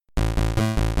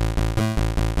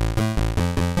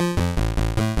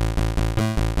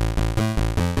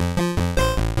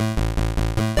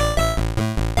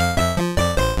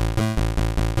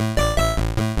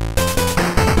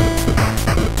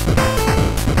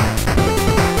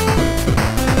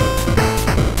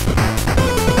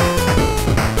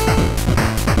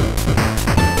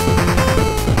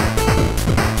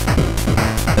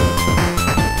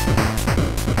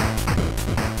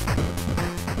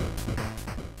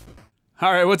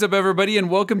All right, what's up, everybody,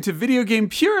 and welcome to Video Game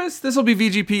Purists. This will be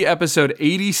VGP episode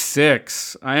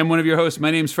 86. I am one of your hosts. My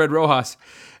name's Fred Rojas,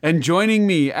 and joining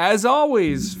me, as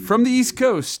always, from the East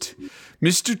Coast,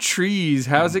 Mr. Trees.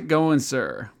 How's it going,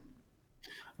 sir?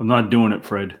 I'm not doing it,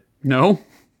 Fred. No?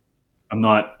 I'm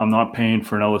not paying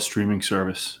for another streaming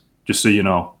service, just so you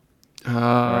know. All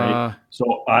right.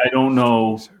 So I don't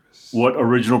know what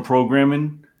original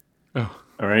programming. Oh.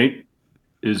 All right.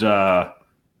 Is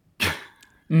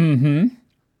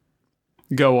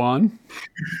Go on.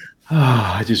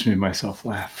 I just made myself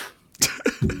laugh.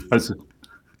 That's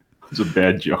a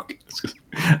bad joke.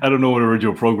 I don't know what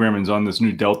original programming is on this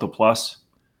new Delta Plus,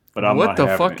 but I'm what not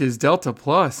the fuck it. is Delta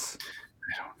Plus?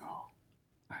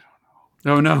 I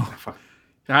don't know. Oh no.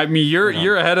 I mean,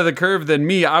 you're ahead of the curve than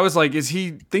me. I was like, is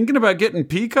he thinking about getting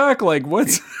Peacock? Like,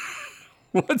 what's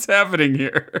happening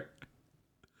here?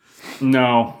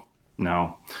 No.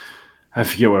 I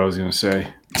forget what I was going to say.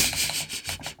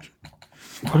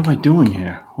 What am I doing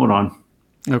here? Hold on.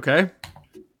 Okay.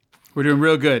 We're doing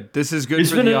real good. This is good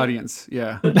for the audience.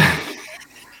 Yeah.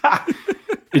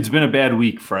 It's been a bad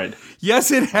week, Fred.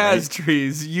 Yes, it has, right?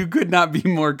 Trees. You could not be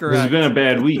more correct. It's been a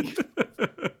bad week.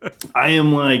 I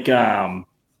am like going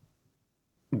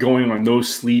on no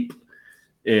sleep,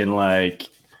 and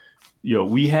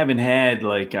we haven't had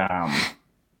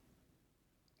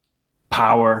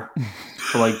power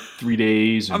for like 3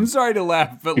 days. I'm sorry to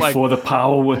laugh, but before the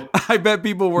power went, I bet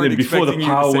people weren't expecting you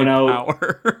to say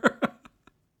power.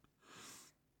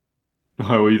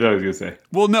 Oh, what you thought I was gonna say?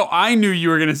 Well, no, I knew you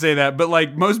were gonna say that, but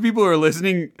like most people who are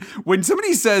listening, when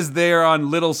somebody says they're on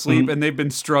little sleep and they've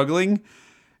been struggling,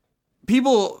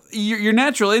 your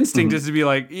natural instinct is to be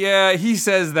like, yeah, he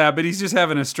says that, but he's just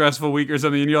having a stressful week or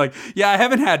something. And you're like, yeah, I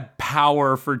haven't had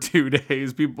power for 2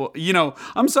 days. People,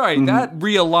 I'm sorry, that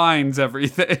realigns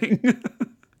everything.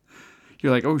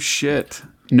 You're like, oh shit,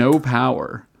 no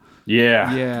power.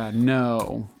 Yeah. Yeah,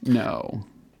 no.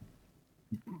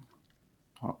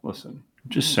 Oh, listen,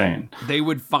 just saying. They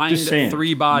would find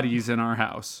 3 bodies in our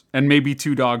house and maybe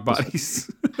 2 dog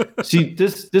bodies. See,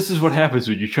 this is what happens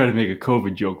when you try to make a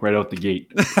COVID joke right out the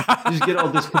gate. You just get all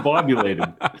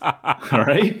discombobulated. All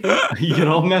right? You get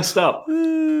all messed up.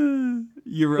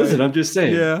 You're right. Listen, I'm just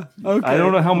saying. Yeah. Okay. I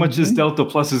don't know how much this Delta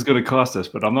Plus is going to cost us,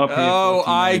 but I'm not paying. Oh,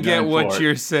 I get what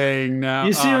you're saying now.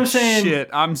 You see what I'm saying? Shit.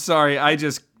 I'm sorry.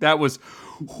 That was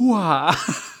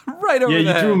right over you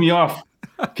the threw me off.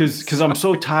 Because I'm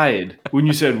so tired when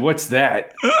you said, what's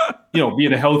that?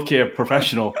 Being a healthcare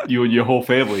professional, you and your whole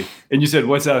family. And you said,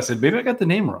 what's that? I said, maybe I got the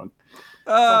name wrong.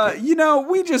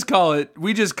 We just call it the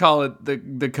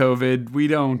COVID. We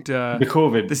don't the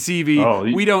COVID. The CV. Oh,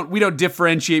 we don't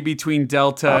differentiate between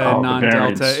Delta and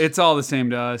non-Delta. It's all the same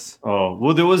to us. Oh,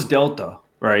 well, there was Delta,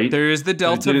 right? There is the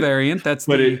Delta variant. That's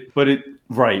but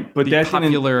that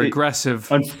popular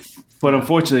aggressive. But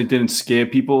unfortunately, it didn't scare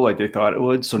people like they thought it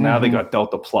would. So now they got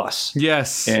Delta Plus.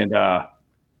 Yes. And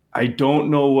I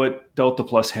don't know what Delta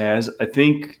Plus has. I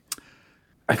think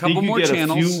a couple more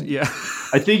channels.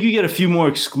 I think you get a few more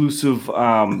exclusive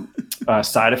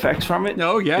side effects from it.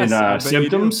 Oh, yes. And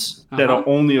symptoms that are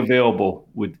only available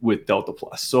with Delta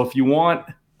Plus. So if you want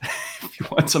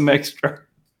some extra.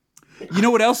 You know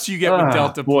what else you get with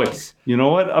Delta Plus? You know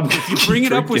what? If you bring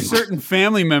it up with certain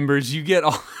family members, you get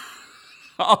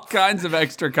all kinds of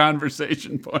extra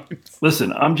conversation points.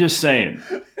 Listen, I'm just saying,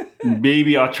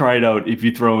 maybe I'll try it out if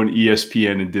you throw in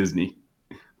ESPN and Disney.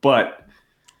 But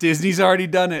Disney's already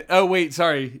done it. Oh, wait,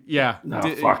 sorry. Yeah. No,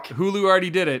 fuck. Hulu already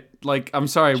did it. Like, I'm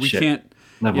sorry, we can't.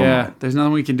 Never mind. There's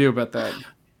nothing we can do about that.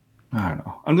 I don't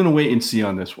know. I'm going to wait and see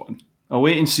on this one. I'll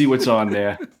wait and see what's on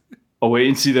there. I'll wait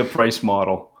and see the price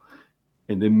model.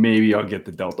 And then maybe I'll get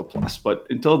the Delta Plus. But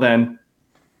until then,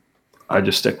 I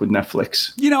just stick with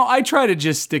Netflix. I try to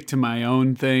just stick to my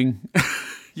own thing.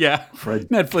 Yeah,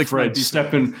 Netflix.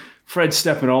 Fred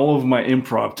stepping all over my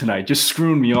improv tonight, just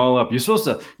screwing me all up. You're supposed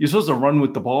to run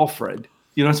with the ball, Fred.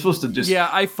 You're not supposed to just. Yeah,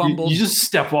 I fumbled. You just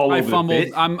step all over the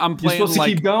bit. I'm playing. You're supposed to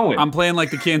keep going. I'm playing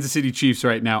like the Kansas City Chiefs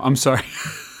right now. I'm sorry.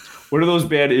 What are those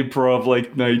bad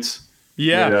improv nights?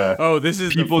 Yeah. Oh, this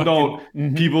is people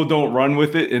don't run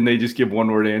with it, and they just give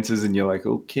one-word answers, and you're like,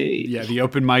 okay. Yeah, the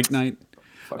open mic night.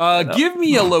 Give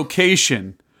me a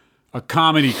location, a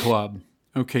comedy club.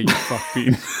 Okay, you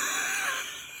fuckbean.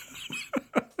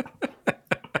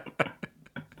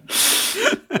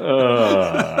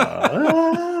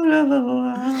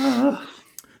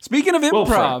 Speaking of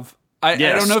improv, I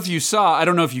don't know if you saw, I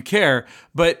don't know if you care,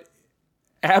 but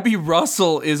Abby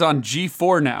Russell is on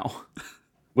G4 now.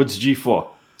 What's G4?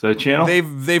 that a channel?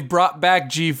 They've brought back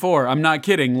G4. I'm not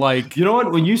kidding. Like, You know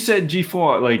what? When you said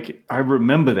G4, like I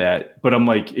remember that, but I'm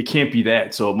like, it can't be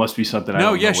that, so it must be something. I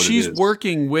don't know what she's it is.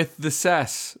 working with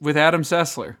with Adam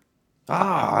Sessler.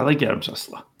 I like Adam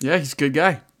Sessler. Yeah, he's a good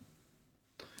guy.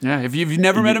 Yeah, if you've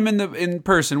never met him in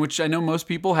person, which I know most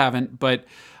people haven't, but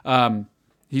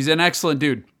he's an excellent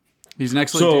dude. He's an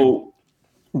excellent dude. So,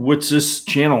 what's this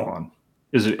channel on?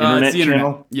 Is it internet it's the channel?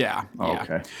 internet. Yeah, Oh, yeah.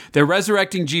 okay. They're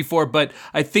resurrecting G4, but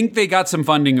I think they got some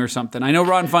funding or something. I know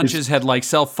Ron Funches had like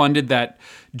self-funded that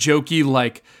jokey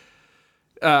like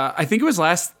I think it was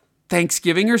last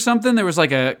Thanksgiving or something. There was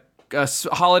like a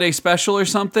holiday special or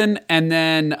something, and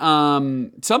then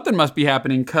something must be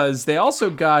happening because they also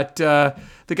got the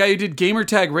guy who did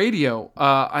Gamertag Radio.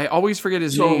 I always forget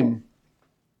his name.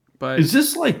 But Is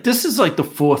this like the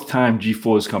fourth time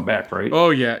G4 has come back, right?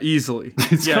 oh yeah, easily.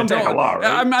 It's come back a lot,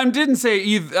 right? I didn't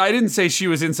say she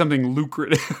was in something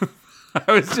lucrative.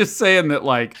 I was just saying that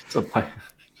like It's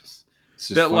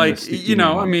just that fun like to stick you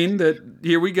know, in I on. mean that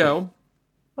here we go.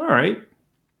 All right.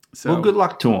 So Well, good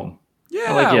luck to him.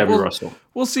 yeah, I like Abby Russell.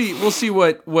 We'll see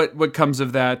what comes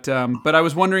of that. But I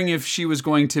was wondering if she was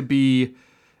going to be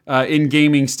in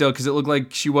gaming still because it looked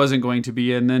like she wasn't going to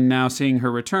be, and then now seeing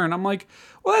her return, I'm like,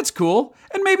 well, that's cool.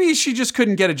 And maybe she just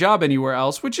couldn't get a job anywhere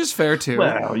else, which is fair too.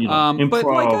 Well, you know, but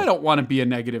like, improv- I don't want to be a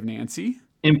negative Nancy.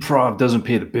 Improv doesn't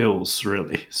pay the bills,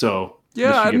 really. So Yeah,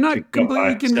 unless you I'm get not picked up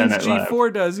completely by convinced Saturday Night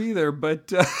G4 does either,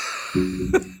 but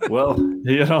Live. Well,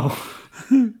 you know,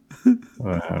 I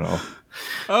don't know.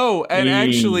 oh, and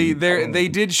actually, they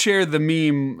did share the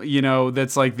meme, you know,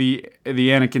 that's like the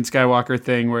Anakin Skywalker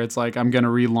thing where it's like, I'm gonna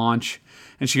relaunch,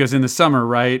 and she goes, in the summer,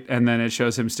 right? And then it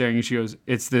shows him staring, and she goes,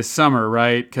 it's this summer,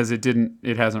 right? Because it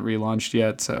hasn't relaunched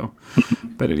yet. So,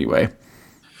 but anyway,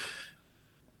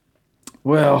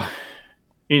 Well,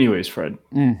 anyways, Fred,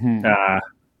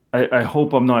 I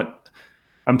hope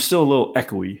I'm still a little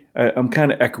echoey. I'm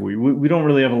kind of echoey. We don't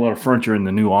really have a lot of furniture in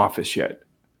the new office yet.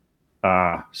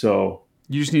 So,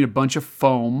 you just need a bunch of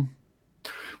foam.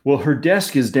 well, her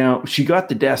desk is down. She got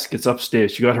the desk. It's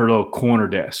upstairs. She got her little corner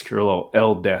desk, her little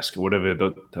L desk, or whatever,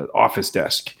 the office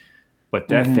desk. But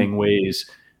that thing weighs.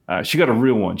 She got a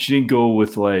real one. She didn't go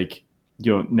with like,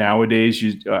 you know, nowadays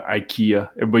IKEA.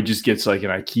 Everybody just gets like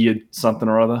an IKEA something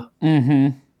or other.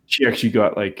 Mm-hmm. She actually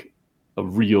got like a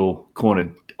real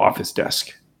corner office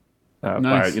desk by,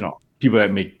 Nice. you know, people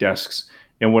that make desks.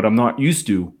 And what I'm not used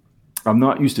to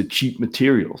cheap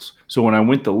materials. So when I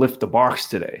went to lift the box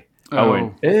today, I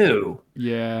went, ew.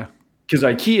 Yeah. Because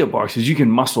IKEA boxes, you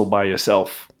can muscle by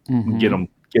yourself and get them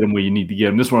where you need to get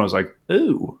them. This one, I was like,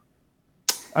 ooh,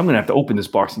 I'm going to have to open this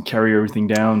box and carry everything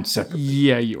down separately.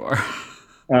 Yeah, you are.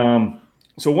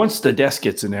 So once the desk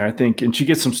gets in there, I think, and she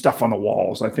gets some stuff on the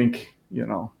walls, I think, you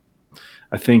know,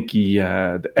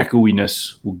 the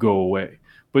echoiness will go away.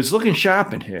 But it's looking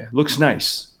sharp in here. Looks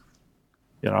nice.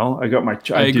 You know, I got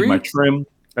I did my trim.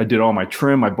 I did all my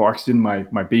trim. I boxed in my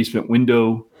basement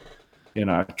window and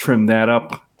I trimmed that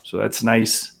up. So that's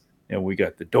nice. And we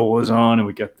got the doors on, and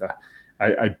we got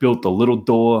I built the little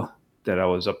door that I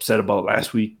was upset about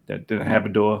last week that didn't have a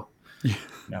door.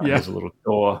 Now it has a little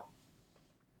door.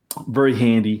 Very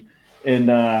handy.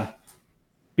 And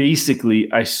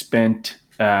basically I spent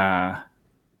oh,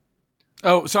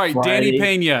 sorry, Friday. Danny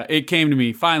Pena. It came to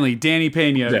me finally. Danny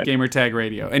Pena, Yeah. Gamertag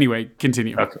Radio. Anyway,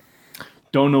 continue. Okay.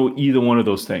 Don't know either one of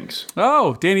those things.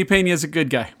 Oh, Danny Pena is a good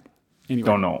guy. Anyway,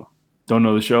 Don't know. Don't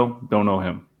know the show. Don't know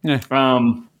him. Yeah.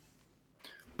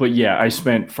 But yeah, I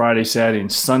spent Friday, Saturday,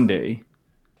 and Sunday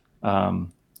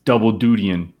double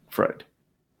dutying Fred.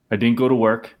 I didn't go to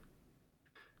work.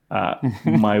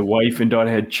 My wife and daughter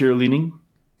had cheerleading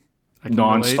can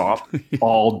nonstop relate.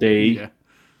 all day, Yeah.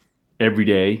 every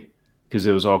day, because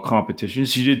it was all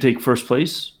competitions. She did take first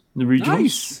place in the regionals,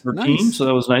 Nice, her nice. team, so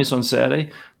that was nice on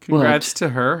Saturday. Congrats to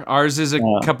her. Ours is a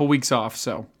couple weeks off,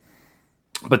 so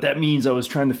But that means I was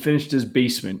trying to finish this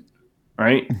basement,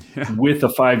 right, with a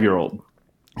 5-year-old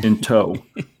in tow.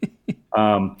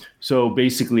 So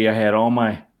basically, I had all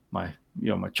my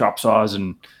chop saws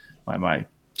and my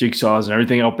jigsaws and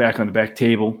everything out back on the back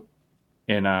table,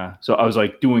 and so I was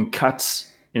like doing cuts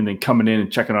and then coming in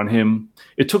and checking on him.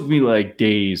 It took me like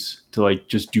days to like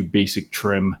just do basic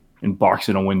trim and box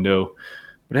in a window,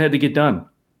 but I had to get done.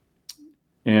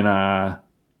 And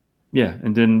yeah,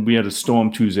 and then we had a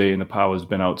storm Tuesday, and the power's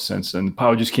been out since. And the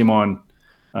power just came on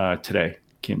today.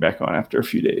 Came back on after a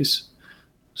few days.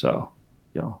 So,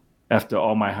 you know, after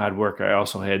all my hard work, I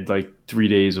also had like 3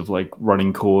 days of like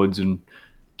running cords and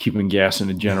keeping gas in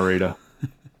the generator.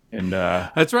 And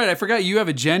that's right. I forgot you have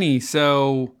a Jenny.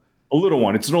 So A little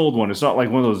one. It's an old one. It's not like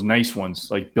one of those nice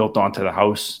ones, like built onto the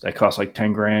house that costs like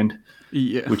 10 grand,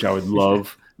 Yeah. which I would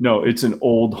love. No, it's an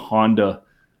old Honda,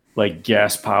 like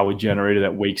gas powered generator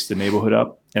that wakes the neighborhood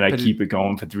up, and I keep it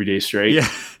going for 3 days straight. Yeah,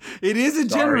 it is a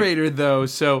generator though.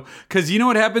 So, because you know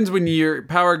what happens when your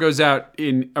power goes out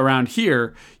in around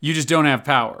here, you just don't have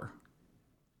power.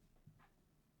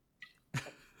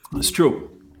 It's true.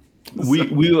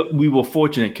 We were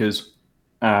fortunate because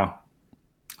that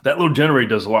little generator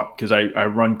does a lot because I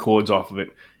run cords off of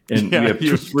it, and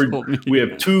we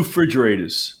have two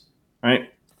refrigerators,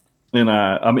 right? And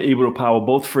I'm able to power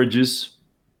both fridges.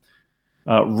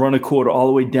 Run a cord all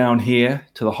the way down here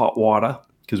to the hot water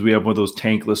because we have one of those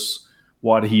tankless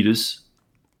water heaters.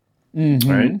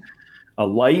 Right? A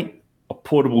light, a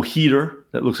portable heater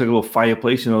that looks like a little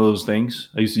fireplace, you know those things.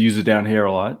 I used to use it down here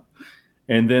a lot.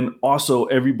 And then also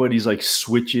everybody's like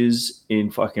switches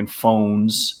in fucking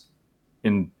phones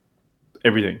and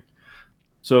everything.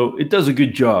 So it does a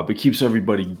good job. It keeps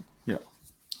everybody, you know.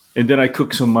 And then I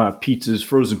cooked some pizzas,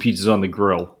 frozen pizzas on the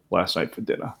grill last night for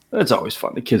dinner. That's always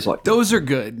fun. The kids like those. Are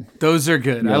good. Those are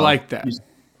good. I like that.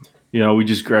 You know, we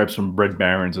just grab some Red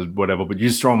Barons or whatever, but you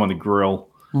just throw them on the grill,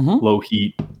 low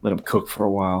heat, let them cook for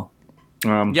a while.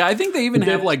 Yeah, I think they even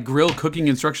have like grill cooking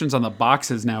instructions on the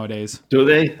boxes nowadays. Do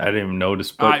they? I didn't even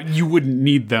notice. But you wouldn't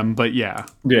need them, but yeah.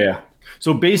 Yeah.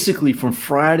 So basically from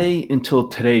Friday until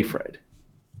today, Fred,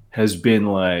 has been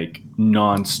like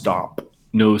nonstop,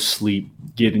 no sleep,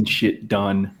 getting shit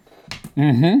done.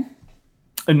 And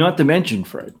not to mention,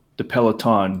 Fred, the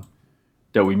Peloton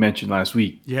that we mentioned last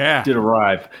week did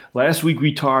arrive. Last week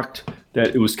we talked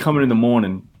that it was coming in the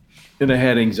morning, and I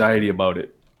had anxiety about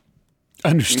it.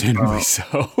 Understandably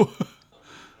so.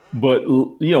 But,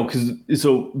 you know,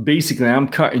 so basically I'm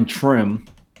cutting trim.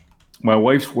 My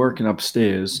wife's working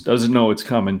upstairs, doesn't know it's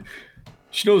coming.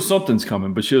 She knows something's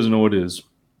coming, but she doesn't know what it is.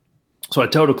 So I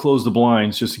tell her to close the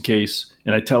blinds just in case.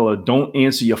 And I tell her, don't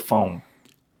answer your phone.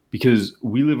 Because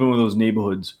we live in one of those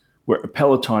neighborhoods where a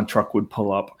Peloton truck would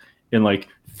pull up and like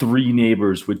 3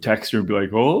 neighbors would text her and be like,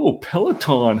 oh,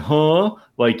 Peloton, huh?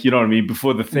 Like, you know what I mean?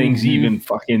 Before the thing's even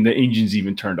the engine's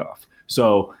even turned off.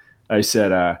 So I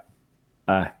said,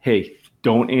 hey,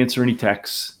 don't answer any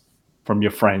texts from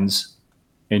your friends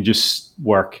and just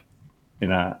work.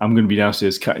 And I'm going to be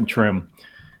downstairs cutting trim.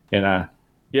 And I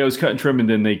was cutting trim. And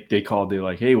then they called. They're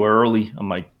like, hey, we're early. I'm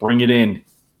like, bring it in.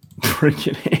 Bring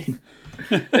it in.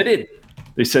 They did.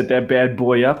 They set that bad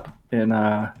boy up. And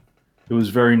it was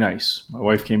very nice. My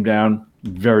wife came down,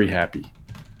 very happy.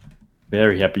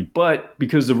 Very happy. But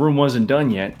because the room wasn't done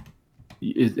yet,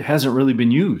 it hasn't really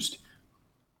been used.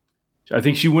 I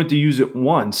think she went to use it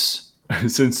once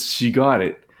since she got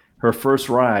it. Her first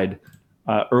ride,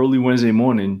 early Wednesday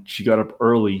morning, she got up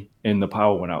early and the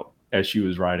power went out as she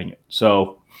was riding it.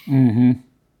 So,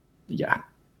 yeah.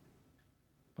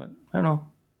 But I don't know.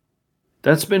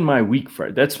 That's been my week,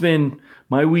 Fred.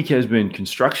 My week has been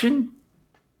construction,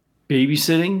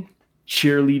 babysitting,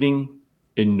 cheerleading,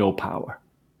 and no power.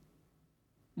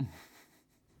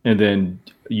 And then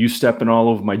you stepping all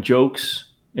over my jokes,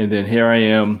 and then here I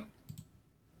am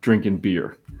drinking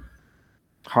beer.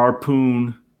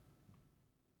 Harpoon,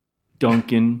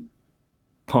 Dunkin',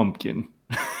 pumpkin.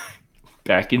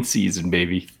 Back in season,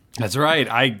 baby. That's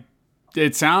right.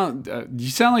 You sound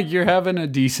like you're having a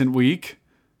decent week.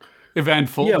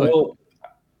 Eventful. Yeah, well,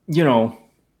 you know,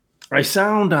 I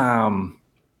sound I'm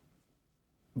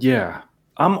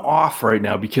off right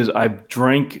now because I've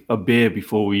drank a beer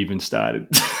before we even started.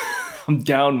 I'm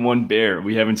down 1 beer.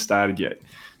 We haven't started yet.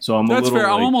 So That's fair.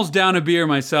 I'm almost down a beer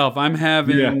myself. I'm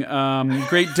having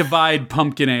Great Divide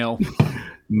Pumpkin Ale.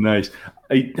 Nice.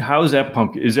 How's that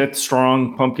pumpkin? Is that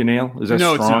strong pumpkin ale? Is that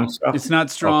strong stuff? It's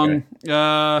not strong. Okay.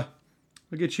 I'll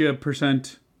get you a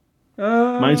percent.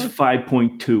 Mine's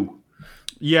 5.2.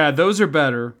 Yeah, those are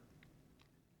better.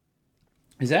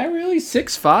 Is that really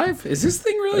 6.5? Is this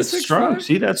thing really 6.5? Strong.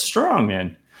 See, that's strong,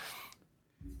 man.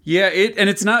 Yeah,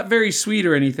 it's not very sweet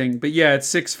or anything, but yeah,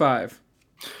 it's 6.5.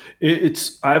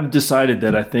 I've decided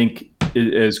that I think,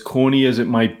 as corny as it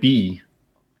might be,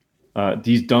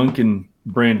 these Dunkin'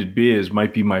 branded beers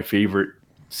might be my favorite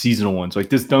seasonal ones. Like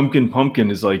this Dunkin' Pumpkin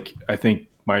is like, I think,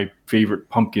 my favorite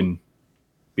pumpkin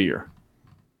beer.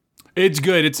 It's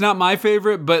good. It's not my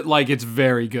favorite, but like it's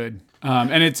very good.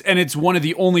 And it's one of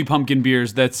the only pumpkin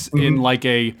beers that's in like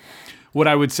what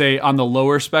I would say on the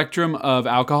lower spectrum of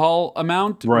alcohol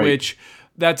amount, right. Which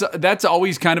that's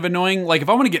always kind of annoying. Like if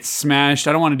I want to get smashed,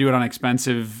 I don't want to do it on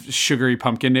expensive sugary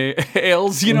pumpkin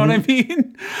ales. You know what I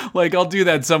mean? Like I'll do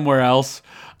that somewhere else.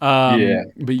 But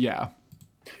yeah.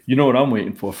 You know what I'm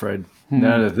waiting for, Fred?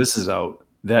 Now that this is out,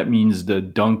 that means the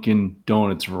Dunkin'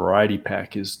 Donuts variety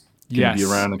pack is Gonna be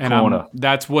around the corner.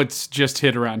 That's what's just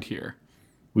hit around here.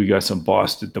 We got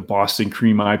the Boston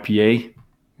Cream IPA.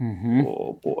 Mm-hmm.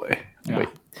 Oh boy. Yeah,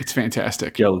 it's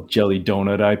fantastic. Jelly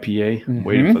Donut IPA. I'm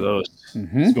waiting for those.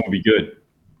 Mm-hmm. It's going to be good.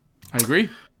 I agree.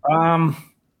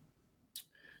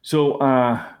 So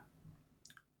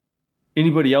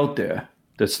anybody out there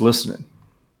that's listening,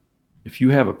 if you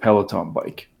have a Peloton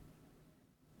bike,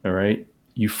 all right,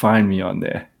 you find me on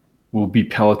there. We'll be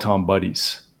Peloton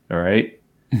buddies. All right.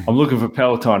 I'm looking for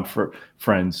Peloton for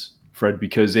friends, Fred,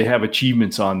 because they have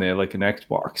achievements on there like an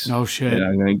Xbox. Oh shit.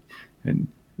 And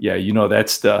yeah, you know,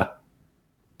 that's what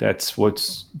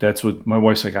my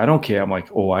wife's like. I don't care. I'm like,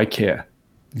 oh, I care.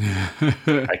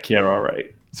 I care. All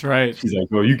right. That's right. She's like,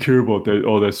 oh, you care about that?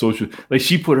 Oh, that social. Like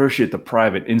she put her shit to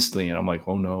private instantly, and I'm like,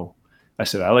 oh no. I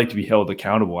said, I like to be held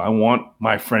accountable. I want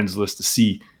my friends list to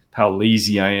see how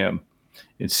lazy I am,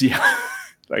 and see how,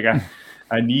 like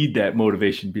I need that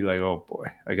motivation to be like, oh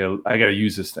boy, I gotta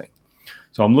use this thing.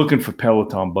 So I'm looking for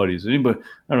Peloton buddies. Anybody?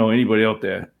 I don't know anybody out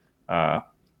there.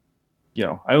 You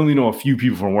know, I only know a few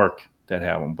people from work that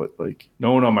have them, but like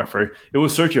no one on my friend. It will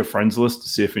search your friends list to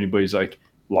see if anybody's like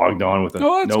logged on with them.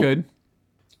 Oh, that's good.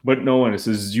 But no one. It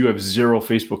says you have 0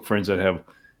 Facebook friends that have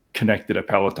connected a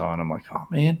Peloton. I'm like, oh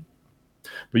man.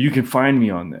 But you can find me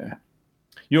on there.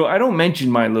 You know, I don't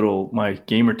mention my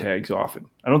gamer tags often.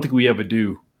 I don't think we ever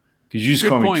do, because you just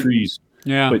call me Trees.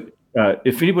 Yeah. But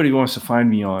if anybody wants to find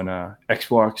me on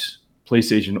Xbox,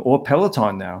 PlayStation, or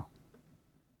Peloton now,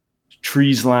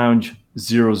 Trees Lounge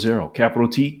 00, capital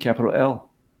T, capital L,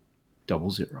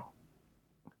 00.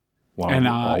 One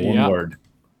word.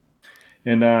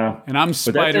 And I'm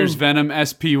Spiders Venom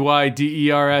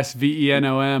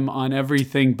SPYDERSVENOM on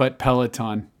everything but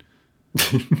Peloton.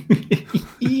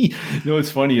 You know what's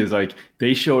funny is like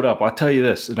they showed up. I'll tell you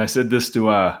this, and I said this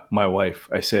to my wife.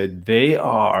 I said they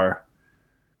are.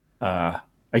 I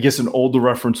guess an older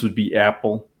reference would be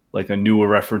Apple. Like a newer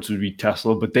reference would be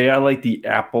Tesla. But they are like the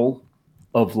Apple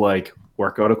of like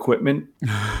workout equipment.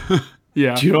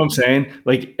 Yeah. Do you know what I'm saying?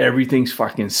 Like everything's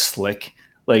fucking slick.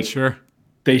 Like sure.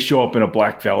 They show up in a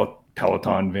black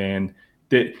Peloton van.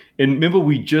 And remember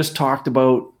we just talked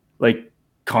about like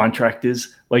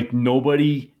contractors. Like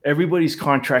everybody's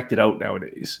contracted out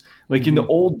nowadays. Like in the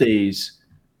old days,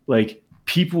 like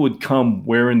people would come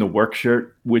wearing the work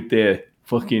shirt with their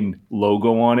fucking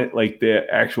logo on it, like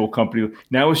their actual company.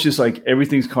 Now it's just like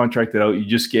everything's contracted out. You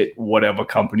just get whatever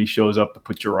company shows up to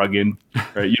put your rug in,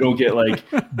 right? You don't get like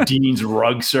Dean's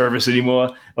Rug Service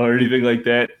anymore or anything like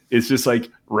that. It's just like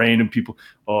random people.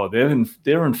 Oh, they're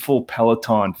in full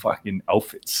Peloton fucking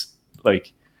outfits,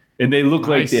 like, and they look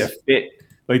like they're fit.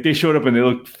 Like they showed up and they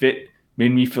looked fit.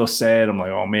 Made me feel sad. I'm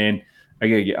like, oh man, I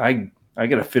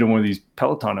gotta fit in one of these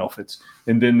Peloton outfits.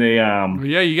 And then they yeah,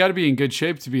 you got to be in good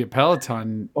shape to be a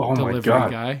Peloton delivery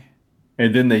guy.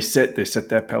 And then they set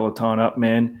that Peloton up,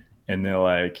 man, and they're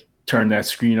like turn that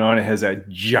screen on. It has that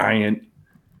giant,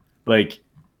 like,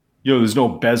 you know, there's no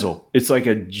bezel. It's like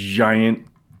a giant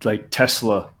like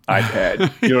Tesla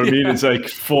iPad. You know what I mean? It's like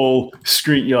full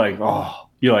screen.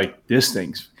 You're like this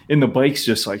thing's, and the bike's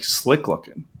just like slick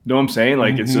looking. You know what I'm saying?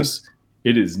 Like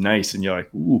it is nice, and you're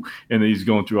like, ooh. And then he's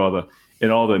going through all the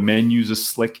menus are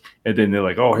slick, and then they're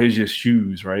like, oh, here's your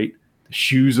shoes, right? The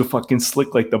shoes are fucking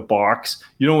slick, like the box.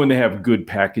 You know when they have good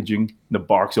packaging, the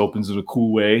box opens in a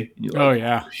cool way. And you're like, oh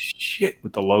yeah, shit,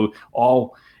 with the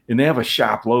logo and they have a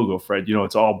shop logo, Fred. You know,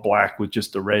 it's all black with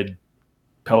just the red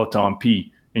Peloton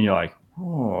P, and you're like,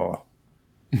 oh.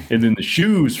 And then the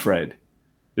shoes, Fred.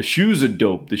 The shoes are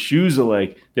dope. The shoes are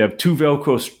like they have 2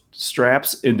 Velcro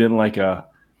straps, and then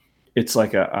it's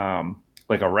like a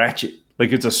ratchet.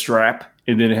 Like it's a strap,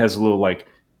 and then it has a little like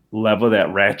lever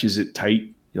that ratchets it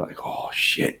tight. You're like, oh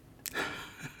shit.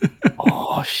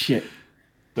 Oh shit.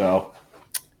 So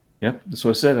yep, that's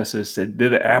what I said. I said they're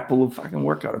the Apple of fucking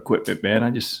workout equipment,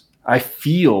 man. I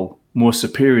feel more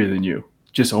superior than you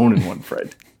just owning one,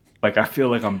 Fred. Like I feel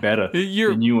like I'm better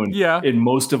than you and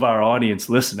most of our audience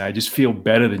listen. I just feel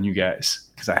better than you guys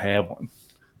because I have one.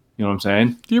 You know what I'm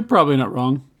saying? You're probably not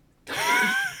wrong.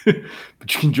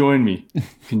 But you can join me. You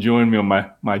can join me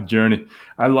on my journey.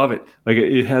 I love it. Like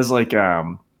it has like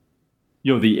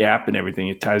you know, the app and everything.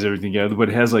 It ties everything together, but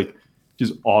it has like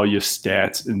just all your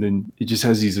stats, and then it just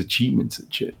has these achievements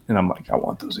and shit. And I'm like, I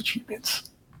want those achievements.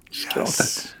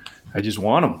 Yes. I just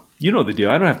want them. You know the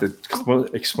deal. I don't have to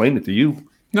explain it to you.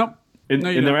 Nope. And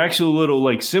they're actual little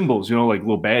like symbols, you know, like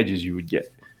little badges you would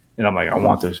get. And I'm like, I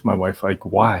want those. My wife like,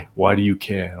 why? Why do you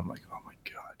care? And I'm like, oh my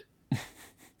God.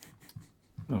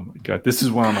 Oh my God. This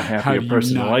is why I'm a happier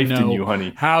person in life than you,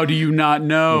 honey. How do you not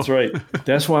know? That's right.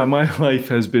 That's why my life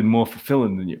has been more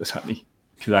fulfilling than yours, honey.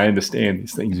 Because I understand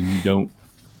these things and you don't.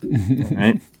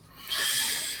 Right.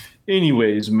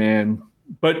 Anyways, man,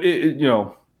 but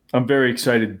I'm very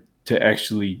excited to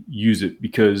actually use it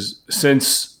because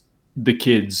since the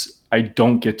kids, I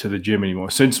don't get to the gym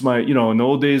anymore. Since my, in the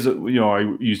old days,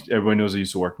 everyone knows I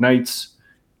used to work nights,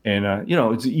 and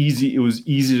it's easy. It was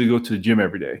easy to go to the gym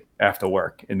every day after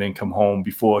work and then come home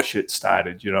before shit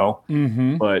started.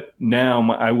 Mm-hmm. But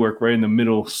now I work right in the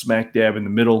middle, smack dab in the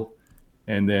middle,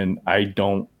 and then I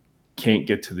can't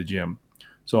get to the gym.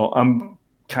 So I'm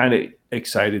kind of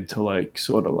excited to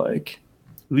sort of at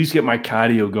least get my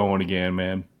cardio going again,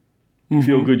 man. You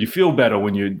feel good. You feel better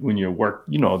when you work.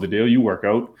 You know the deal. You work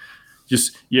out.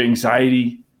 Just your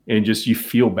anxiety and just you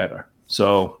feel better.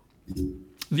 So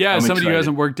yeah, I'm somebody who excited.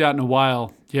 hasn't worked out in a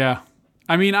while. Yeah.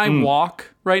 I mean, I walk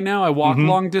right now. I walk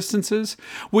long distances,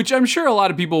 which I'm sure a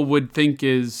lot of people would think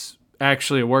is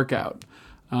actually a workout.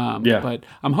 Yeah. But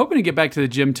I'm hoping to get back to the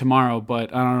gym tomorrow,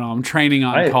 but I don't know. I'm training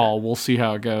on call. We'll see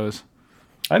how it goes.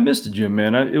 I missed the gym,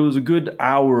 man. It was a good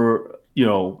hour,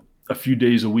 a few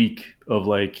days a week of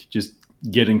just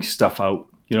getting stuff out,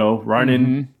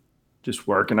 running, just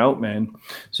working out, man.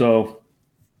 So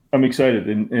I'm excited.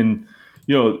 And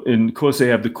of course they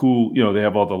have the cool, they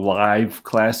have all the live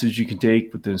classes you can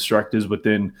take with the instructors, but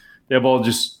then they have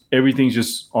everything's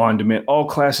just on demand. All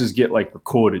classes get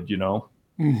recorded,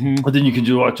 but then you can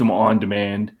just watch them on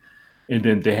demand. And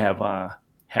then they have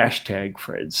hashtag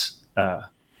Freds,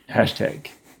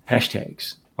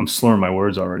 hashtags. I'm slurring my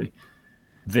words already.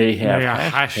 They have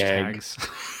hashtags.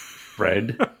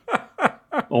 Fred.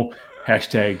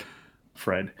 Hashtag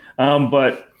Fred.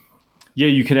 But yeah,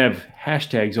 you can have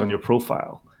hashtags on your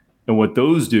profile. And what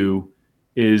those do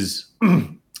is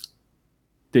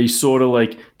they sort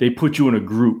of they put you in a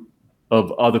group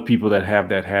of other people that have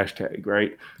that hashtag,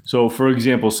 right? So for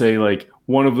example, say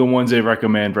one of the ones they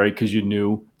recommend, right? Because you're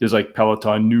new, there's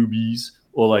Peloton newbies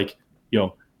or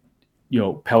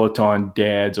Peloton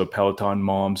dads or Peloton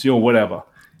moms, whatever.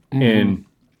 And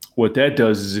what that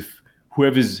does is if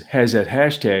whoever has that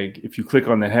hashtag, if you click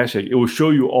on that hashtag, it will show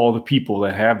you all the people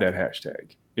that have that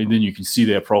hashtag. And then you can see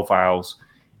their profiles.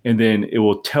 And then it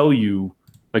will tell you,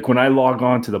 when I log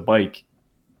on to the bike,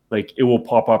 it will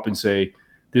pop up and say,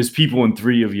 there's people in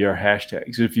 3 of your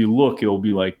hashtags. If you look, it will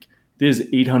be there's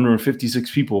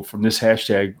 856 people from this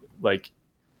hashtag,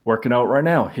 working out right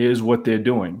now. Here's what they're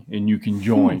doing. And you can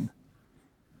join.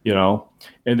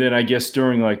 And then I guess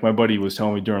during my buddy was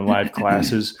telling me during live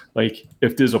classes,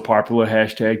 if there's a popular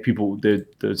hashtag, the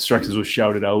instructors will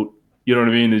shout it out. You know what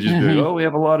I mean? They just be oh, we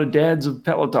have a lot of dads of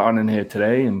Peloton in here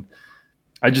today. And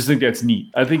I just think that's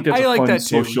neat. I think that's a fun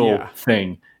social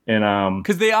thing. And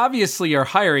because they obviously are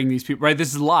hiring these people, right?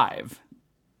 This is live.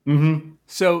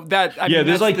 So that, I mean,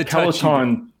 there's that's the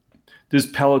Peloton. There's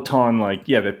Peloton,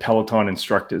 the Peloton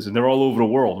instructors, and they're all over the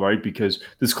world, right? Because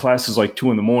this class is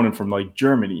 2 a.m. from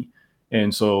Germany.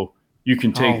 And so you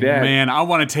can take that. Man, I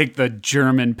want to take the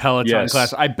German Peloton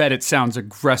class. I bet it sounds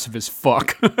aggressive as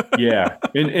fuck. Yeah.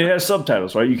 And it has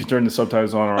subtitles, right? You can turn the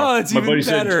subtitles on or off. Oh, it's even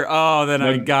better. Then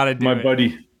I got to do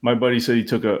it. My buddy said he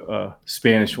took a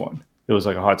Spanish one. It was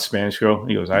a hot Spanish girl.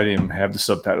 He goes, I didn't even have the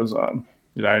subtitles on.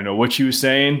 I didn't know what she was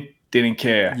saying. Didn't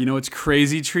care. You know what's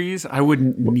crazy, Trees? I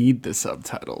wouldn't need the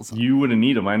subtitles. You wouldn't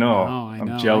need them. I know. Oh, I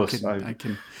know. I'm jealous. I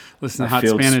can listen to hot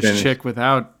Spanish chick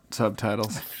without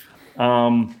subtitles.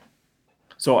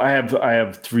 So I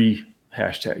have 3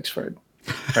 hashtags, Fred.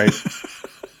 Right.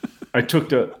 I took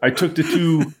the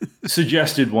 2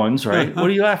 suggested ones. Right. What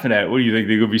are you laughing at? What do you think?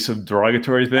 There could be some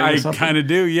derogatory thing? I kind of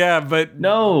do. Yeah, but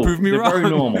no, prove me they're wrong. very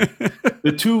normal.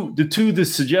 The two that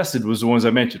suggested was the ones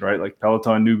I mentioned, right?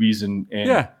 Peloton newbies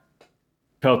and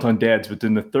Peloton dads. But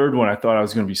then the third one, I thought I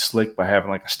was going to be slick by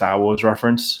having a Star Wars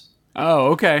reference. Oh,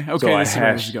 okay. So this is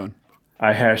where this is going.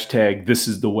 I hashtag this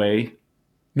is the way.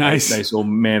 Nice old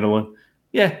mandolin.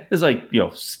 Yeah, there's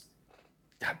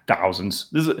thousands.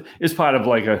 It's part of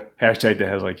a hashtag that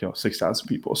has 6,000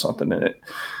 people or something in it.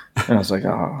 And I was I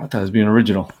thought it was being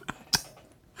original.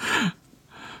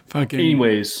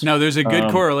 Anyways. No, there's a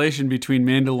good correlation between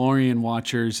Mandalorian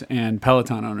watchers and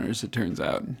Peloton owners, it turns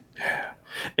out. Yeah.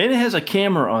 And it has a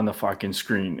camera on the fucking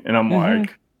screen. And I'm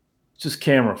it's just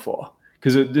camera for.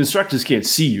 Because the instructors can't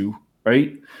see you,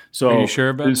 right? So are you sure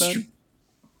about that?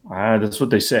 That's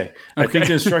what they say. Okay. I think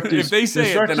the instructors... if they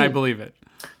say it, then I believe it.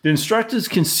 The instructors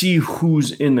can see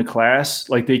who's in the class.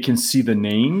 They can see the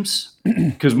names.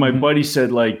 Because my buddy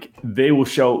said, they will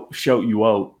shout you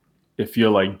out if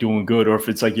you're doing good, or if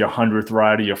it's your 100th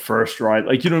ride or your first ride.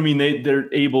 You know what I mean?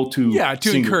 They're able to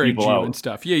encourage you out. And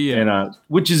stuff. Yeah. And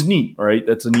which is neat, right?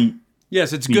 That's a neat.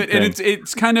 Yes, it's good, thing. And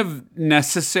it's kind of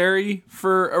necessary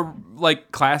for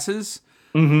classes.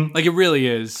 It really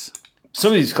is.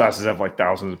 some of these classes have like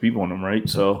thousands of people in them, right?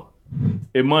 So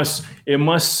it must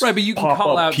Right, but you can pop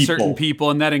call up out certain people,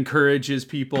 and that encourages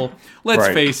people. Let's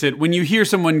Right. face it, when you hear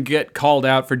someone get called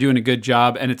out for doing a good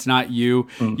job and it's not you,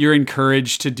 you're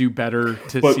encouraged to do better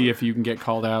to see if you can get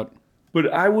called out.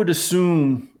 But I would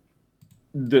assume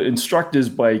the instructor's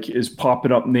bike is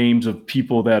popping up names of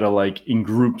people that are like in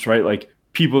groups, right? Like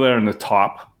people that are in the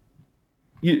top.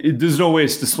 There's no way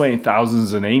it's displaying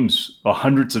thousands of names or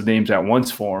hundreds of names at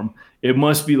once for them. It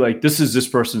must be like, this is this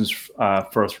person's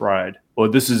first ride, or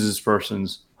this is this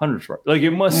person's 100th ride. Like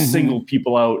it must single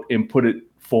people out and put it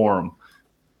for them.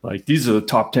 Like these are the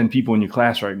top 10 people in your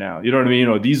class right now. You know what I mean?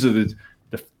 Or these are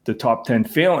the top 10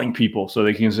 failing people. So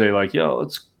they can say like, yo,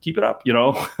 let's keep it up, you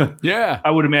know? Yeah. I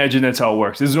would imagine that's how it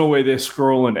works. There's no way they're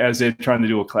scrolling as they're trying to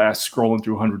do a class, scrolling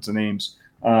through hundreds of names.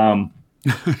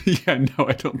 Yeah, no,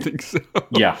 I don't think so.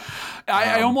 Yeah.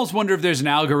 I almost wonder if there's an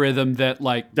algorithm that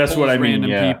like That's what I mean, random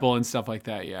yeah. people and stuff like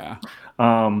that. Yeah.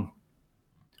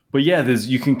 But yeah,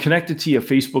 you can connect it to your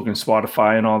Facebook and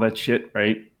Spotify and all that shit,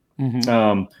 right?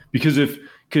 Because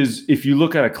if you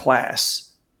look at a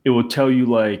class, it will tell you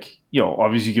like, you know,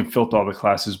 obviously you can filter all the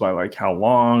classes by like how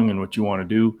long and what you want to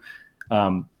do.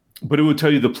 But it will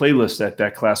tell you the playlist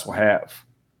that class will have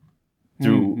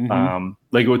through,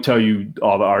 like it will tell you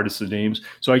all the artists' names.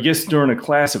 So I guess during a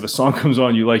class, if a song comes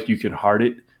on you like, you can heart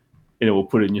it and it will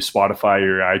put it in your Spotify or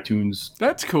your iTunes.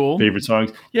 That's cool. Favorite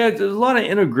songs. Yeah, there's a lot of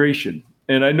integration.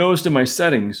 And I noticed in my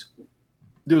settings,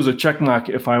 there was a check mark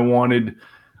if I wanted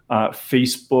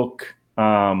Facebook,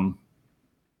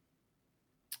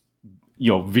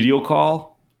 video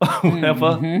call,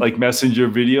 whatever, like messenger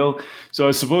video. So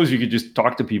I suppose you could just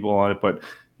talk to people on it, but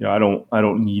I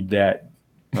don't need that.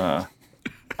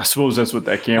 I suppose that's what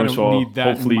that camera's for. I don't need that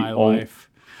Hopefully, in my life.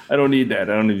 I don't need that.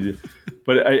 I don't need it.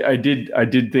 But I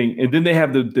did think, and then they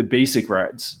have the basic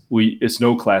rides. It's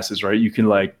no classes, right? You can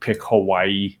like pick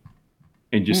Hawaii,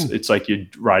 and just it's like you're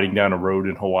riding down a road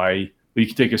in Hawaii. But you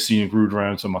can take a scenic route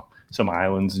around some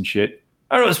islands and shit.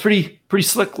 I don't know. It's pretty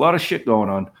slick. A lot of shit going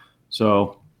on.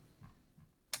 So,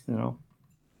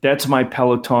 that's my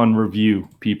Peloton review,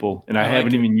 people. And I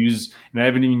haven't even used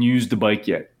the bike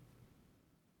yet.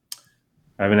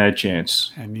 I haven't had a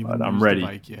chance, but I'm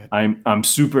ready. I'm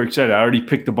super excited. I already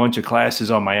picked a bunch of classes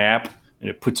on my app,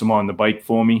 and it puts them on the bike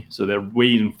for me. So they're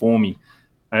waiting for me.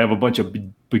 I have a bunch of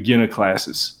beginner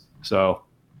classes, so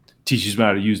teaches me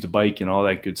how to use the bike and all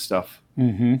that good stuff.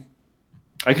 I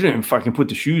couldn't even fucking put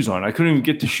the shoes on. I couldn't even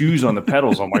get the shoes on the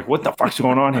pedals. I'm like, what the fuck's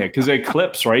going on here? Because they're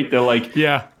clips, right? They're like,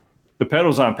 the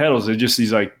pedals on pedals. They're just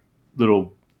these like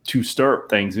little 2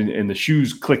 stirrup things, and the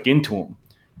shoes click into them,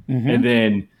 and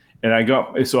then. And I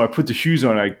put the shoes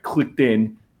on, I clicked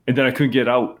in, and then I couldn't get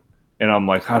out. And I'm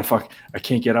like, how the fuck? I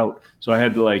can't get out. So I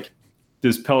had to like,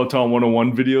 there's Peloton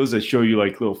 101 videos that show you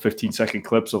like little 15-second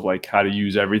clips of like how to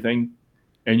use everything.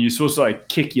 And you're supposed to like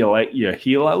kick your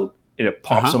heel out, and it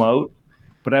pops them out.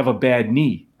 But I have a bad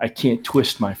knee. I can't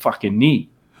twist my fucking knee.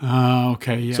 Oh,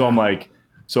 okay. Yeah. So I'm like,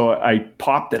 so I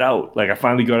popped it out. Like I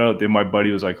finally got out. Then my buddy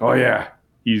was like, oh yeah.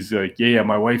 He's like, yeah,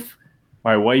 my wife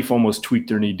almost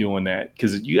tweaked her knee doing that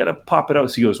because you got to pop it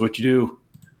out. So he goes, what you do?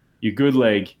 Your good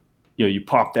leg, you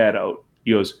pop that out.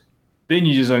 He goes, then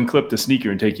you just unclip the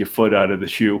sneaker and take your foot out of the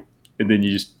shoe, and then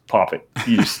you just pop it.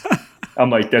 I'm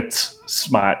like, that's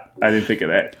smart. I didn't think of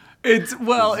that.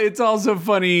 It's also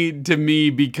funny to me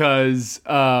because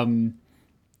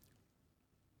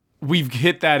we've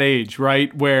hit that age,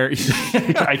 right? Where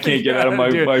I can't get out of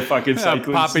my fucking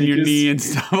cycling popping your sneakers. knee and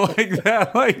stuff like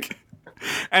that. Like,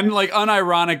 and like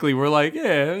unironically, we're like,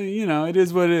 yeah, it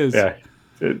is what it is. Yeah.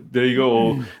 There you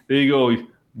go. There you go.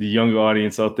 The younger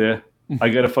audience out there. I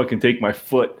got to fucking take my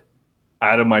foot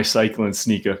out of my cycling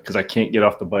sneaker because I can't get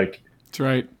off the bike. That's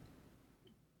right.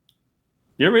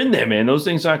 You're in there, man. Those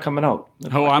things aren't coming out.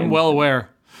 I'm well aware.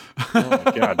 Oh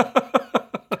my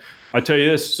God. I tell you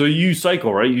this. So you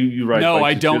cycle, right? You ride No,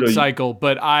 bikes I don't too, cycle,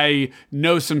 but I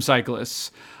know some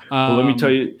cyclists. Well, let me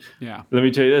tell you. Yeah. Let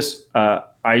me tell you this.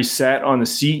 I sat on the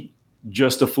seat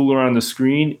just to fool around the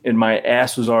screen, and my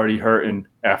ass was already hurting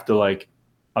after like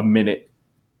a minute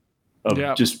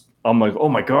of just. I'm like, oh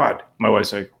my God. My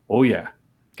wife's like, oh yeah,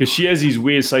 because she has these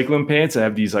weird cycling pants that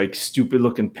have these like stupid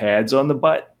looking pads on the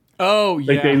butt. Oh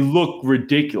yeah. Like they look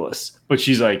ridiculous, but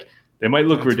she's like, they might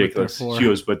look ridiculous. She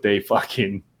goes, but they work.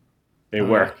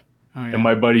 Oh, yeah. And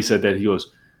my buddy said that. He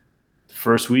goes, the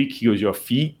first week, he goes, your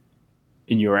feet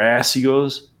and your ass, he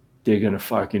goes, they're going to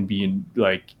fucking be in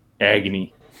like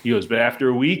agony. He goes, but after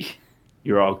a week,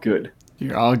 you're all good.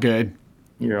 You're all good.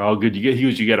 You're all good. He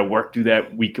goes, you got to work through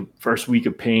that first week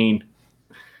of pain.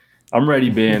 I'm ready,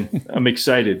 man. I'm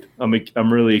excited.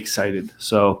 I'm really excited.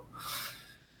 So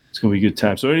It's gonna be a good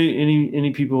time. So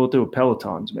any people out there with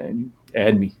Pelotons, man,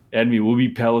 add me. We'll be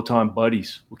Peloton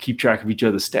buddies. We'll keep track of each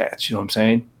other's stats. You know what I'm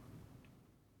saying?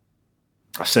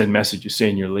 I send messages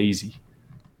saying you're lazy.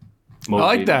 I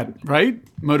like that, right?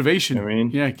 Motivation. You know what I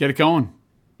mean? Yeah, get it going.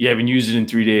 You haven't used it in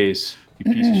 3 days.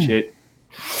 You piece of shit.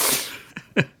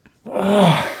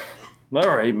 All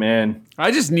right, man.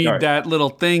 I just need that little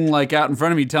thing like out in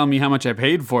front of me telling me how much I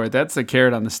paid for it. That's the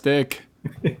carrot on the stick.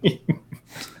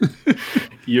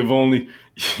 You've only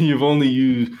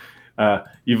used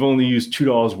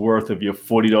 $2 worth of your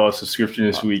 $40 subscription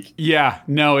this week. Yeah,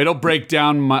 no, it'll break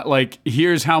down my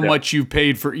here's how much you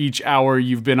paid for each hour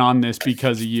you've been on this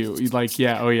because of you. Like,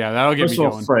 that'll get me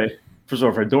going. First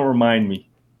off, Fred, don't remind me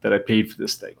that I paid for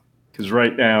this thing. Because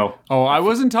right now... Oh, I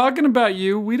wasn't talking about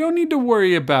you. We don't need to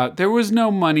worry about... There was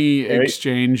no money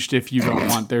exchanged if you don't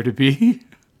want there to be.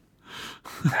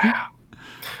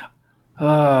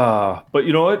 But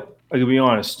you know what? I can be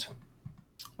honest.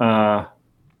 It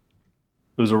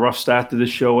was a rough start to this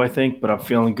show, I think, but I'm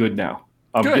feeling good now.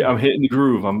 I'm hitting the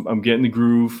groove. I'm getting the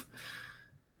groove.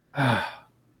 What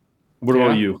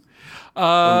about you?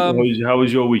 How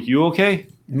was your week? You okay?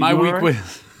 My week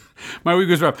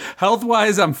was rough.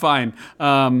 Health-wise, I'm fine.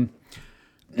 I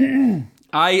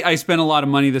spent a lot of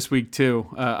money this week too.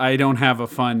 I don't have a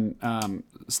fun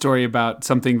story about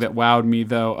something that wowed me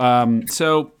though.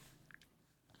 So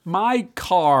my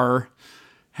car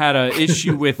had an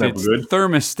issue with its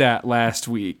thermostat last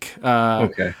week.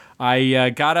 Okay.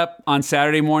 I got up on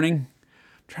Saturday morning. I'm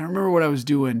trying to remember what I was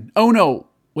doing. Oh no!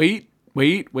 Wait.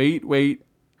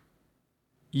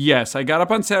 Yes, I got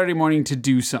up on Saturday morning to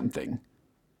do something.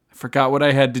 I forgot what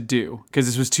I had to do because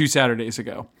this was 2 Saturdays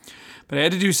ago. But I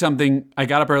had to do something. I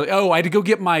got up early. Oh, I had to go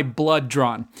get my blood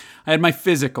drawn. I had my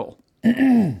physical.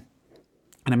 And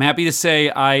I'm happy to say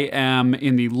I am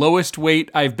in the lowest weight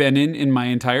I've been in my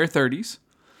entire 30s.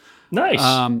 Nice.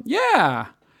 Yeah.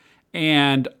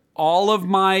 And all of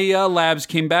my labs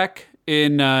came back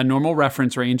in normal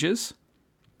reference ranges.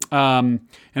 And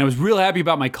I was real happy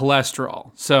about my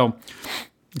cholesterol. So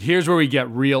here's where we get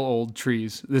real old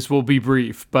trees. This will be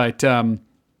brief, but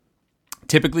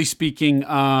typically speaking,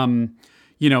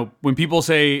 when people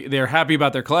say they're happy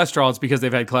about their cholesterol, it's because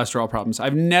they've had cholesterol problems.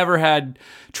 I've never had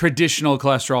traditional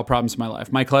cholesterol problems in my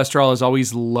life. My cholesterol is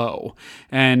always low.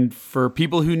 And for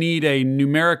people who need a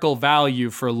numerical value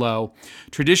for low,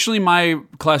 traditionally my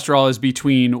cholesterol is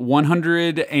between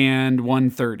 100 and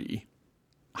 130.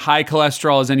 High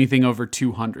cholesterol is anything over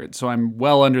 200, so I'm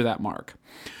well under that mark.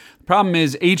 The problem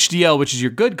is HDL, which is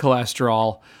your good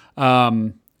cholesterol,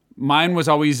 mine was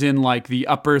always in like the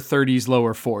upper 30s,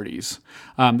 lower 40s.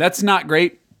 That's not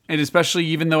great. And especially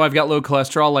even though I've got low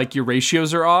cholesterol, like your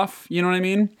ratios are off, you know what I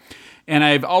mean? And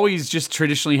I've always just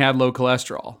traditionally had low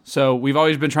cholesterol. So we've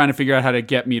always been trying to figure out how to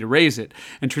get me to raise it.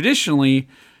 And traditionally,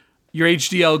 your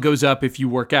HDL goes up if you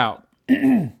work out.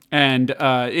 And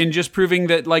in just proving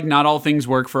that like not all things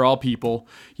work for all people,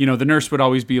 the nurse would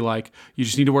always be like, you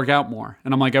just need to work out more.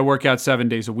 And I'm like, I work out 7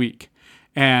 days a week.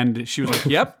 And she was like,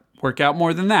 yep, work out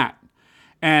more than that.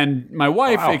 And my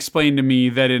wife explained to me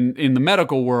that in the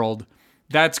medical world,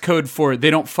 that's code for they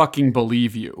don't fucking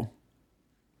believe you.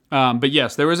 But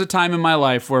yes, there was a time in my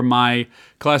life where my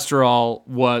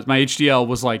HDL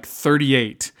was like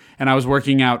 38 and I was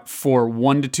working out for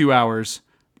 1 to 2 hours.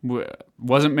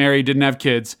 Wasn't married, didn't have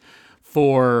kids,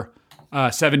 for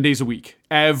 7 days a week.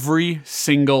 Every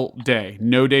single day.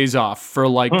 No days off for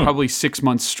probably 6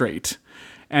 months straight.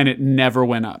 And it never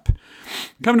went up.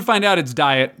 Come to find out it's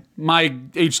diet. My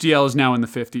HDL is now in the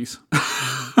 50s.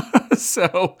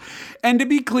 So, and to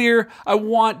be clear, I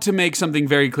want to make something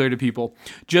very clear to people.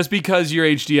 Just because your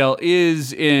HDL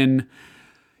is in...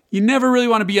 You never really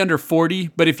want to be under 40,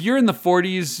 but if you're in the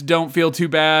 40s, don't feel too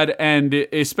bad. And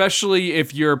especially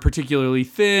if you're particularly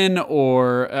thin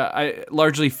or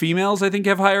largely females, I think,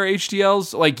 have higher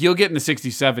HDLs. Like you'll get in the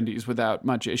 60s, 70s without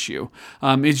much issue.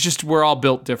 It's just we're all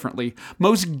built differently.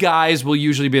 Most guys will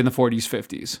usually be in the 40s,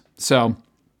 50s. So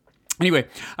anyway,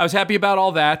 I was happy about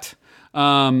all that.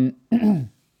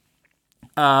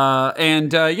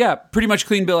 Pretty much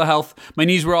clean bill of health. My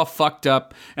knees were all fucked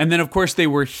up. And then, of course, they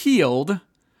were healed.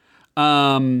 They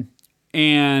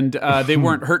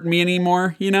weren't hurting me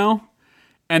anymore,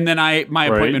 And then my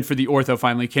appointment for the ortho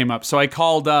finally came up. So I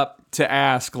called up to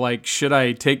ask, should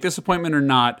I take this appointment or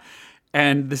not?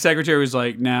 And the secretary was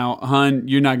like, now, hon,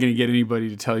 you're not going to get anybody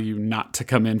to tell you not to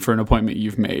come in for an appointment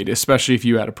you've made, especially if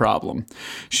you had a problem.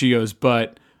 She goes,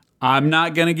 but I'm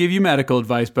not going to give you medical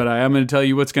advice, but I am going to tell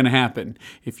you what's going to happen.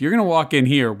 If you're going to walk in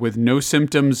here with no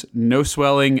symptoms, no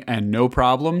swelling, and no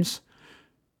problems,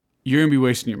 you're going to be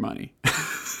wasting your money.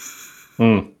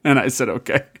 And I said,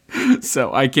 okay.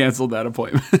 So I canceled that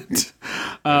appointment.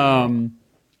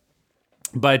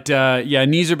 But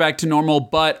knees are back to normal,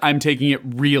 but I'm taking it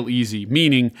real easy,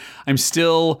 meaning I'm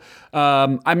still,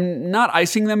 I'm not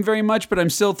icing them very much, but I'm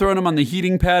still throwing them on the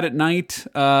heating pad at night.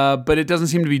 But it doesn't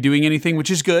seem to be doing anything,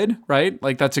 which is good, right?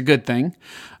 Like that's a good thing.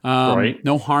 Right.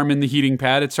 No harm in the heating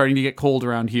pad. It's starting to get cold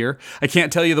around here. I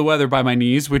can't tell you the weather by my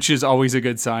knees, which is always a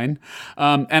good sign.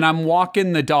 And I'm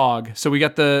walking the dog. So we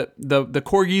got the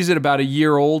corgis at about a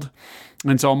year old.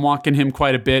 And so I'm walking him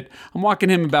quite a bit. I'm walking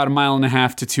him about 1.5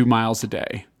 miles to 2 miles a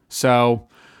day. So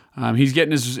he's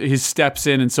getting his steps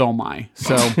in, and so am I.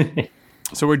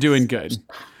 So we're doing good.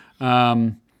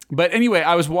 But anyway,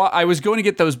 I was going to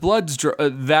get those blood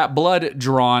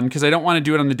drawn because I don't want to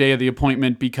do it on the day of the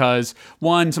appointment because,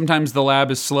 one, sometimes the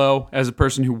lab is slow. As a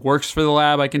person who works for the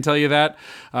lab, I can tell you that.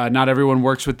 Not everyone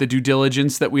works with the due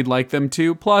diligence that we'd like them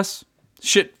to. Plus,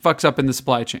 shit fucks up in the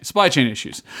supply chain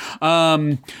issues.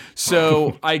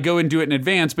 So I go and do it in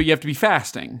advance, but you have to be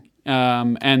fasting.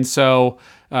 And so,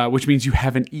 which means you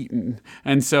haven't eaten.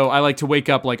 And so I like to wake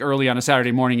up like early on a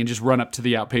Saturday morning and just run up to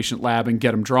the outpatient lab and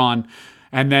get them drawn.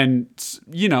 And then,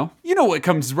 you know what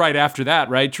comes right after that,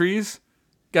 right, Trees?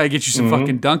 Gotta get you some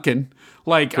fucking Dunkin'.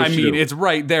 Like, I mean, it's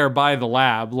right there by the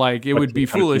lab. Like, it would be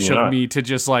foolish of me to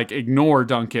just, like, ignore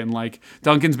Dunkin'. Like,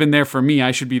 Dunkin's been there for me.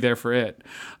 I should be there for it.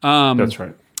 That's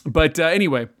right. But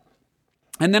anyway,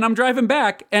 and then I'm driving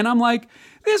back, and I'm like,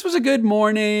 this was a good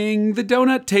morning. The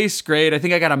donut tastes great. I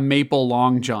think I got a maple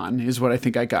long john is what I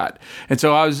think I got. And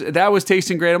so that was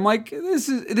tasting great. I'm like, this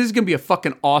is going to be a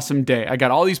fucking awesome day. I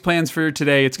got all these plans for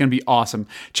today. It's going to be awesome.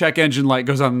 Check engine light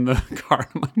goes on in the car.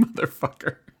 I'm like,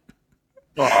 motherfucker.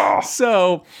 Oh.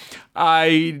 So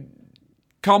I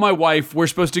call my wife. We're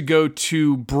supposed to go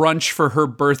to brunch for her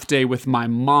birthday with my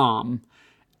mom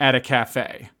at a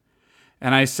cafe.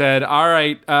 And I said, all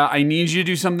right, I need you to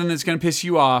do something that's going to piss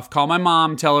you off. Call my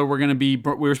mom, tell her we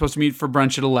were supposed to meet for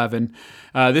brunch at 11.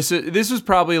 This was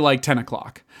probably like 10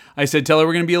 o'clock. I said, tell her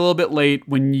we're going to be a little bit late.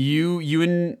 When you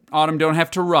and Autumn don't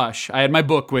have to rush. I had my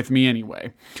book with me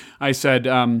anyway. I said,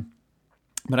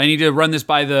 but I need to run this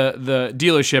by the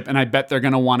dealership, and I bet they're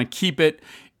going to want to keep it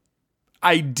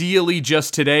ideally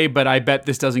just today, but I bet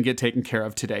this doesn't get taken care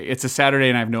of today. It's a Saturday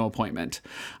and I have no appointment.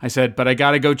 I said, but I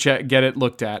got to go get it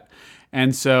looked at.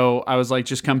 And so I was like,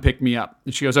 just come pick me up.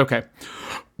 And she goes, okay.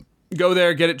 Go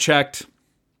there, get it checked.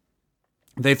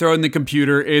 They throw in the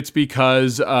computer. It's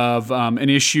because of an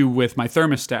issue with my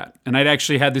thermostat. And I'd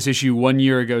actually had this issue 1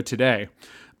 year ago today.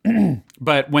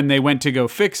 But when they went to go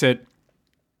fix it,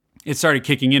 it started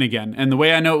kicking in again. And the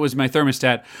way I know it was my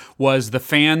thermostat was the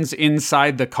fans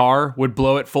inside the car would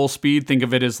blow at full speed. Think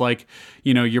of it as like,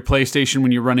 your PlayStation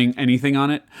when you're running anything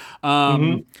on it.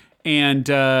 And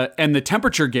the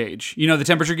temperature gauge, the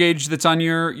temperature gauge that's on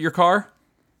your car?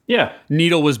 Yeah.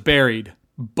 Needle was buried,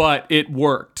 but it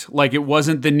worked. Like it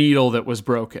wasn't the needle that was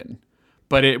broken,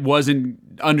 but it wasn't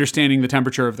understanding the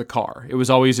temperature of the car. It was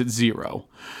always at 0.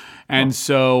 And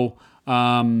so,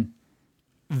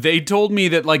 they told me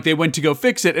that like they went to go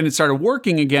fix it and it started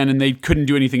working again and they couldn't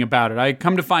do anything about it. I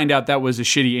come to find out that was a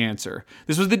shitty answer.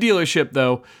 This was the dealership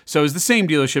though. So it was the same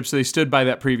dealership. So they stood by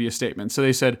that previous statement. So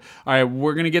they said, all right,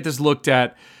 we're going to get this looked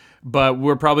at, but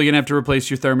we're probably going to have to replace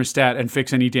your thermostat and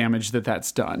fix any damage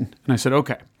that's done. And I said,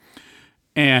 okay.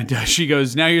 And she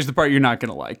goes, now here's the part you're not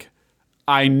going to like.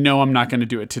 I know I'm not going to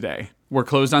do it today. We're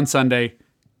closed on Sunday.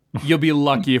 You'll be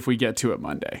lucky if we get to it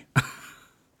Monday.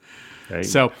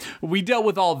 So we dealt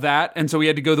with all that. And so we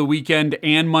had to go the weekend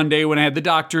and Monday when I had the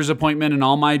doctor's appointment and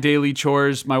all my daily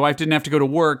chores. My wife didn't have to go to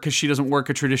work because she doesn't work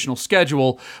a traditional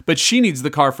schedule, but she needs the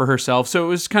car for herself. So it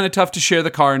was kind of tough to share the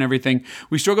car and everything.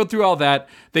 We struggled through all that.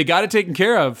 They got it taken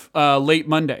care of late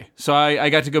Monday. So I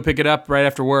got to go pick it up right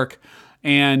after work.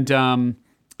 And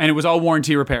it was all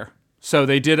warranty repair. So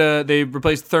they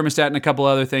replaced the thermostat and a couple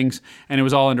other things, and it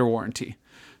was all under warranty.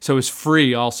 So it was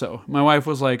free also. My wife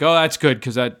was like, oh, that's good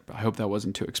because I hope that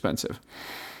wasn't too expensive.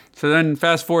 So then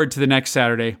fast forward to the next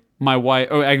Saturday. My wife,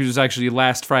 it was actually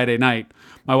last Friday night.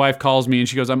 My wife calls me and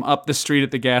she goes, I'm up the street at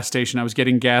the gas station. I was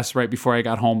getting gas right before I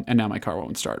got home and now my car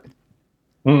won't start.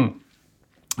 I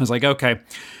was like, okay.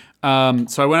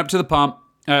 So I went up to the pump.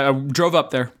 I drove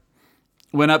up there.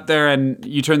 Went up there and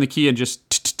you turn the key and just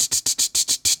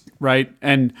right?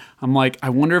 And I'm like,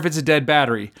 I wonder if it's a dead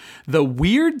battery. The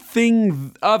weird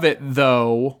thing of it,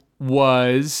 though,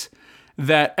 was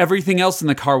that everything else in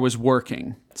the car was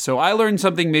working. So I learned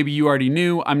something maybe you already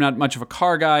knew. I'm not much of a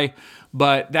car guy,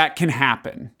 but that can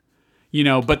happen.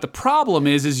 But the problem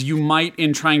is you might,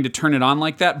 in trying to turn it on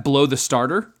like that, blow the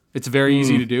starter. It's very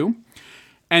easy to do.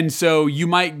 And so you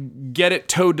might get it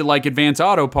towed to like Advance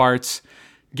Auto Parts,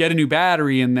 get a new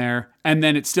battery in there, and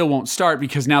then it still won't start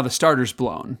because now the starter's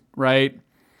blown, right?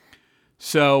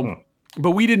 So,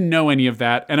 but we didn't know any of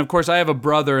that. And of course, I have a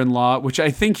brother-in-law, which I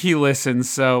think he listens.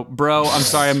 So, bro, I'm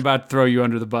sorry, I'm about to throw you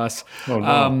under the bus. Oh,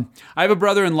 no. I have a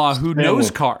brother-in-law who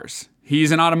knows cars.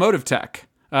 He's an automotive tech.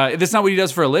 That's not what he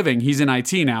does for a living. He's in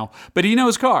IT now, but he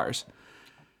knows cars.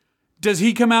 Does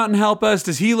he come out and help us?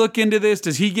 Does he look into this?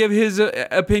 Does he give his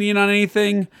opinion on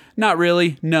anything? Not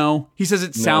really. No. He says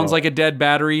it sounds like a dead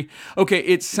battery. Okay,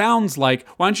 it sounds like,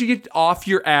 why don't you get off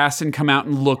your ass and come out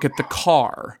and look at the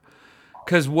car?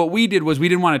 Because what we did was we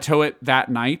didn't want to tow it that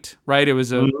night, right? It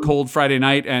was a cold Friday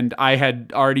night, and I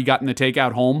had already gotten the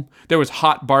takeout home. There was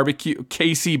hot barbecue,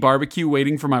 KC barbecue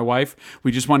waiting for my wife.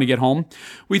 We just wanted to get home.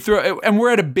 And we're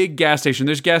at a big gas station.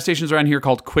 There's gas stations around here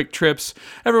called Quick Trips.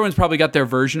 Everyone's probably got their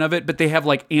version of it, but they have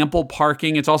like ample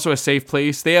parking. It's also a safe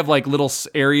place. They have like little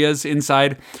areas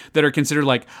inside that are considered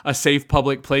like a safe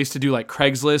public place to do like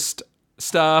Craigslist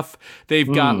stuff.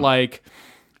 They've got like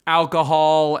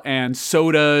alcohol and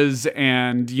sodas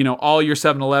and, you know, all your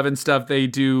 7-Eleven stuff. They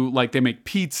do, like, they make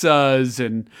pizzas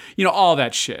and, you know, all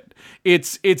that shit.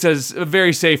 It's a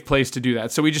very safe place to do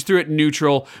that. So we just threw it in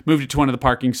neutral, moved it to one of the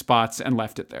parking spots, and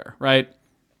left it there, right?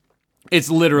 It's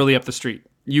literally up the street.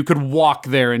 You could walk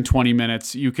there in 20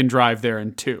 minutes. You can drive there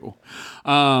in 2.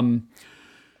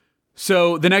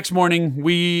 So the next morning,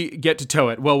 we get to tow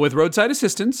it. Well, with roadside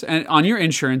assistance and on your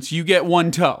insurance, you get one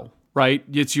tow. Right?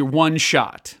 It's your one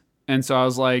shot. And so I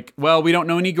was like, well, we don't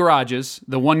know any garages.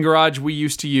 The one garage we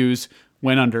used to use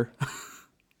went under.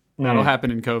 That'll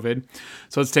happen in COVID.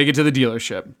 So let's take it to the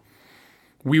dealership.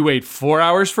 We wait 4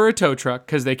 hours for a tow truck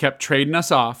because they kept trading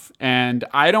us off. And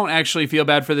I don't actually feel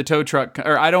bad for the tow truck,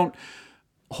 or I don't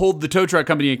hold the tow truck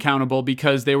company accountable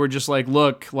because they were just like,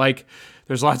 look, like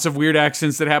there's lots of weird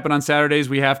accidents that happen on Saturdays.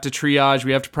 We have to triage,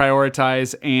 we have to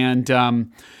prioritize. And,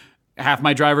 half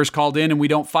my drivers called in and we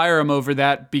don't fire them over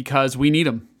that because we need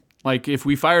them. Like if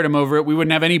we fired them over it, we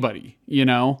wouldn't have anybody, you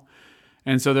know?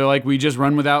 And so they're like, we just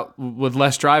run with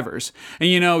less drivers. And,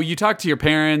 you know, you talk to your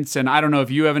parents and I don't know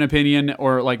if you have an opinion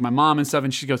or like my mom and stuff.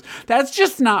 And she goes, that's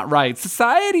just not right.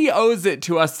 Society owes it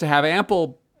to us to have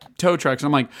ample tow trucks. And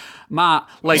I'm like, Ma,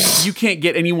 like you can't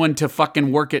get anyone to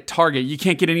fucking work at Target. You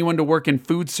can't get anyone to work in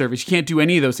food service. You can't do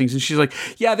any of those things. And she's like,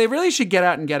 yeah, they really should get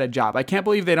out and get a job. I can't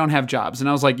believe they don't have jobs. And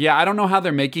I was like, yeah, I don't know how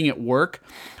they're making it work,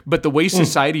 but the way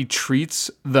society treats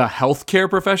the healthcare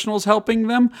professionals helping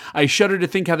them, I shudder to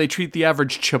think how they treat the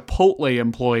average Chipotle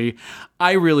employee.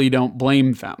 I really don't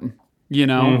blame them. You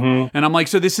know? And I'm like,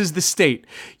 so this is the state.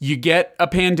 You get a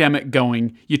pandemic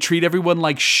going, you treat everyone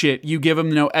like shit, you give them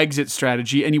no exit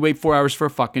strategy, and you wait 4 hours for a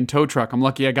fucking tow truck. I'm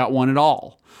lucky I got one at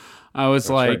all. I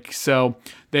was So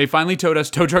they finally towed us.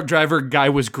 Tow truck driver guy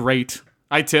was great.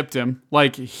 I tipped him.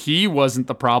 Like, he wasn't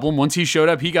the problem. Once he showed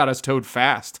up, he got us towed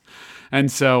fast. And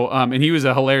so, and he was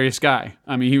a hilarious guy.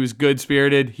 I mean, he was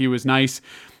good-spirited. He was nice.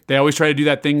 They always try to do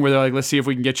that thing where they're like, let's see if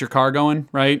we can get your car going,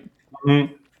 right?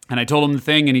 And I told him the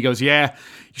thing, and he goes, yeah,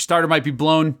 your starter might be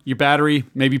blown, your battery,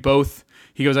 maybe both.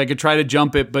 He goes, I could try to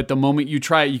jump it, but the moment you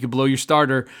try it, you could blow your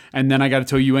starter, and then I got to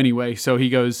tow you anyway. So he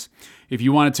goes, if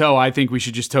you want to tow, I think we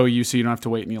should just tow you so you don't have to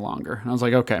wait any longer. And I was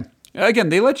like, okay. Again,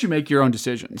 they let you make your own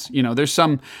decisions. You know, there's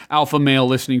some alpha male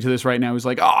listening to this right now who's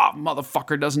like, oh,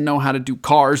 motherfucker doesn't know how to do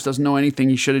cars, doesn't know anything.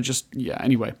 He should have just,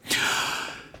 anyway.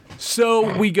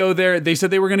 So we go there. They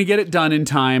said they were going to get it done in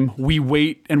time. We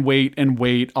wait and wait and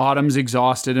wait. Autumn's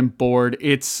exhausted and bored.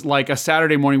 It's like a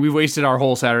Saturday morning. We've wasted our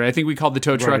whole Saturday. I think we called the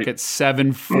tow truck at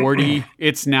 7:40.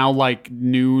 It's now like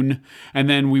noon. And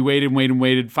then we waited and waited and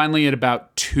waited. Finally at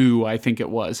about 2, I think it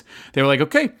was. They were like,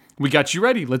 okay, we got you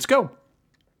ready. Let's go.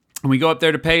 And we go up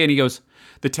there to pay. And he goes,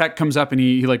 the tech comes up and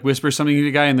he like whispers something to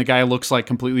the guy. And the guy looks like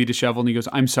completely disheveled. And he goes,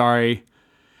 I'm sorry.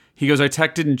 He goes, our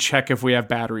tech didn't check if we have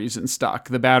batteries in stock.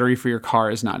 The battery for your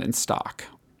car is not in stock.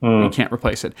 We can't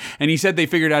replace it. And he said they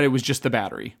figured out it was just the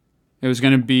battery. It was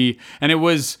going to be, and it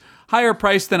was higher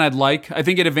price than I'd like. I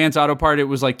think at Advance Auto Part, it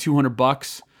was like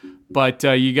 $200. But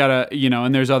you gotta, you know,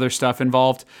 and there's other stuff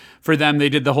involved. For them, they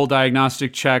did the whole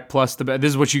diagnostic check plus this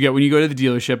is what you get when you go to the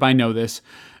dealership. I know this.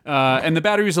 And the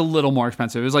battery was a little more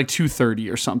expensive. It was like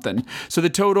 $230 or something. So the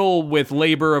total with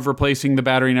labor of replacing the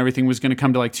battery and everything was going to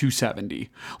come to like $270. A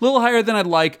little higher than I'd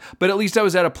like, but at least I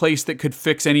was at a place that could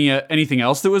fix anything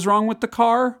else that was wrong with the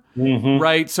car,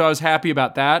 right? So I was happy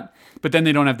about that. But then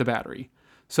they don't have the battery.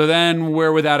 So then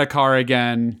we're without a car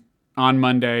again on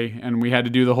Monday, and we had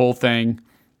to do the whole thing.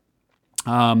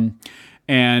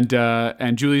 And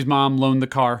Julie's mom loaned the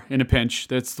car in a pinch.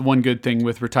 That's the one good thing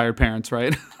with retired parents,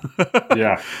 right?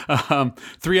 Yeah.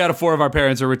 3 out of 4 of our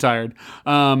parents are retired.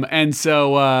 And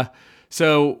so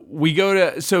So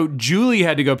so Julie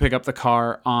had to go pick up the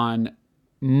car on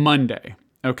Monday.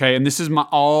 Okay. And this is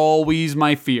always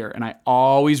my fear. And I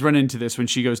always run into this when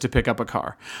she goes to pick up a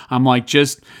car. I'm like,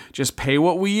 just pay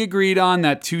what we agreed on,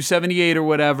 that $278 or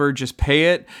whatever. Just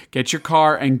pay it, get your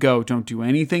car and go. Don't do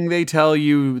anything they tell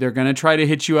you. They're going to try to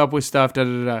hit you up with stuff. Da,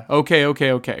 da, da.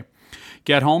 Okay.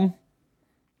 Get home.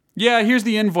 Yeah, here's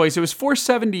the invoice. It was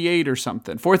 $478 or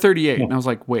something, $438. And I was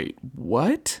like, wait,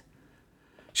 what?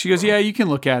 She goes, yeah, you can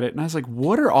look at it. And I was like,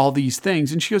 what are all these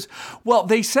things? And she goes, well,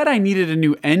 they said I needed a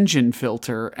new engine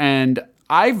filter, and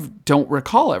I don't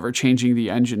recall ever changing the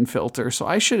engine filter, so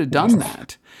I should have done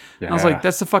that. Yeah. I was like,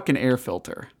 that's the fucking air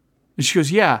filter. And she goes,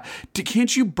 yeah,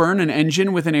 can't you burn an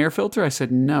engine with an air filter? I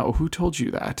said, no, who told you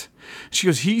that? She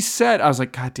goes, he said, I was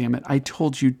like, God damn it, I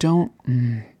told you don't.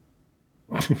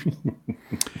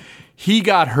 He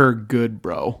got her good,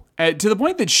 bro. To the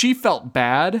point that she felt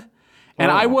bad. And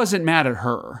I wasn't mad at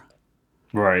her.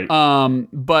 Right.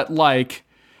 But like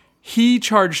he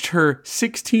charged her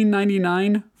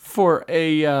 $16.99 for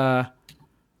an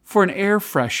air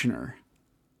freshener.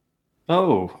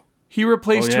 Oh. He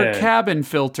replaced her cabin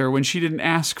filter when she didn't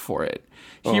ask for it.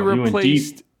 He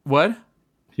replaced what?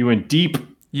 He went deep.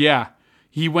 Yeah.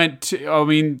 He went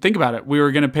think about it. We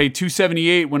were going to pay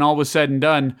 $278 when all was said and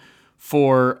done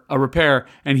for a repair,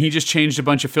 and he just changed a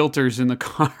bunch of filters in the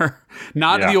car.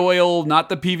 Not the oil, not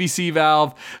the PVC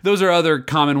valve. Those are other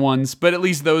common ones, but at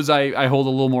least those I hold a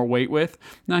little more weight with.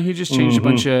 No, he just changed a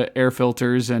bunch of air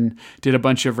filters and did a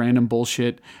bunch of random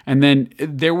bullshit. And then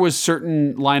there was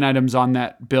certain line items on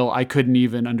that bill I couldn't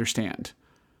even understand.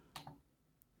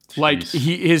 Jeez. Like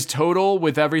his total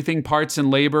with everything, parts and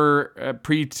labor,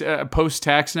 post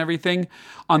tax and everything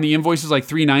on the invoice is like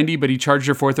 $390, but he charged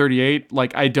her $438.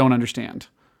 Like, I don't understand.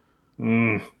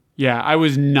 Yeah, I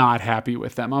was not happy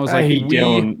with them. I was like, hate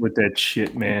dealing with that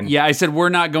shit, man. Yeah, I said, we're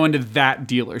not going to that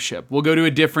dealership. We'll go to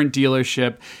a different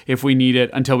dealership if we need it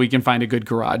until we can find a good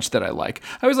garage that I like.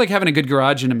 I always like having a good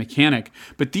garage and a mechanic,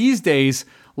 but these days,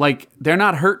 like, they're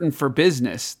not hurting for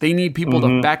business. They need people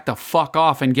to back the fuck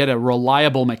off and get a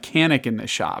reliable mechanic in the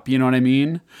shop. You know what I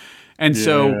mean? And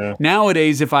so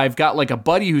nowadays, if I've got like a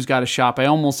buddy who's got a shop, I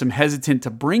almost am hesitant to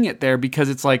bring it there because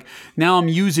it's like, now I'm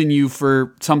using you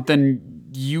for something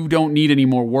you don't need any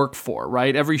more work for,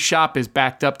 right? Every shop is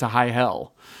backed up to high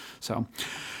hell. So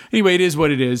anyway, it is what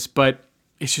it is, but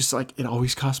it's just like, it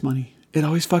always costs money. It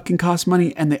always fucking costs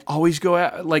money, and they always go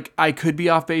out. Like, I could be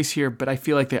off base here, but I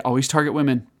feel like they always target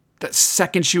women. The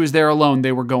second she was there alone,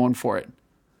 they were going for it.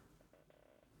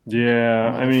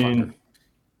 Yeah, I mean,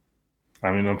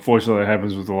 unfortunately, that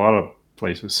happens with a lot of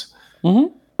places.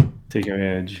 Take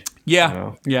advantage. Yeah, you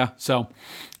know? Yeah. So,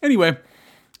 anyway,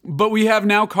 but we have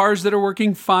now cars that are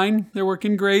working fine. They're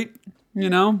working great. You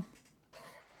know.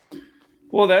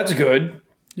 Well, that's good.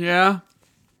 Yeah.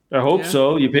 I hope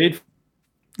so. You paid.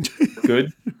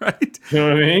 Good. Right. You know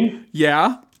what I mean?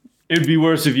 Yeah. It'd be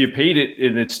worse if you paid it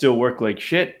and it still worked like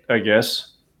shit, I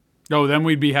guess. Oh, then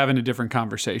we'd be having a different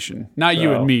conversation. Not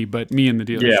you and me, but me and the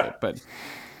dealership. Yeah. But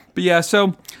yeah,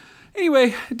 so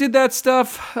anyway, did that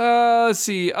stuff. Let's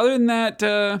see. Other than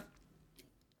that,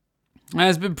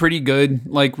 it's been pretty good.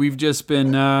 Like, we've just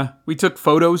been, we took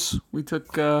photos. We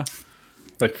took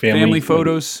like family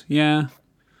photos. Yeah.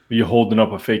 Were you holding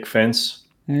up a fake fence?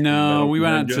 No, we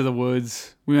went out to the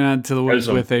woods. We went out to the woods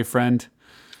with a friend.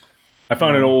 I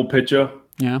found an old picture.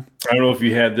 Yeah. I don't know if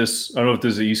you had this. I don't know if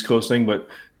this is an East Coast thing, but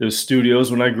there's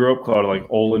studios when I grew up called like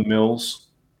Olin Mills.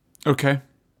 Okay.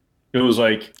 It was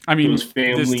like, I mean, it was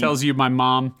family. This tells you my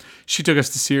mom, she took us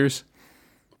to Sears.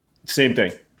 Same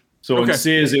thing. So in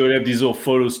Sears, they would have these little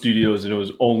photo studios, and it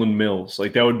was Olin Mills.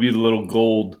 Like, that would be the little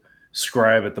gold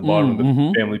scribe at the bottom of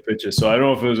the family picture. So I don't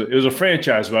know if it was a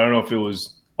franchise, but I don't know if it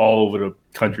was all over the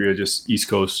country or just East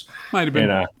Coast. Might have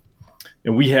been.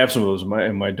 And we have some of those.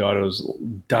 My daughter was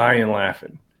dying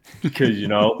laughing because, you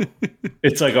know,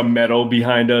 it's like a meadow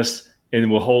behind us,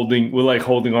 and we're holding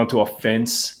onto a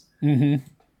fence. And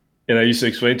I used to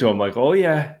explain to him, like, oh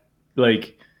yeah,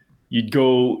 like, you'd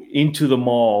go into the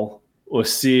mall or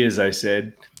Sears, I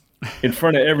said, in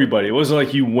front of everybody. It wasn't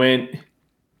like you went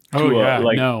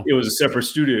to it was a separate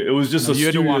studio. It was just a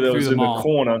studio that was in the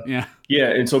corner. Yeah. Yeah.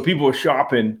 And so people were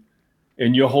shopping,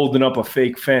 and you're holding up a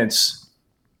fake fence,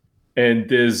 and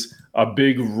there's a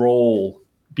big roll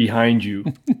behind you.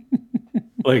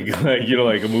 like you know,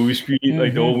 like a movie screen,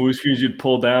 like the old movie screens you'd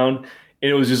pull down. And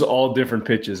it was just all different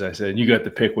pictures. I said, you got to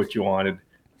pick what you wanted.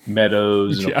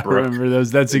 Meadows and a brook. I remember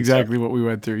those. That's exactly what we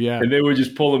went through. Yeah. And they would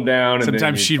just pull them down.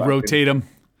 Sometimes she'd rotate them.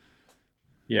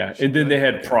 Yeah, and then they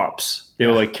had props. They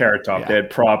were like Carrot Top. They had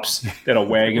props. They had a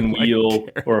wagon wheel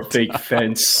or a fake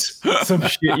fence. Some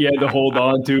shit you had to hold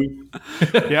on to.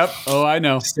 Yep. Oh, I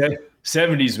know.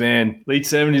 70s, man. Late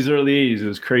 70s, early 80s. It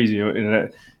was crazy.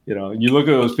 And, you look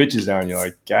at those pictures now and you're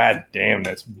like, God damn,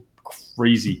 that's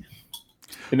crazy.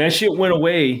 And that shit went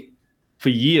away for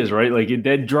years, right? Like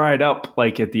that dried up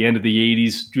like at the end of the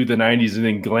 80s through the 90s, and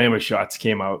then Glamour Shots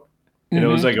came out. And it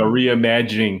was like a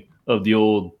reimagining of the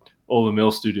old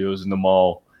Mill Studios in the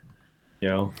mall.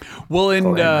 Well,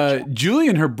 and Julie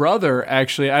and her brother,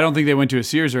 actually, I don't think they went to a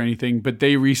Sears or anything, but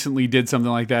they recently did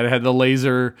something like that. It had the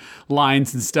laser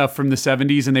lines and stuff from the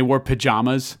 70s, and they wore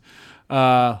pajamas,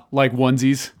 like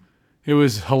onesies. It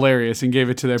was hilarious, and gave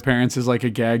it to their parents as like a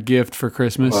gag gift for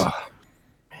Christmas. Oh,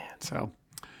 man. So,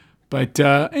 but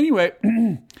anyway,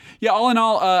 yeah, all in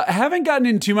all, I haven't gotten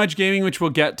into too much gaming, which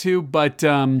we'll get to, but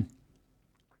been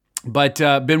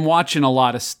watching a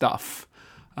lot of stuff.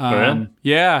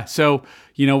 Yeah. So,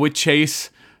 with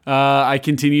Chase, I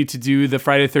continue to do the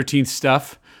Friday the 13th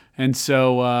stuff. And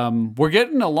so we're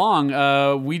getting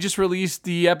along. We just released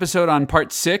the episode on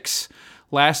part 6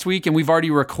 last week, and we've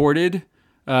already recorded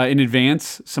in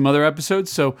advance some other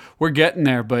episodes. So we're getting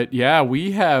there. But yeah,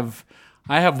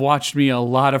 I have watched me a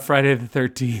lot of Friday the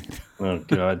 13th. Oh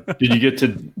God. Did you get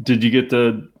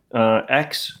the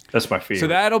X? That's my favorite. So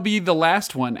that'll be the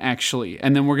last one, actually.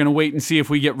 And then we're going to wait and see if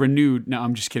we get renewed. No,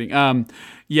 I'm just kidding.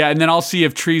 Yeah, and then I'll see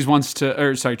if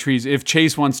if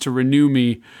Chase wants to renew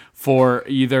me for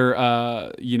either,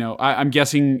 I'm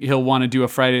guessing he'll want to do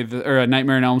a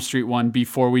Nightmare on Elm Street one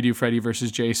before we do Freddy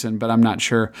versus Jason, but I'm not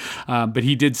sure. But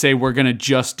he did say we're going to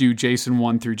just do Jason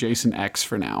 1 through Jason X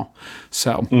for now.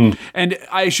 So, and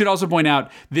I should also point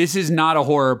out, this is not a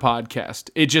horror podcast.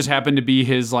 It just happened to be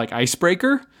his like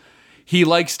icebreaker. He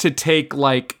likes to take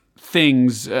like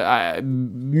things,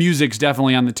 music's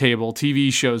definitely on the table,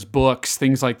 TV shows, books,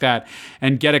 things like that,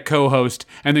 and get a co-host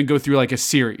and then go through like a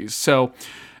series. So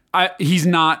he's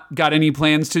not got any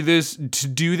plans to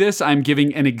do this. I'm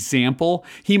giving an example.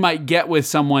 He might get with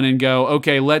someone and go,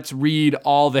 okay, let's read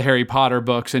all the Harry Potter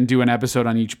books and do an episode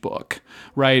on each book,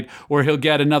 right? Or he'll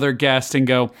get another guest and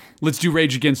go, let's do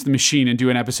Rage Against the Machine and do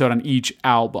an episode on each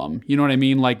album. You know what I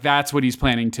mean? Like that's what he's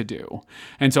planning to do.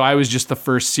 And so I was just the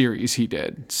first series he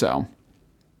did. So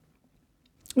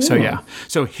yeah.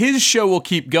 So his show will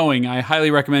keep going. I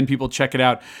highly recommend people check it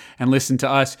out and listen to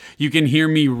us. You can hear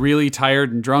me really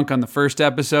tired and drunk on the first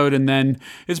episode, and then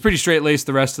it's pretty straight-laced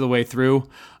the rest of the way through.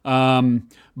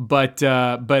 But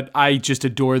I just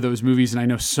adore those movies, and I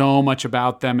know so much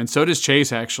about them, and so does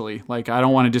Chase, actually. Like, I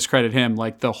don't want to discredit him.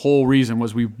 Like, the whole reason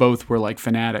was we both were, like,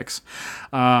 fanatics.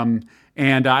 And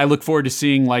I look forward to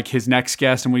seeing, like, his next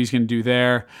guest and what he's going to do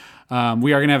there.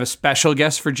 We are going to have a special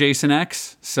guest for Jason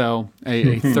X, so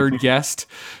a third guest.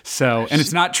 So, and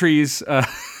it's not Trees,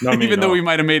 even though we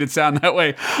might have made it sound that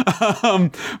way.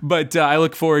 But I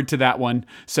look forward to that one.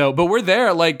 So, but we're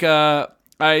there. Like,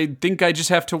 I think I just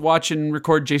have to watch and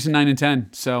record Jason 9 and 10.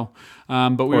 So,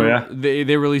 but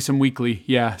they release them weekly.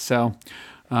 Yeah. So.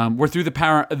 We're through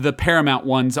the Paramount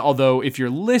ones, although if you're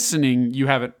listening,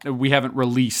 we haven't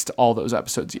released all those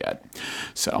episodes yet.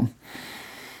 So.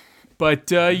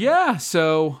 But yeah,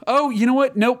 so you know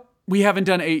what? Nope, we haven't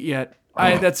done 8 yet.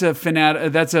 That's a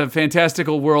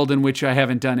fantastical world in which I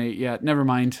haven't done 8 yet. Never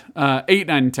mind. 8, 9,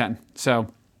 and 10. So,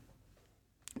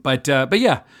 but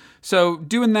yeah, so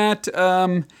doing that,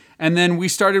 and then we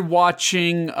started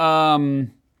watching.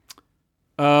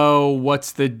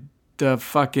 What's the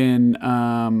fucking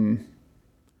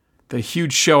the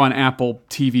huge show on Apple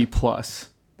TV Plus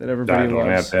that everybody loves? I don't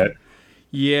have that.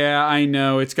 Yeah, I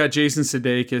know. It's got Jason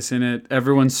Sudeikis in it.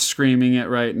 Everyone's screaming it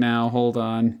right now. Hold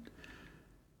on.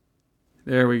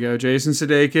 There we go. Jason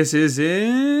Sudeikis is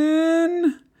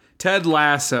in Ted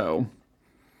Lasso.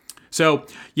 So,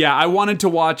 yeah, I wanted to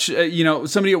watch,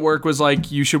 somebody at work was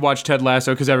like, you should watch Ted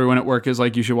Lasso, because everyone at work is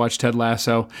like, you should watch Ted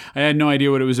Lasso. I had no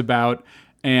idea what it was about.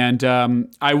 And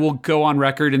I will go on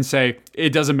record and say, it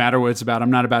doesn't matter what it's about. I'm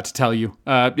not about to tell you.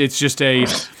 It's just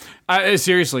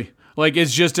seriously. Like,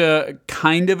 it's just a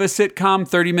kind of a sitcom,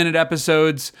 30-minute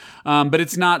episodes, but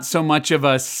it's not so much of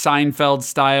a Seinfeld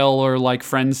style or like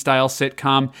Friends style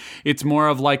sitcom. It's more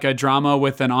of like a drama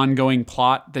with an ongoing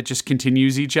plot that just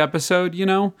continues each episode,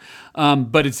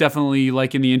 but it's definitely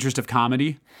like in the interest of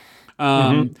comedy.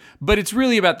 But it's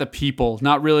really about the people,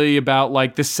 not really about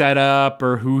like the setup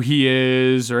or who he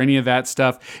is or any of that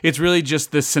stuff. It's really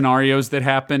just the scenarios that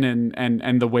happen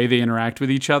and the way they interact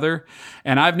with each other.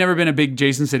 And I've never been a big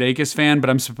Jason Sudeikis fan, but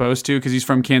I'm supposed to because he's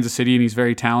from Kansas City and he's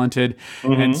very talented.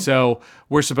 And so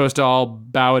we're supposed to all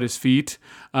bow at his feet.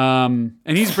 And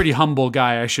he's a pretty humble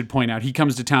guy, I should point out. He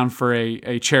comes to town for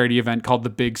a charity event called The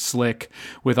Big Slick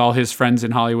with all his friends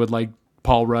in Hollywood, like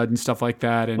Paul Rudd and stuff like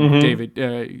that, and David,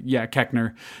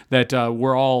 Koechner, that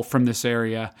we're all from this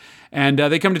area. And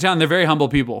they come to town. They're very humble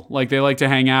people. Like, they like to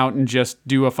hang out and just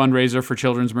do a fundraiser for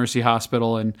Children's Mercy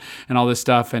Hospital and all this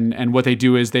stuff. And what they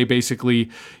do is they basically,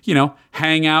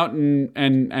 hang out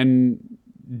and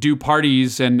do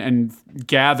parties and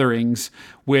gatherings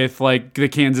with like the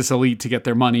Kansas elite to get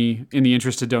their money in the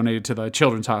interest to donate it to the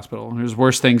Children's Hospital. There's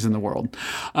worse things in the world.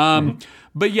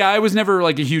 But yeah, I was never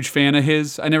like a huge fan of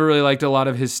his. I never really liked a lot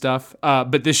of his stuff.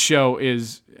 But this show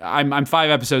is, I'm 5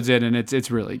 episodes in and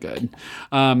it's really good.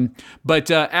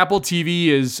 But Apple TV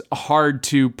is hard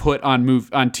to put on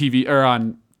TV or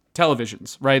on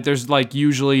televisions, right? There's like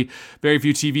usually very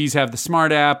few TVs have the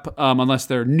smart app unless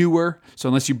they're newer. So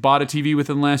unless you bought a TV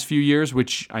within the last few years,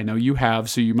 which I know you have,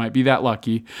 so you might be that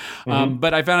lucky.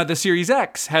 But I found out the Series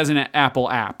X has an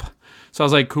Apple app. So I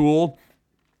was like, cool.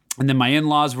 And then my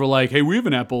in-laws were like, hey, we have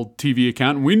an Apple TV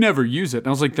account and we never use it. And I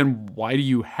was like, then why do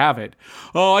you have it?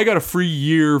 Oh, I got a free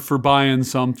year for buying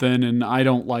something and I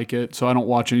don't like it, so I don't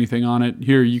watch anything on it.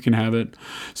 Here, you can have it.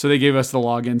 So they gave us the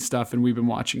login stuff and we've been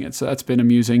watching it. So that's been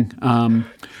amusing.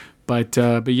 But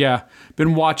yeah,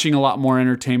 been watching a lot more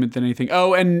entertainment than anything.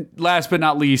 Oh, and last but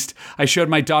not least, I showed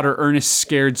my daughter Ernest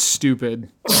Scared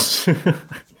Stupid.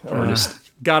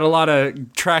 Ernest. Got a lot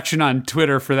of traction on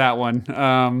Twitter for that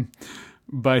one.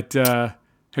 But have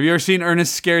you ever seen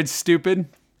Ernest Scared Stupid?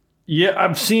 Yeah,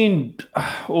 I've seen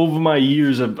over my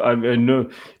years. I know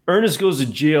Ernest Goes to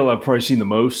Jail. I've probably seen the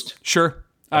most. Sure,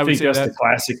 I think that's the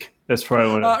classic. That's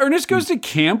probably one. Ernest Goes to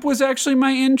Camp was actually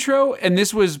my intro, and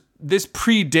this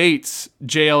predates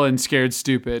Jail and Scared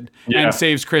Stupid and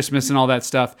Saves Christmas and all that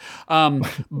stuff.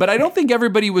 But I don't think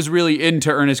everybody was really into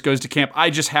Ernest Goes to Camp. I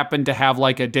just happened to have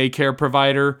like a daycare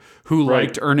provider who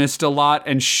liked Ernest a lot,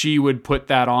 and she would put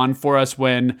that on for us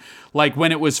when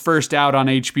it was first out on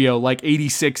HBO, like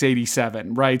 86,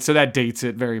 87, right? So that dates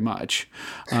it very much.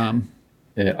 Yeah,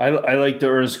 I like the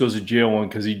Ernest Goes to Jail one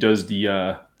because he does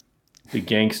the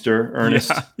gangster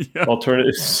Ernest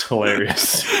alternative. Is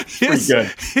hilarious.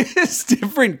 His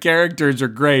different characters are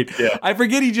great. Yeah. I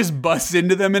forget he just busts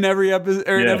into them in every episode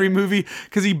or in every movie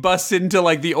because he busts into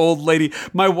like the old lady.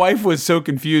 My wife was so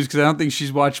confused because I don't think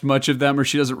she's watched much of them or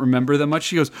she doesn't remember them much.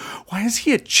 She goes, "Why is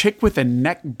he a chick with a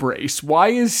neck brace? Why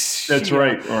is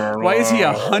why is he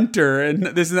a hunter?" And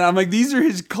this and that. I'm like, these are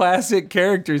his classic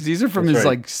characters. These are from his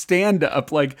like stand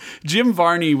up. Like Jim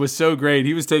Varney was so great.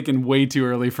 He was taken way too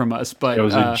early from us. But that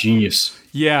was a genius.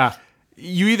 Yeah.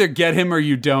 You either get him or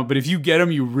you don't, but if you get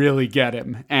him, you really get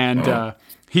him. And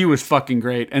he was fucking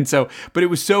great. And so, but it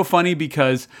was so funny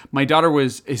because my daughter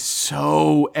is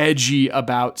so edgy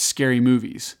about scary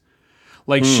movies.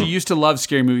 Like she used to love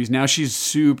scary movies. Now she's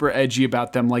super edgy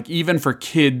about them. Like even for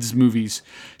kids movies,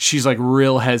 she's like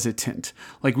real hesitant.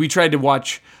 Like we tried to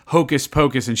watch Hocus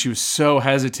Pocus and she was so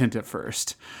hesitant at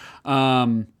first.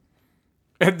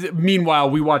 Meanwhile,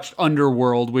 we watched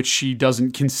Underworld, which she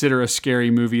doesn't consider a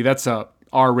scary movie. That's a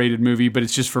R-rated movie, but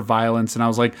it's just for violence. And I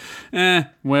was like,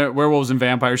 werewolves and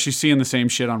vampires. She's seeing the same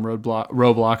shit on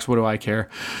Roblox. What do I care?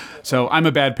 So I'm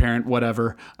a bad parent,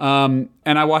 whatever. And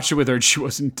I watched it with her, and she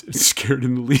wasn't scared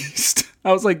in the least.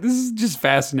 I was like, this just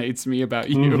fascinates me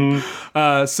about you.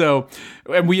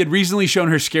 And we had recently shown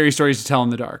her Scary Stories to Tell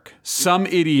in the Dark. Some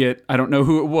idiot, I don't know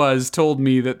who it was, told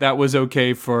me that was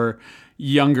okay for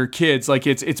younger kids. Like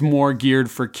it's more geared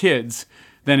for kids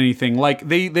than anything. Like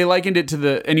they likened it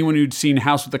to anyone who'd seen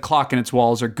House with a Clock in Its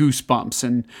Walls or Goosebumps,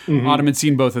 and Autumn had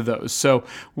seen both of those. So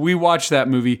we watched that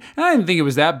movie, and I didn't think it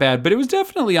was that bad, but it was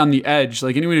definitely on the edge.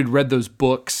 Like anyone who'd read those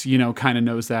books, kind of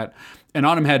knows that. And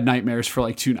Autumn had nightmares for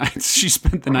like 2 nights. She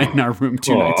spent the night in our room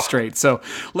 2 nights straight. So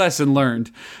lesson learned.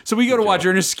 So we go to watch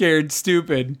Ernest Scared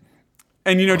Stupid,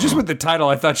 and just with the title,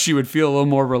 I thought she would feel a little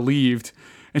more relieved.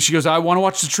 And she goes, I want to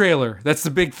watch the trailer. That's the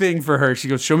big thing for her. She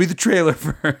goes, show me the trailer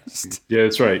first. Yeah,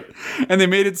 that's right. And they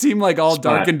made it seem like all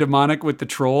dark and demonic with the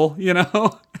troll,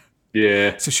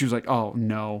 Yeah. So she was like, oh,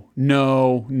 no.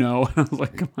 And I was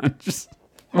like, come on, just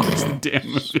watch the damn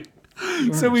movie.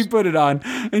 So we put it on,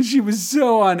 and she was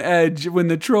so on edge when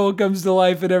the troll comes to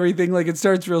life and everything. Like, it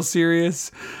starts real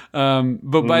serious.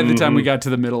 But by the time we got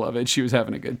to the middle of it, she was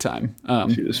having a good time.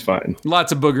 She was fine.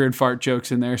 Lots of booger and fart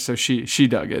jokes in there, so she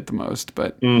dug it the most.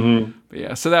 But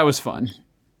yeah, so that was fun.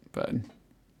 But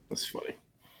That's funny.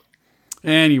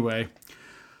 anyway,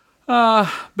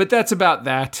 but that's about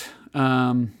that.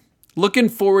 Looking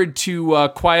forward to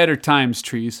quieter times,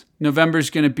 Trees. November's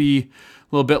going to be a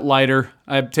little bit lighter.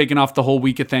 I've taken off the whole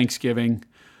week of Thanksgiving.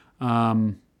 I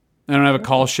don't have a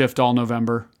call shift all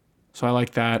November, so I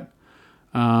like that.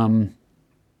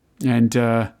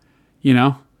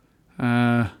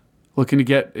 Looking to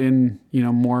get in,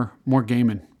 more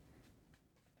gaming.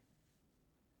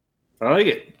 I like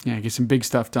it. Yeah, get some big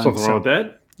stuff done. Something wrong with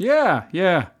that?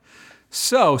 Yeah.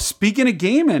 So, speaking of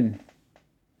gaming,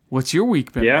 what's your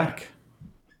week been like?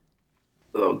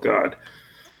 Oh, God.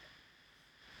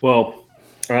 Well,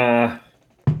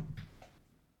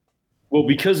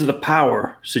 because of the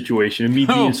power situation and me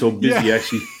being so busy,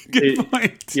 actually. Good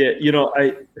point. Yeah,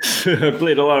 I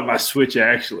played a lot of my Switch,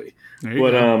 actually.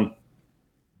 But,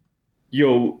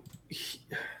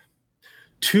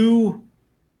 two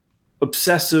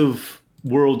obsessive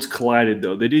worlds collided,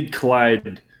 though. They did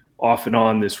collide off and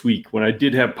on this week when I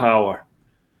did have power.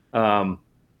 And,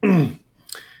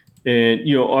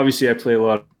 obviously I play a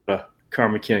lot of Car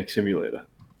Mechanic Simulator,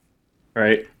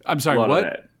 right? I'm sorry, what? Of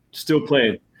that. Still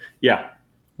playing. Yeah.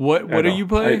 What are you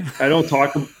playing? I don't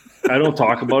talk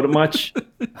about it much.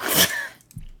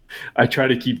 I try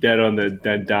to keep that on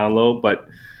that down low, but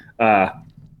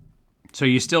so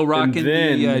you still rocking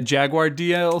the Jaguar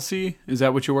DLC? Is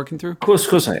that what you're working through? Of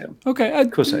course I am. Okay.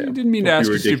 Of course I am. Didn't mean to ask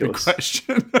a stupid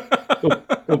question.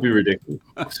 Don't be ridiculous.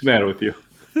 What's the matter with you?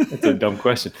 That's a dumb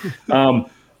question.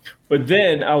 But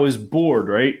then I was bored,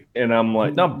 right? And I'm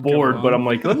like, not bored, but I'm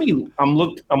like,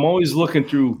 I'm always looking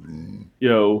through,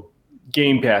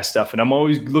 Game Pass stuff, and I'm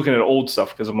always looking at old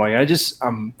stuff because I'm like, I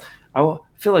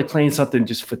feel like playing something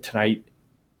just for tonight,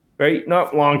 right?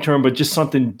 Not long term, but just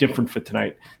something different for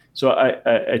tonight. So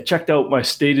I checked out my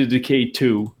State of Decay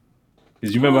 2,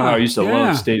 because you remember how I used to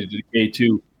love State of Decay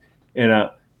 2, and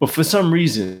but for some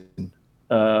reason,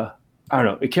 I don't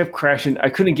know, it kept crashing. I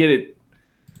couldn't get it.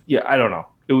 Yeah, I don't know.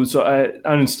 It was so I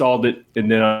uninstalled it, and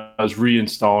then I was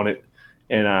reinstalling it,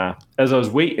 and as I was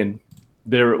waiting,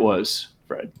 there it was,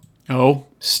 Fred. Oh,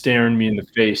 staring me in the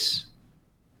face.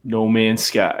 No Man's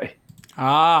Sky.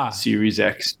 Series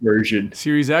X version.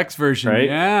 Right?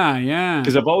 Yeah.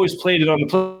 Because I've always played it on the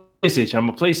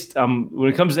PlayStation. When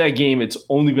it comes to that game, it's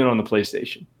only been on the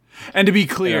PlayStation. And to be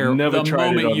clear, the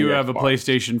moment you have a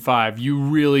PlayStation 5, you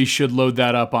really should load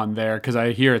that up on there because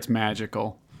I hear it's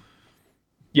magical.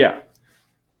 Yeah.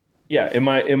 In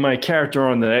my character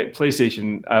on the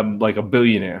PlayStation, I'm like a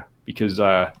billionaire because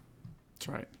that's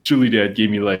right. Julie Dad gave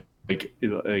me like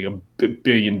 $1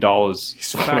 billion.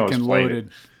 He's fucking loaded.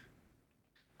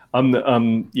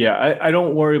 I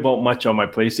don't worry about much on my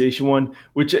PlayStation 1,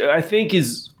 which I think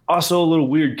is also a little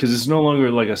weird because it's no longer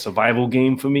like a survival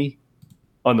game for me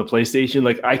on the PlayStation.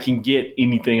 Like I can get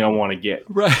anything I want to get.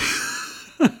 Right.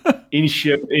 Any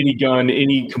ship, any gun,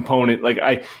 any component. Like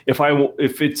if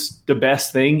it's the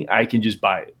best thing, I can just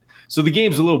buy it. So the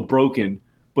game's a little broken,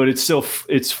 but it's still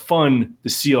it's fun to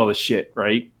see all the shit,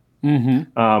 right?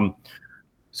 Mm-hmm.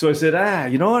 So I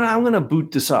said, you know what? I'm gonna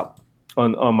boot this up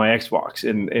on my Xbox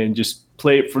and just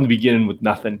play it from the beginning with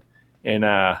nothing. And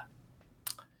I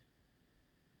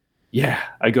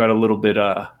got a little bit.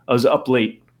 I was up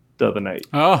late the other night,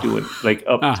 doing like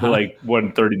up to like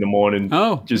 1:30 in the morning.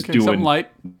 Just doing something light,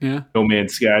 No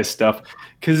Man's Sky stuff.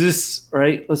 Because this,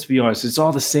 right? Let's be honest, it's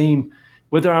all the same.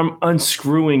 Whether I'm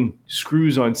unscrewing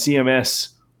screws on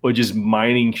CMS or just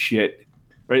mining shit,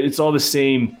 right? It's all the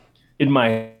same in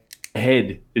my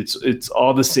head. It's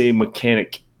all the same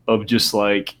mechanic of just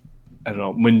like, I don't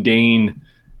know, mundane,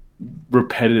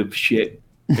 repetitive shit.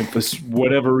 And for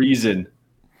whatever reason,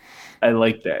 I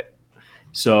like that.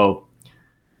 So,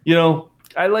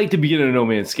 I like the beginning of No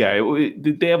Man's Sky.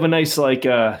 They have a nice, like,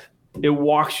 it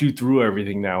walks you through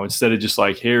everything now instead of just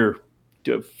like, here,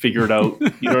 figure it out.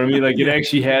 You know what I mean? Like, it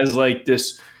actually has like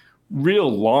this real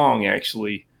long,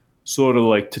 actually, sort of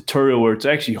like tutorial where it's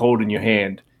actually holding your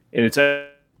hand and it's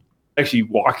actually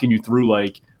walking you through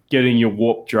like getting your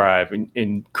warp drive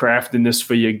and crafting this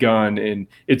for your gun. And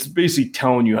it's basically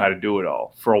telling you how to do it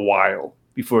all for a while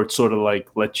before it sort of like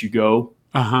lets you go.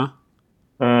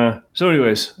 So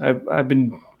anyways, I've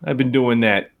been doing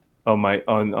that on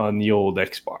the old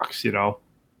Xbox,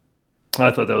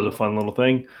 I thought that was a fun little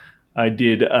thing. I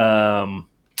did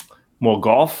more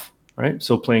golf, right?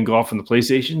 So playing golf on the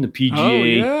PlayStation, the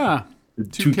PGA, the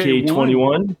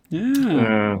 2K21.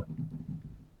 Yeah.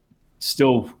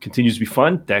 Still continues to be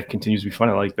fun. That continues to be fun.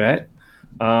 I like that.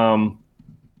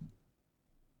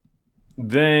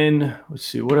 Then let's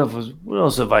see, what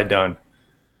else have I done?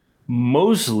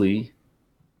 Mostly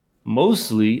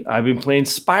I've been playing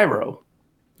Spyro.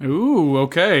 Ooh,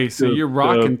 okay. So you're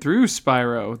rocking through the I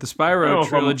don't Spyro know if I'm-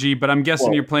 trilogy, but I'm guessing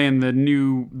well, you're playing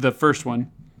the first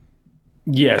one.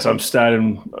 Yes, I'm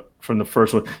starting from the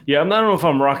first one. Yeah, I don't know if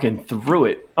I'm rocking through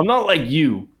it. I'm not like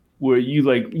you, where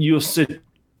you'll sit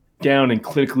down and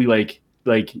clinically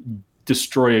like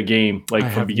destroy a game like I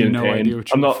from have beginning no to idea end. what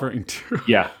you're referring to.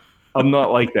 Yeah, I'm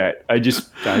not like that. I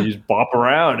just bop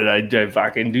around and I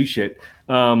fucking do shit.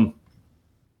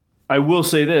 I will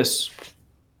say this: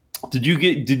 did you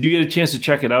get a chance to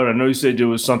check it out? I know you said it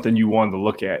was something you wanted to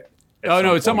look at. Oh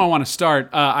no, it's something I want to start.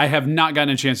 I have not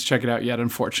gotten a chance to check it out yet,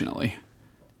 unfortunately.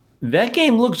 That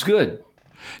game looks good.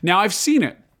 Now I've seen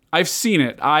it.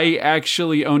 I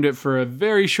actually owned it for a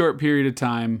very short period of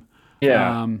time.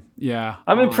 Yeah. Yeah.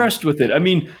 I'm impressed with it. I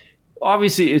mean,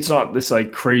 obviously, it's not this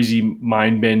like crazy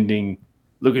mind bending,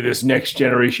 look at this next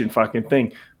generation fucking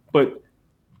thing. But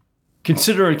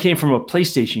considering it came from a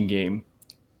PlayStation game,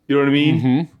 you know what I mean?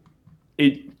 Mm-hmm.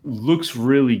 It looks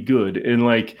really good. And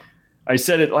like I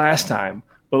said it last time,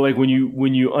 but like when you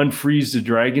unfreeze the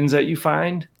dragons that you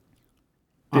find,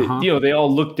 they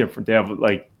all look different. They have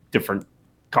like different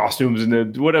costumes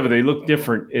and whatever. They look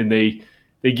different, and they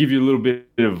give you a little bit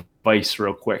of advice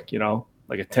real quick,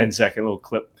 like a 10-second little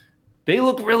clip. They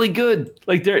look really good.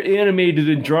 Like they're animated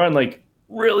and drawn like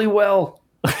really well.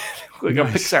 Like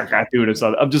nice. A Pixar cartoon or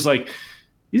something. I'm just like,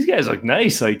 these guys look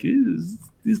nice. Like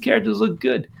these characters look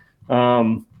good.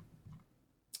 But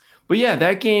yeah,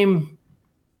 that game,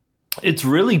 it's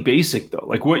really basic though.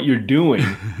 Like what you're doing.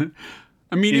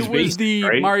 I mean, it was the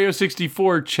right? Mario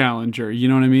 64 challenger. You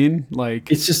know what I mean?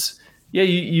 Like it's just, yeah,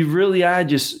 you really are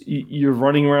just, you're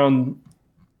running around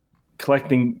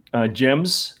collecting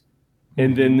gems.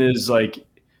 And then there's like,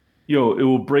 it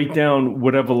will break down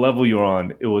whatever level you're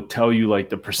on. It will tell you like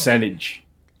the percentage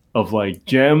of like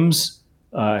gems,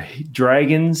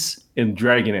 dragons, and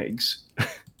dragon eggs.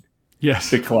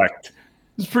 Yes. To collect.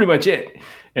 That's pretty much it.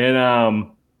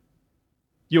 And,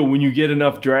 when you get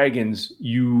enough dragons,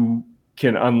 you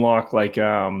can unlock like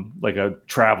a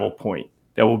travel point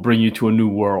that will bring you to a new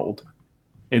world.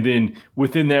 And then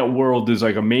within that world, there's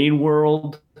like a main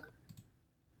world.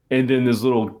 And then there's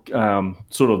little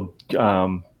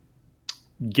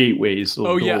gateways.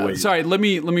 Doorways. Yeah. Sorry. Let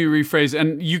me rephrase,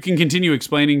 and you can continue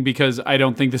explaining because I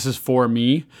don't think this is for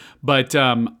me. But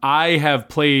I have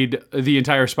played the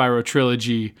entire Spyro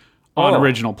trilogy on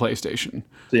original PlayStation.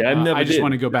 Yeah, I just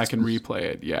want to go back and replay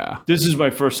it. Yeah. This is my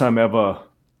first time ever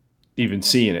even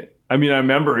seeing it. I mean, I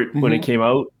remember it when it came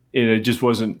out, and it just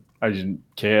wasn't. I didn't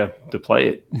care to play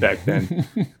it back then.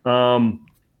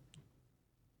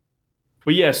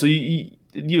 But yeah, so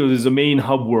there's a main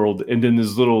hub world, and then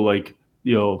there's little like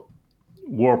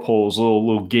warp holes,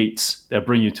 little gates that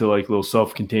bring you to like little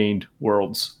self-contained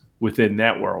worlds within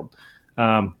that world,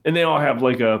 and they all have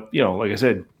like a like I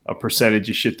said, a percentage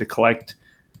of shit to collect,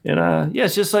 and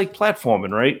it's just like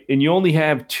platforming, right? And you only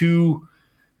have three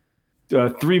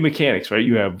mechanics, right?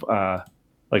 You have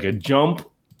like a jump,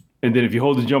 and then if you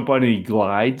hold the jump button, he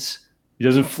glides. He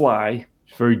doesn't fly.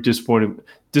 It's very disappointed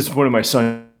my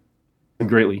son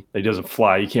greatly. He doesn't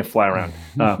fly. You can't fly around.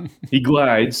 He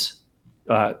glides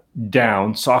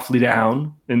down, softly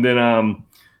down, and then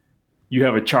you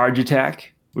have a charge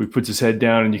attack where he puts his head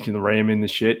down and you can ram in the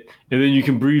shit, and then you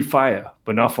can breathe fire,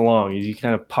 but not for long. He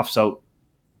kind of puffs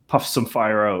some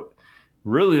fire out.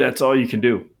 Really, that's all you can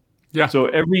do. Yeah. So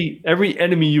every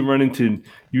enemy you run into,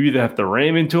 you either have to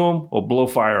ram into them or blow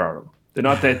fire on them. They're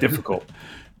not that difficult.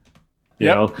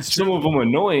 Some of them are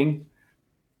annoying.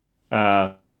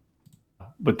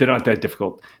 But they're not that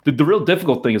difficult. The real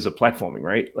difficult thing is the platforming,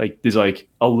 right? Like there's like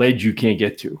a ledge you can't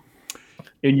get to.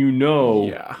 And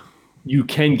you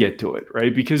can get to it,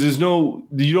 right? Because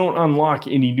you don't unlock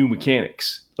any new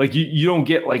mechanics. Like you don't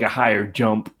get like a higher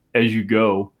jump as you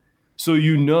go. So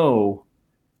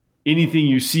anything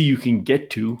you see you can get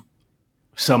to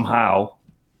somehow.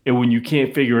 And when you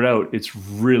can't figure it out, it's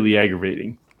really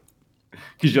aggravating.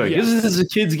 Because you're like, this is a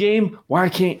kid's game. Why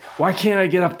can't I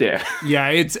get up there?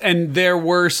 Yeah, and there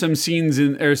were some scenes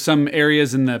or some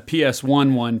areas in the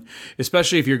PS1 one,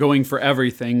 especially if you're going for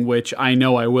everything, which I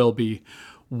know I will be,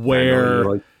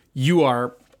 where you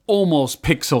are almost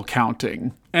pixel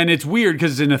counting. And it's weird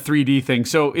because it's in a 3D thing.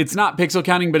 So it's not pixel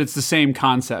counting, but it's the same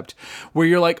concept where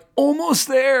you're like almost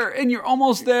there and you're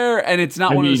almost there. And it's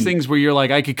not one of those things where you're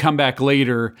like, I could come back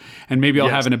later and maybe I'll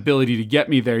have an ability to get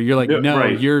me there. You're like, no,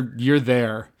 right. you're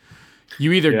there.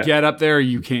 You either get up there or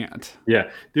you can't. Yeah.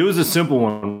 There was a simple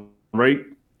one right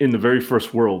in the very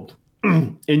first world.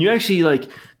 And you actually like,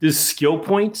 there's skill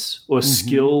points or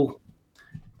skill.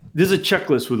 There's a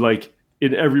checklist with like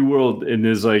in every world. And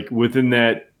there's like within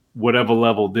that, whatever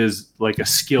level, there's like a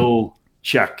skill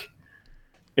check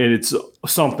and it's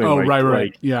something Oh, like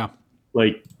right. Yeah.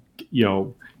 like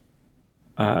you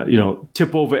know,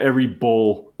 tip over every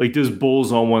bowl. Like there's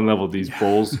bowls on one level, these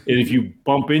bowls, and if you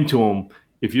bump into them,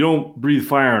 if you don't breathe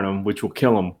fire on them, which will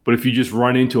kill them, but if you just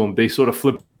run into them, they sort of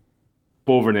flip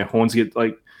over and their horns get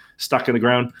like stuck in the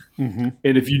ground. Mm-hmm.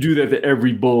 And if you do that to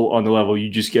every bull on the level, you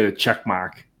just get a check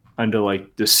mark under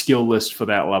like the skill list for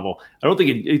that level. I don't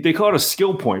think they call it a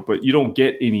skill point, but you don't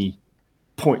get any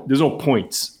point. There's no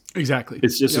points. Exactly.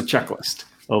 It's just a checklist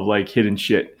of like hidden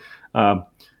shit.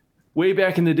 Way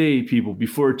back in the day, people,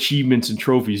 before achievements and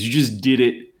trophies, you just did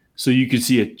it so you could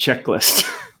see a checklist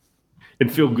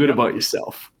and feel good about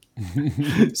yourself.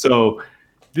 So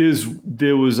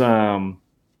there was right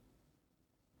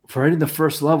in the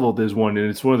first level, there's one, and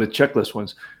it's one of the checklist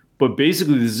ones. But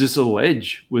basically, there's just a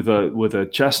ledge with a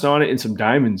chest on it and some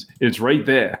diamonds. And it's right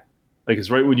there, like it's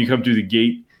right when you come through the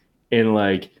gate, and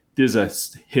like there's a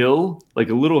hill, like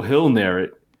a little hill near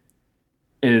it,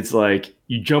 and it's like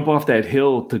you jump off that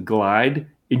hill to glide,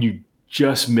 and you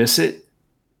just miss it.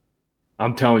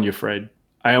 I'm telling you, Fred,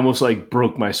 I almost like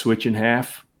broke my Switch in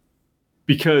half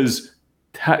because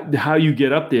how you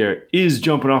get up there is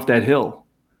jumping off that hill.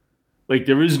 Like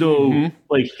there is no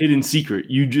like hidden secret.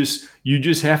 You just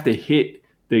have to hit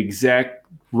the exact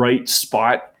right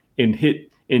spot and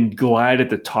hit and glide at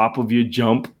the top of your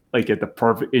jump, like at the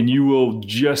perfect, and you will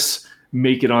just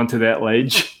make it onto that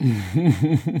ledge.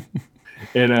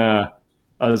 And I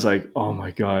was like, oh my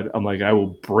God. I'm like, I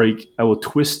will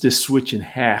twist this Switch in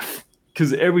half.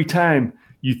 Because every time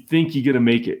you think you're gonna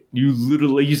make it, you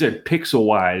literally, like you said, pixel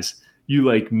wise, you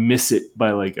like miss it by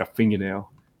like a fingernail.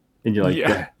 And you're like,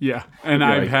 yeah. And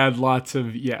I've had lots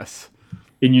of yes.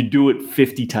 And you do it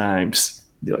 50 times.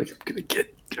 You're like, I'm gonna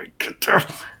get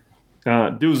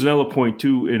there. There was another point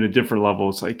too in a different level.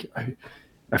 It's like I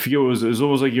forget what it was. It was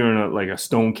almost like you're in a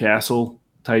stone castle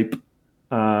type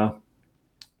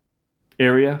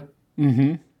area,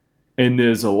 and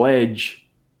there's a ledge,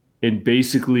 and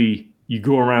basically you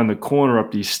go around the corner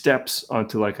up these steps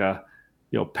onto like a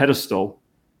pedestal.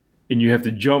 And you have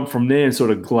to jump from there and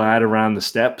sort of glide around the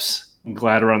steps and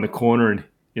glide around the corner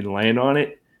and land on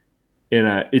it.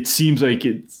 And it seems like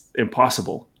it's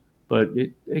impossible, but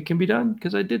it can be done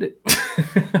because I did it.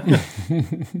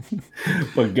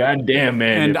 But goddamn,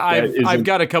 man. And I've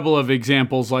got a couple of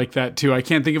examples like that too. I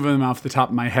can't think of them off the top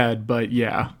of my head, but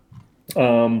yeah.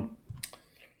 And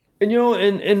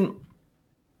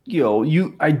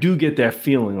I do get that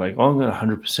feeling like, oh, I'm going to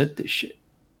 100% this shit.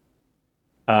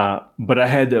 But I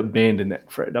had to abandon that,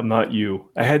 Fred. I'm not you.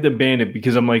 I had to abandon it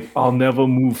because I'm like, I'll never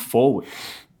move forward.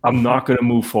 I'm not going to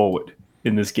move forward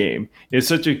in this game. It's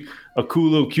such a cool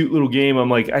little, cute little game. I'm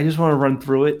like, I just want to run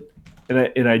through it.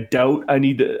 And I doubt I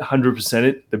need to 100%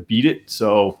 it to beat it.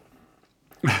 So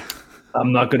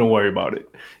I'm not going to worry about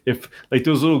it. If like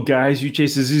those little guys you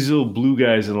chase, there's these little blue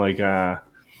guys in like, they're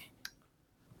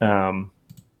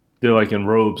like in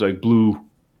robes, like blue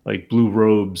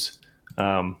robes.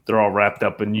 They're all wrapped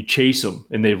up, and you chase them,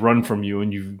 and they run from you,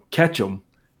 and you catch them.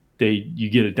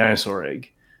 You get a dinosaur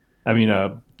egg. I mean,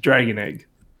 a dragon egg.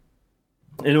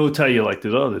 And it will tell you like,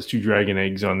 there's 2 dragon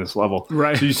eggs on this level.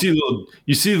 Right. So you see the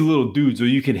little dudes, or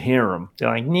you can hear them. They're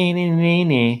like, nee, nee, nee,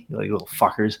 nee. You're like, little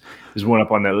fuckers. There's one up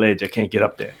on that ledge. I can't get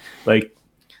up there. Like,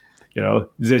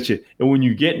 is that shit? And when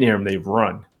you get near them, they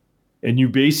run, and you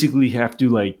basically have to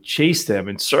like chase them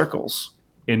in circles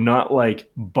and not like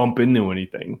bump into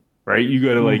anything. Right? You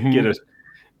got to like get a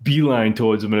beeline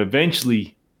towards them, and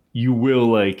eventually you will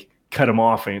like cut them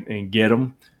off and get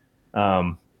them.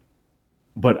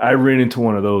 But I ran into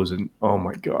one of those, and oh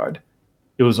my God,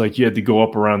 it was like you had to go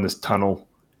up around this tunnel,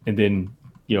 and then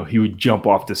he would jump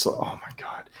off this. Oh my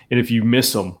God! And if you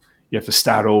miss him, you have to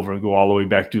start over and go all the way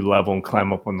back to the level and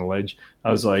climb up on the ledge.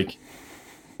 I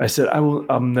said,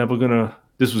 I'm never gonna.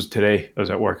 This was today. I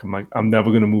was at work. I'm like, I'm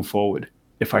never gonna move forward.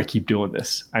 If I keep doing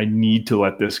this, I need to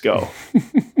let this go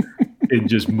and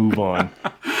just move on.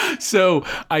 So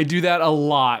I do that a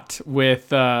lot with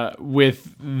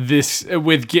this. I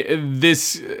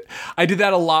did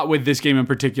that a lot with this game in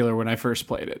particular when I first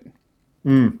played it.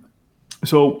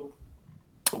 So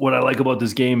what I like about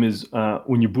this game is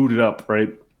when you boot it up,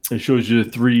 right? It shows you the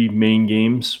 3 main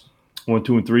games, 1,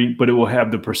 2, and 3, but it will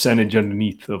have the percentage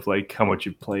underneath of like how much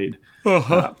you've played,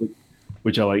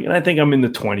 which I like. And I think I'm in the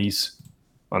 20s.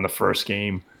 On the first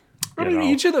game. I mean,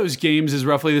 each of those games is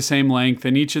roughly the same length,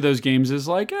 and each of those games is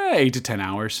like 8 to 10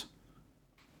 hours.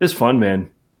 It's fun, man.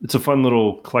 It's a fun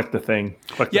little collector thing.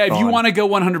 Yeah, if you want to go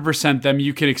 100% them,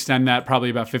 you can extend that probably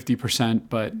about 50%,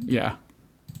 but yeah.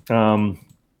 Yeah,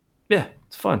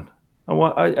 it's fun.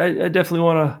 I definitely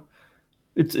want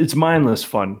it's mindless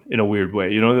fun in a weird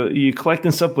way. You're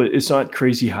collecting stuff, but it's not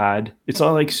crazy hard. It's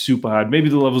not like super hard. Maybe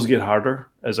the levels get harder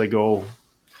as I go.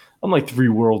 I'm like 3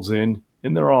 worlds in,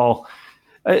 and they're all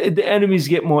the enemies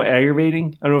get more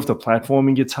aggravating. I don't know if the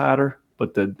platforming gets harder,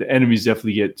 but the enemies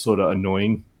definitely get sort of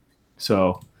annoying.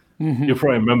 So you'll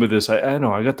probably remember this. I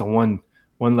know I got the one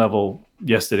level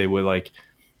yesterday where like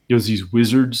there was these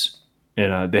wizards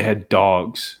and they had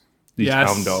dogs, these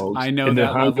hound dogs. I know and the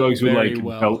that hound level dogs would very like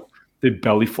well. they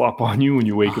belly flop on you when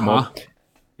you wake them up.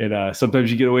 And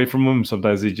sometimes you get away from them.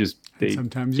 Sometimes they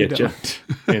sometimes you get don't.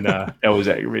 And that was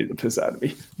aggravating the piss out of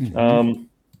me.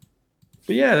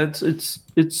 But yeah,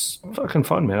 it's fucking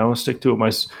fun, man. I want to stick to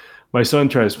it. My son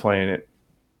tries playing it,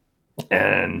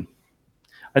 and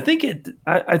I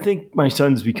think my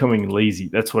son's becoming lazy.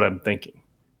 That's what I'm thinking.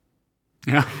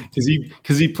 Yeah,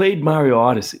 because he played Mario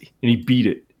Odyssey and he beat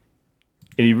it,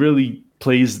 and he really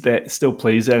still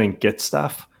plays that and gets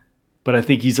stuff. But I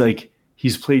think he's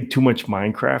played too much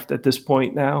Minecraft at this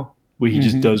point now, where he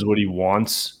just does what he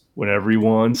wants whenever he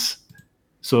wants.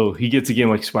 So he gets a game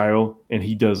like Spyro, and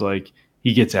he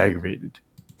gets aggravated.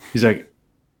 He's like,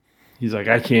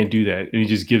 I can't do that, and he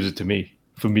just gives it to me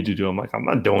for me to do. I'm like, I'm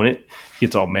not doing it. He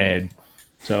gets all mad.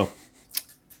 So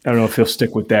I don't know if he'll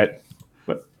stick with that,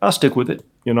 but I'll stick with it.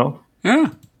 Yeah.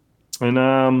 And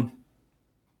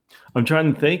I'm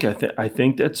trying to think. I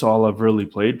think that's all I've really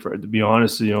played for it. To be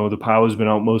honest, the power's been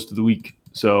out most of the week.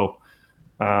 So,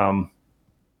 yeah,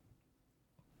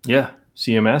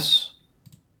 CMS,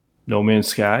 No Man's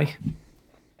Sky,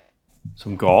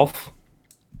 some golf,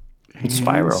 and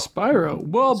Spyro.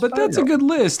 Well, but that's a good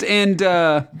list. And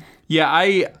yeah,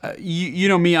 you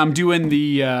know me, I'm doing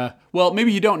the. Well,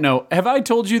 maybe you don't know. Have I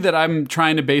told you that I'm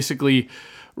trying to basically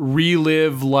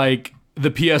relive like the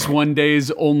PS1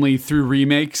 days only through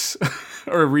remakes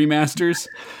or remasters?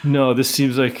 No, this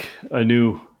seems like a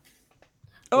new.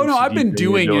 Oh no, I've been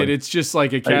doing it. It's just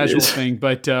like a casual thing.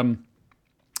 But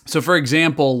so for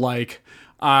example, like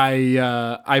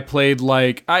I played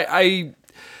like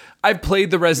I've played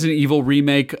the Resident Evil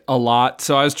remake a lot,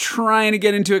 so I was trying to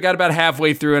get into it, got about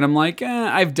halfway through, and I'm like,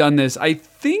 I've done this. I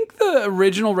think the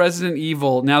original Resident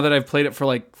Evil, now that I've played it for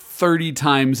like 30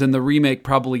 times and the remake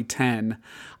probably 10,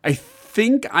 I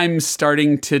think I'm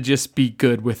starting to just be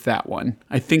good with that one.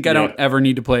 I think I don't ever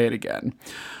need to play it again.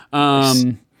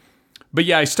 But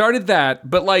yeah, I started that.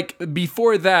 But like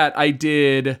before that, I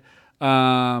did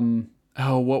I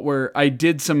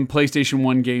did some PlayStation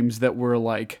 1 games that were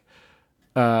like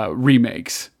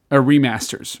remakes or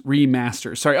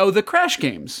remasters. Sorry. Oh, the Crash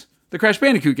games, the Crash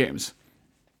Bandicoot games.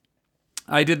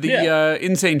 I did the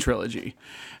Insane trilogy.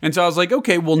 And so I was like,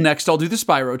 okay, well, next I'll do the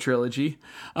Spyro trilogy.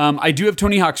 I do have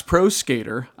Tony Hawk's Pro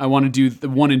Skater. I want to do the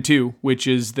 1 and 2, which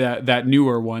is that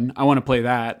newer one. I want to play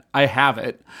that. I have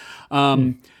it.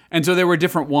 And so there were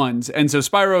different ones. And so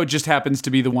Spyro just happens to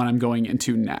be the one I'm going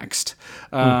into next.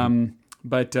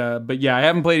 But yeah, I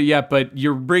haven't played it yet, but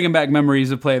you're bringing back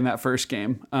memories of playing that first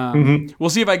game. We'll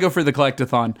see if I go for the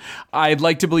collectathon. I'd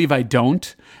like to believe I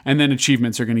don't, and then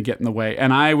achievements are going to get in the way.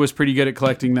 And I was pretty good at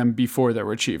collecting them before there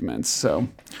were achievements. So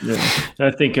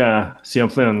I think, I'm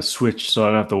playing on the Switch, so I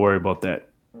don't have to worry about that.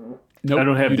 Nope, I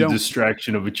don't have the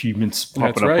distraction of achievements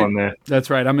popping up on there. That's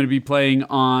right. I'm going to be playing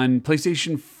on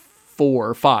PlayStation 4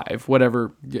 or 5,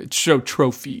 whatever, show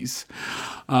trophies.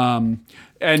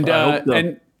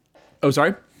 Oh,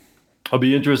 sorry? I'll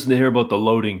be interested to hear about the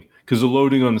loading, because the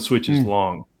loading on the Switch is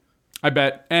long. I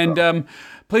bet. And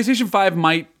PlayStation 5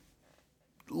 might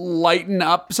lighten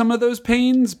up some of those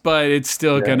pains, but it's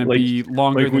still going to be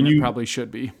longer than it probably should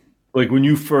be. Like when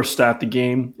you first start the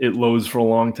game, it loads for a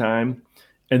long time.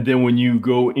 And then when you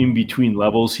go in between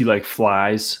levels, he like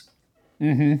flies.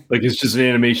 Like it's just an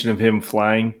animation of him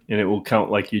flying, and it will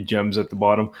count like your gems at the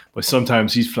bottom. But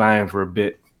sometimes he's flying for a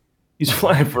bit. He's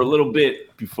flying for a little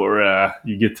bit before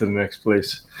you get to the next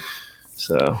place.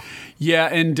 So yeah,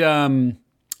 and then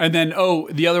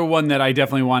the other one that I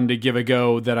definitely wanted to give a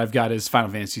go that I've got is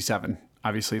Final Fantasy VII.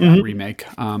 Obviously, that remake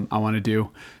I want to do.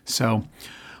 So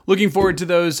looking forward to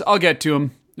those. I'll get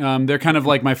to them. They're kind of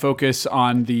like my focus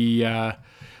on the.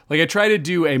 Like I try to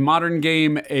do a modern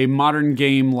game like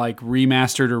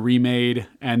remastered or remade,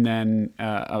 and then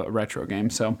a retro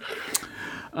game. So.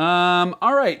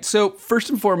 All right. So first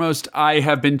and foremost, I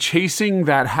have been chasing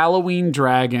that Halloween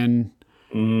dragon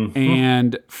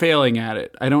and failing at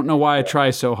it. I don't know why I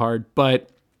try so hard, but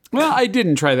I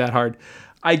didn't try that hard.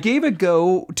 I gave a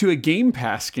go to a Game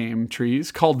Pass game,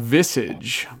 Trees, called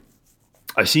Visage.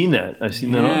 I've seen that.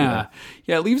 Yeah.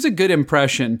 Yeah. It leaves a good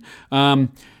impression.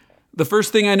 The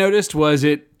first thing I noticed was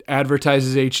it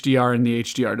advertises HDR and the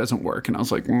HDR doesn't work. And I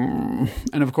was like, And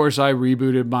of course I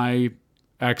rebooted my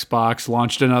Xbox,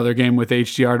 launched another game with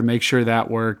HDR to make sure that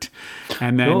worked,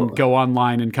 and then go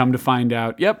online and come to find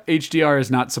out, yep, HDR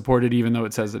is not supported even though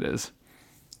it says it is.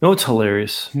 No, it's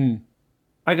hilarious.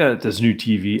 I got this new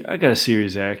TV. I got a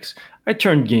Series X. I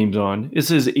turned games on. It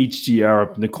says HDR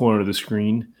up in the corner of the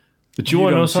screen. But you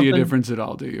want to know something? You don't see a difference at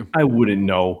all, do you? I wouldn't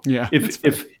know. Yeah.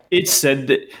 If it said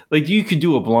that, like, you could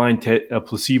do a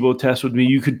placebo test with me.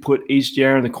 You could put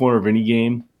HDR in the corner of any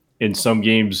game, and some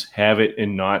games have it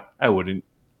and not. I wouldn't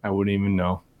even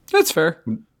know. That's fair.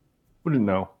 Wouldn't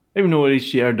know. I don't even know what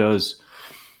HDR does.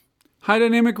 High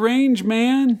dynamic range,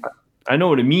 man. I know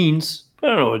what it means. I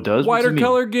don't know what it does. Wider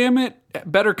color gamut,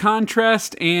 better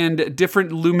contrast, and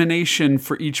different illumination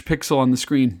for each pixel on the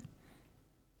screen.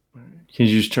 Can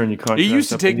you just turn your contrast up? It used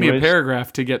to take me a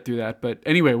paragraph to get through that, but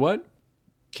anyway, what?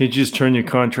 Can you just turn your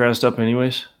contrast up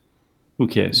anyways? Who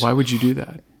cares? Why would you do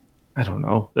that? I don't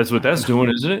know. That's what that's doing,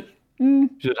 isn't it?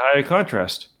 Just higher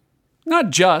contrast. Not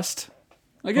just.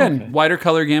 Again, wider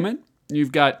color gamut.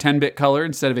 You've got 10-bit color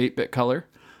instead of 8-bit color.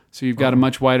 So you've got a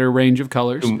much wider range of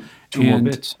colors. Two more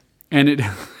bits. And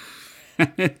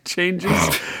it changes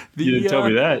the You didn't tell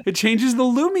me that. It changes the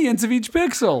lumiance of each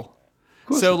pixel.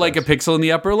 So like a pixel in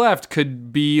the upper left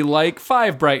could be like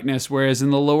 5 brightness, whereas in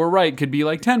the lower right could be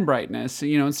like 10 brightness,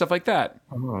 and stuff like that.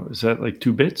 Oh, is that like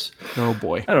 2 bits? Oh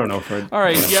boy. I don't know, Fred. All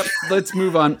right, yep, let's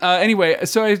move on. Anyway,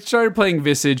 so I started playing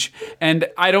Visage, and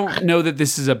I don't know that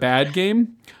this is a bad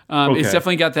game. It's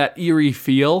definitely got that eerie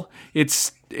feel. It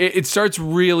starts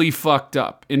really fucked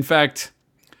up. In fact,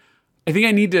 I think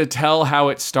I need to tell how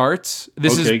it starts.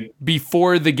 This is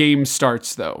before the game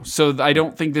starts, though. So I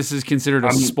don't think this is considered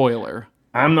a spoiler.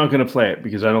 I'm not going to play it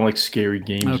because I don't like scary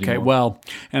games. Okay, anymore. well,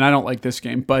 and I don't like this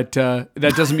game, but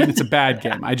that doesn't mean it's a bad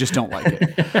game. I just don't like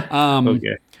it.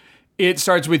 Okay. It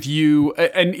starts with you,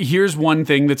 and here's one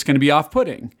thing that's going to be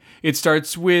off-putting. It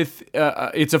starts with,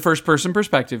 it's a first-person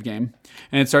perspective game,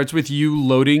 and it starts with you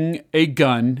loading a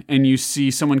gun, and you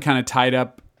see someone kind of tied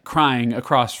up crying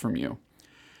across from you.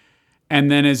 And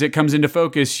then as it comes into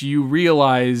focus, you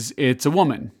realize it's a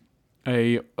woman,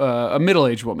 a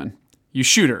middle-aged woman. You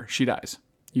shoot her, she dies.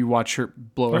 You watch her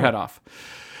blow her head off.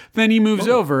 Then he moves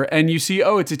over and you see,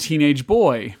 it's a teenage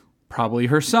boy, probably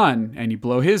her son, and you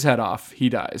blow his head off, he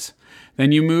dies.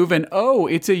 Then you move and,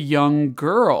 it's a young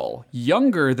girl,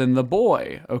 younger than the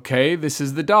boy. Okay, this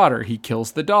is the daughter. He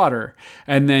kills the daughter.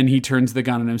 And then he turns the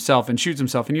gun on himself and shoots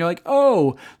himself. And you're like,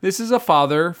 this is a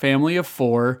father, family of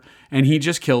 4, and he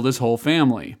just killed his whole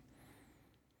family.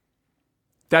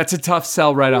 That's a tough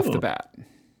sell right off the bat.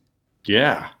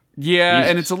 Yeah. Yeah, Jesus.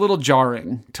 And it's a little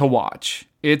jarring to watch.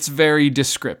 It's very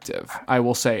descriptive, I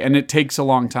will say, and it takes a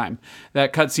long time.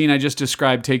 That cutscene I just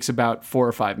described takes about 4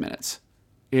 or 5 minutes.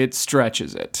 It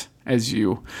stretches it as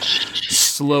you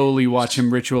slowly watch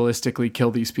him ritualistically kill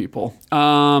these people.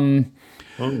 Oh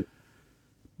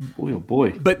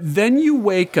boy. But then you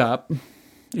wake up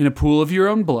in a pool of your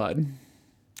own blood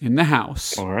in the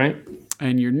house. All right.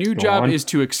 And your new job is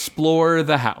to explore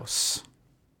the house.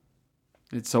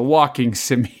 It's a walking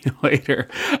simulator.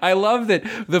 I love that.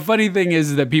 The funny thing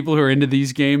is that people who are into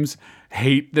these games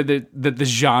hate that the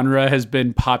genre has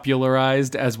been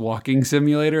popularized as walking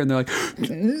simulator. And they're like,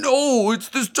 no, it's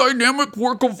this dynamic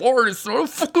work of art. It's not a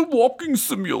fucking walking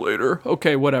simulator.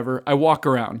 Okay, whatever. I walk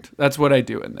around. That's what I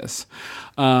do in this.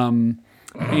 And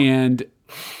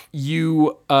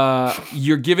you're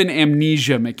given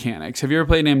amnesia mechanics. Have you ever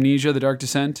played Amnesia: The Dark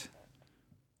Descent?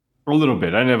 A little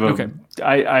bit. I never. Okay.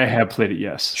 I have played it.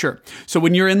 Yes. Sure. So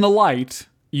when you're in the light,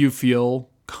 you feel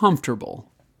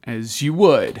comfortable, as you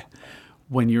would.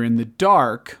 When you're in the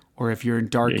dark, or if you're in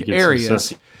dark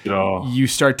areas, you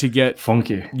start to get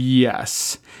funky.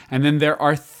 Yes. And then there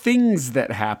are things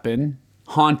that happen,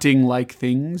 haunting-like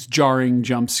things, jarring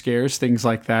jump scares, things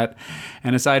like that.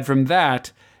 And aside from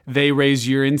that, they raise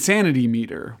your insanity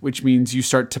meter, which means you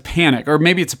start to panic. Or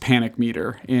maybe it's a panic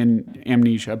meter in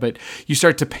Amnesia, but you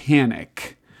start to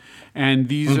panic. And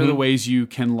these are the ways you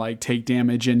can take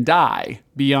damage and die.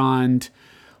 Beyond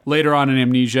later on in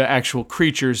Amnesia, actual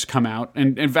creatures come out.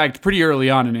 And in fact, pretty early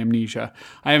on in Amnesia.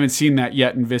 I haven't seen that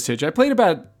yet in Visage. I played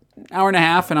about an hour and a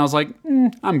half and I was like,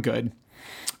 I'm good.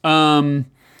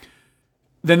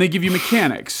 Then they give you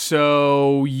mechanics.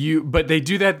 But they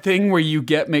do that thing where you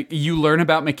learn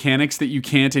about mechanics that you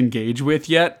can't engage with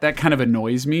yet. That kind of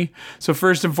annoys me. So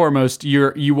first and foremost,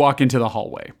 you walk into the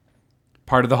hallway.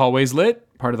 Part of the hallway's lit,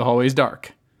 part of the hallway's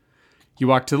dark. You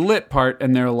walk to the lit part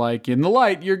and they're like, in the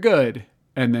light, you're good.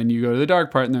 And then you go to the dark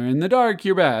part and they're in the dark,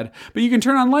 you're bad. But you can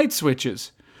turn on light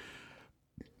switches.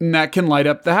 And that can light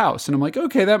up the house. And I'm like,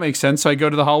 okay, that makes sense. So I go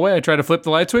to the hallway, I try to flip the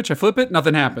light switch, I flip it,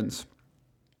 nothing happens.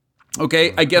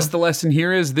 Okay, I guess the lesson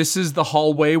here is this is the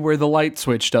hallway where the light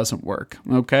switch doesn't work.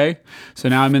 Okay, so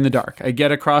now I'm in the dark. I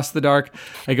get across the dark.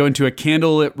 I go into a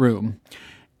candlelit room,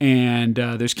 and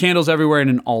there's candles everywhere and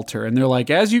an altar. And they're like,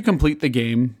 as you complete the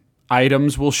game,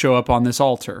 items will show up on this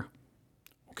altar.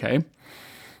 Okay,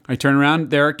 I turn around.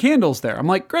 There are candles there. I'm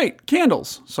like, great,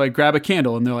 candles. So I grab a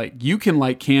candle, and they're like, you can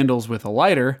light candles with a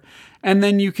lighter, and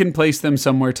then you can place them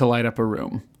somewhere to light up a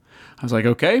room. I was like,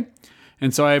 okay.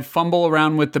 And so I fumble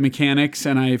around with the mechanics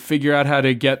and I figure out how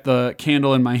to get the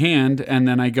candle in my hand, and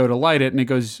then I go to light it, and it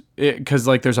goes, because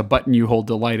like there's a button you hold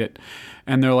to light it.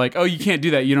 And they're like, oh, you can't do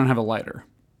that. You don't have a lighter.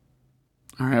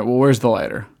 All right, well, where's the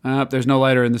lighter? There's no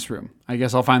lighter in this room. I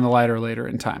guess I'll find the lighter later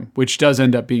in time, which does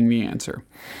end up being the answer.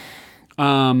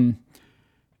 And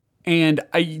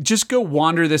I just go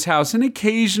wander this house, and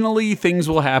occasionally things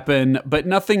will happen, but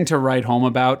nothing to write home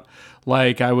about.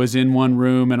 Like I was in one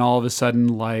room and all of a sudden,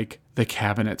 like, the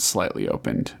cabinet slightly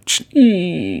opened,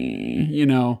 you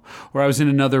know, or I was in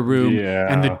another room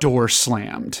and the door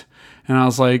slammed. And I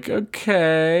was like,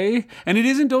 okay. And it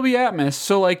isn't Dolby Atmos,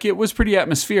 so like it was pretty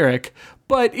atmospheric,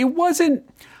 but it wasn't,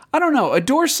 I don't know, a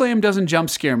door slam doesn't jump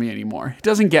scare me anymore. It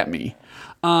doesn't get me.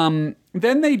 Then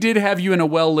they did have you in a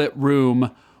well-lit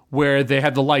room where they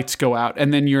had the lights go out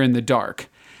and then you're in the dark.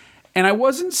 And I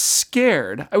wasn't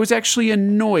scared. I was actually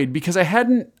annoyed because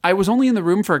I was only in the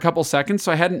room for a couple seconds,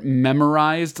 so I hadn't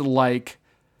memorized like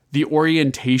the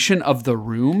orientation of the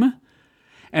room.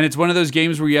 And it's one of those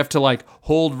games where you have to like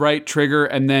hold right trigger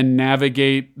and then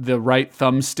navigate the right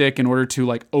thumbstick in order to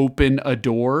like open a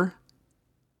door.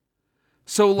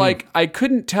 So like I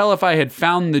couldn't tell if I had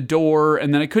found the door,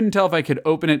 and then I couldn't tell if I could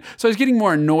open it. So I was getting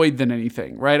more annoyed than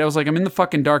anything, right? I was like, I'm in the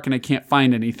fucking dark and I can't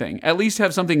find anything. At least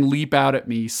have something leap out at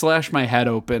me, slash my head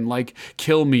open, like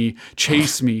kill me,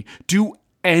 chase me, do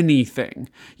anything.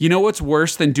 You know what's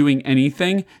worse than doing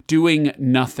anything? Doing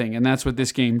nothing. And that's what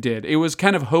this game did. It was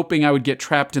kind of hoping I would get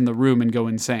trapped in the room and go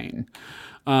insane.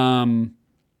 And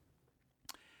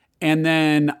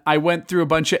then I went through a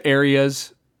bunch of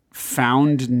areas,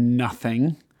 found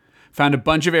nothing. Found a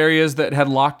bunch of areas that had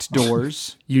locked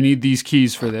doors. You need these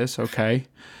keys for this, okay.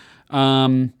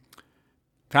 Found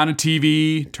a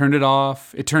TV, turned it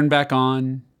off. It turned back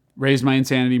on, raised my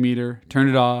insanity meter, turned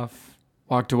it off,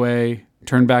 walked away,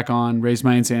 turned back on, raised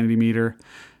my insanity meter.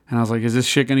 And I was like, is this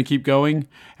shit going to keep going?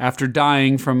 After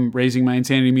dying from raising my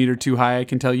insanity meter too high, I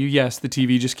can tell you, yes, the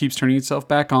TV just keeps turning itself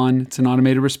back on. It's an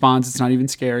automated response. It's not even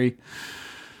scary.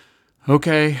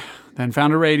 Okay. Then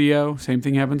found a radio. Same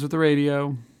thing happens with the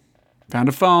radio. Found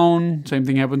a phone. Same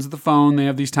thing happens with the phone. They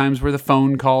have these times where the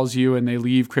phone calls you and they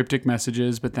leave cryptic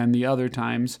messages, but then the other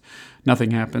times,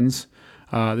 nothing happens.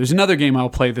 There's another game I'll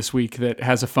play this week that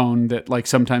has a phone that like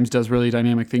sometimes does really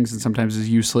dynamic things and sometimes is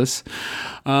useless.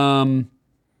 Then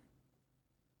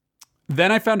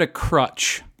I found a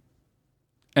crutch,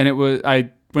 and I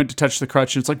went to touch the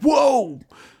crutch, and it's like, whoa,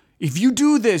 if you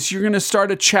do this, you're going to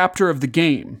start a chapter of the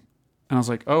game. And I was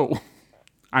like, oh,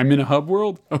 I'm in a hub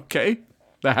world? Okay.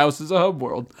 The house is a hub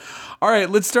world. All right,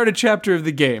 let's start a chapter of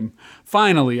the game.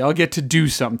 Finally, I'll get to do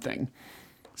something.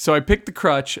 So I picked the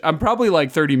crutch. I'm probably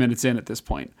like 30 minutes in at this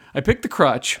point. I picked the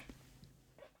crutch,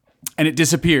 and it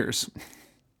disappears.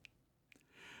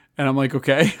 And I'm like,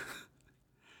 okay.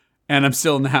 And I'm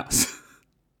still in the house.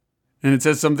 And it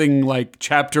says something like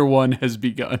chapter 1 has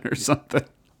begun or something.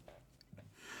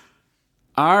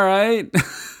 All right.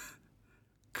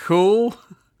 Cool.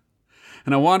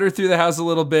 And I wandered through the house a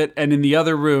little bit, and in the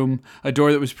other room, a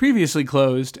door that was previously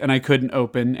closed and I couldn't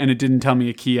open, and it didn't tell me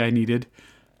a key I needed.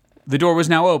 The door was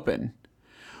now open.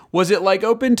 Was it like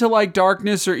open to like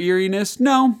darkness or eeriness?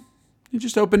 No. It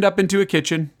just opened up into a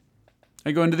kitchen.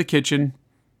 I go into the kitchen.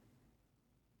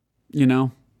 You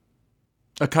know,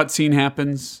 a cutscene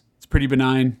happens. It's pretty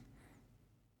benign.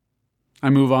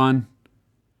 I move on.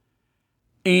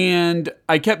 And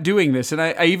I kept doing this, and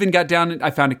I even got down, I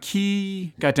found a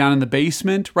key, got down in the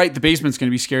basement. Right, the basement's going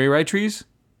to be scary, right, Trees?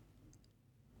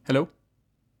 Hello?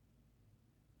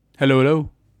 Hello, hello?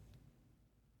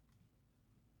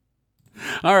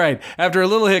 All right, after a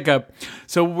little hiccup,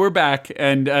 so we're back,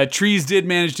 and Trees did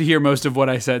manage to hear most of what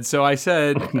I said. So I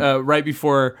said,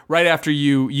 right after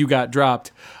you got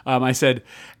dropped, I said,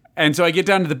 and so I get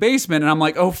down to the basement, and I'm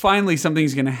like, oh, finally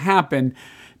something's going to happen.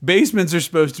 Basements are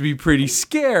supposed to be pretty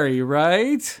scary,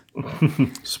 right?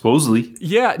 Supposedly.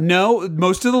 Yeah, no,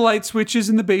 most of the light switches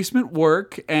in the basement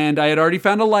work, and I had already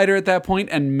found a lighter at that point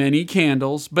and many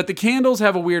candles, but the candles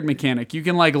have a weird mechanic. You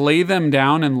can like lay them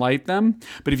down and light them,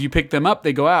 but if you pick them up,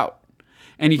 they go out.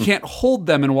 And you can't hold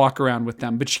them and walk around with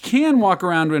them, but you can walk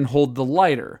around and hold the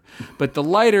lighter. But the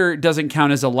lighter doesn't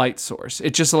count as a light source.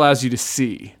 It just allows you to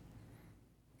see.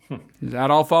 Is that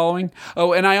all following?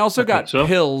 Oh, and I also got so.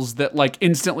 pills that like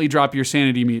instantly drop your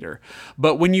sanity meter.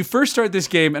 But when you first start this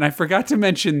game, and I forgot to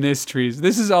mention this, Trees,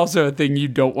 this is also a thing you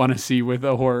don't want to see with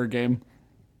a horror game.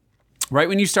 Right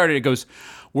when you start it goes,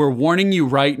 "We're warning you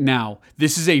right now,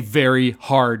 this is a very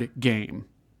hard game.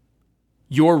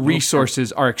 Your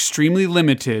resources are extremely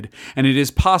limited, and it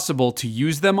is possible to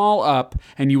use them all up,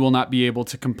 and you will not be able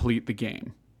to complete the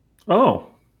game." Oh.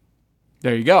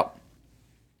 There you go.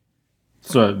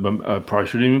 So I probably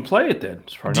shouldn't even play it then.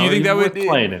 Do you think that would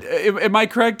playing it? Am I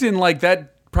correct in like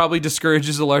that probably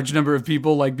discourages a large number of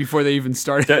people like before they even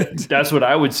started? That's what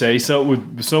I would say. So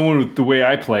with someone with the way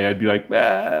I play, I'd be like,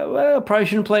 well, probably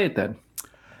shouldn't play it then.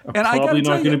 And I probably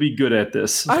not going to be good at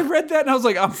this. I read that and I was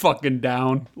like, I'm fucking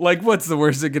down. Like, what's the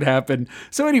worst that could happen?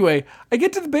 So anyway, I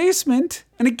get to the basement,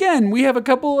 and again, we have a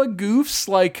couple of goofs,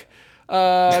 like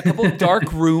a couple of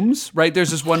dark rooms, right?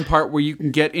 There's this one part where you can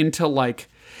get into like,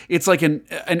 it's like an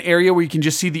area where you can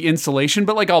just see the insulation,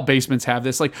 but like all basements have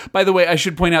this. Like, by the way, I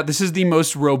should point out, this is the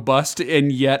most robust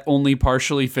and yet only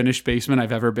partially finished basement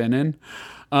I've ever been in.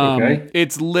 Okay.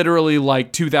 It's literally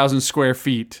like 2,000 square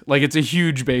feet. Like, it's a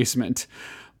huge basement.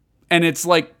 And it's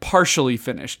like partially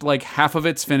finished. Like half of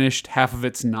it's finished, half of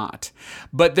it's not.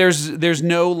 But there's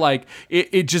no like,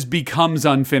 it just becomes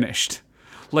unfinished.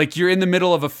 Like you're in the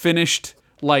middle of a finished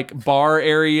like bar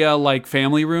area, like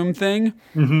family room thing.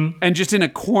 Mm-hmm. And just in a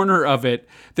corner of it,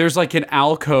 there's like an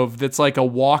alcove that's like a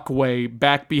walkway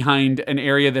back behind an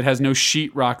area that has no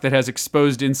sheetrock, that has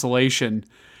exposed insulation.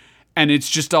 And it's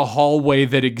just a hallway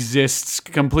that exists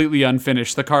completely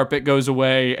unfinished. The carpet goes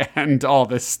away and all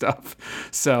this stuff.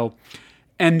 So,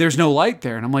 and there's no light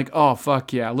there. And I'm like, oh,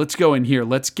 fuck yeah, let's go in here.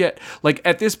 Let's get, like,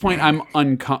 at this point, I'm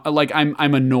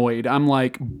annoyed. I'm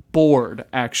like bored,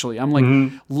 actually. I'm like,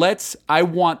 I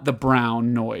want the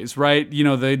brown noise, right? You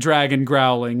know, the dragon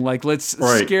growling. Like, let's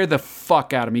scare the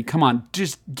fuck out of me. Come on,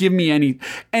 just give me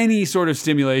any sort of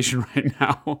stimulation right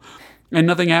now. And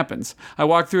nothing happens. I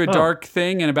walk through a dark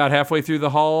thing, and about halfway through the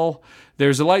hall,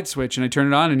 there's a light switch, and I turn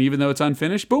it on, and even though it's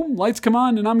unfinished, boom, lights come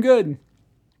on, and I'm good.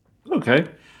 Okay.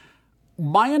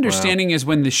 My understanding is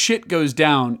when the shit goes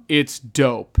down, it's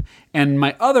dope. And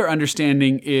my other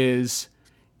understanding is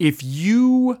if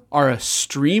you are a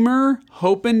streamer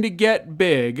hoping to get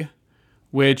big,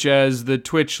 which, as the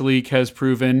Twitch leak has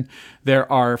proven, there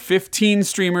are 15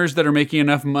 streamers that are making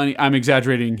enough money. I'm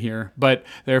exaggerating here, but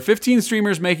there are 15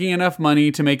 streamers making enough money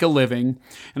to make a living.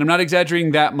 And I'm not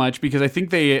exaggerating that much because I think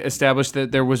they established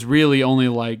that there was really only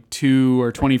like 2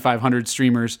 or 2,500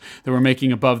 streamers that were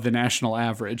making above the national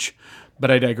average.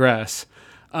 But I digress.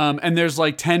 And there's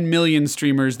like 10 million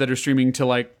streamers that are streaming to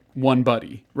like one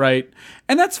buddy, right?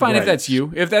 And that's fine if that's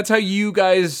you. If that's how you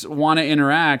guys want to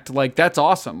interact, like that's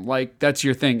awesome. Like that's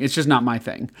your thing. It's just not my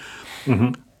thing.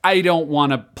 Mm-hmm. I don't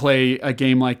want to play a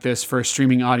game like this for a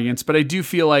streaming audience, but I do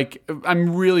feel like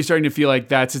I'm really starting to feel like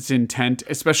that's its intent,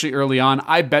 especially early on.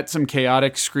 I bet some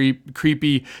chaotic,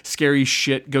 creepy, scary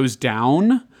shit goes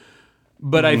down.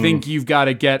 But I think you've got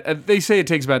to get, they say it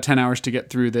takes about 10 hours to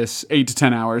get through this, 8 to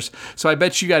 10 hours. So I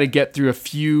bet you got to get through a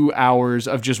few hours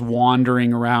of just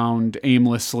wandering around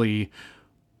aimlessly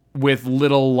with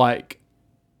little like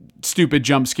stupid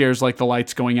jump scares like the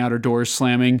lights going out or doors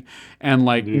slamming and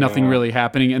like nothing really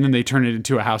happening. And then they turn it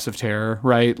into a house of terror,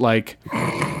 right? Like,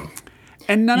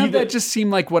 and none of that just seemed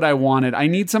like what I wanted. I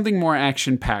need something more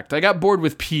action packed. I got bored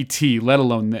with PT, let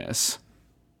alone this.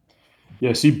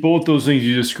 Yeah, see, both those things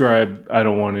you described, I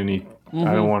don't want any. Mm-hmm.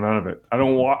 I don't want none of it. I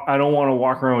don't want to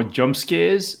walk around with jump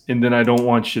scares, and then I don't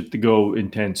want shit to go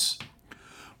intense.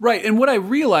 Right, and what I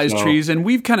realized, Trees, and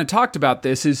we've kind of talked about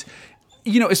this, is,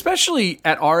 you know, especially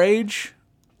at our age,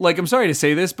 like, I'm sorry to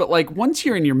say this, but like once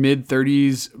you're in your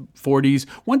mid-30s, 40s,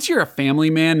 once you're a family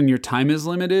man and your time is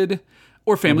limited,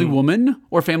 or family woman,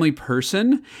 or family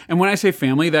person, and when I say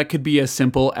family, that could be as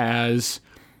simple as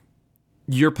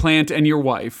your plant and your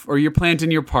wife, or your plant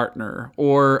and your partner,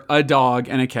 or a dog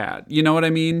and a cat. You know what I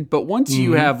mean? But once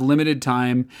you have limited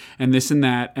time and this and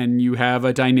that, and you have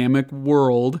a dynamic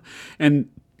world, and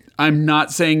I'm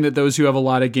not saying that those who have a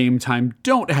lot of game time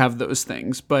don't have those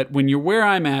things, but when you're where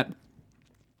I'm at,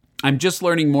 I'm just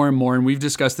learning more and more, and we've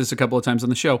discussed this a couple of times on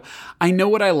the show. I know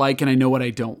what I like and I know what I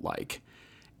don't like.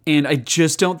 And I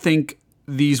just don't think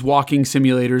these walking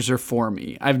simulators are for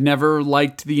me. I've never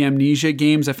liked the Amnesia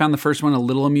games. I found the first one a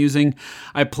little amusing.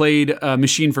 I played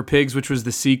Machine for Pigs, which was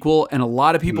the sequel, and a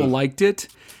lot of people liked it.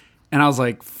 And I was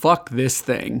like, fuck this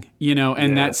thing, you know?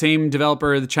 And that same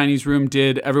developer, the Chinese Room,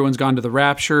 did Everyone's Gone to the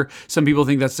Rapture. Some people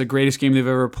think that's the greatest game they've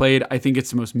ever played. I think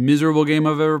it's the most miserable game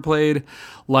I've ever played.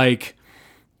 Like,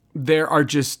 there are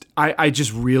just I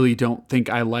just really don't think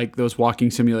I like those walking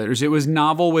simulators. It was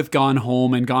novel with Gone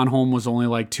Home, and Gone Home was only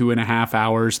like 2.5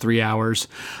 hours, 3 hours.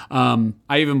 I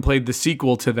even played the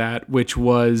sequel to that, which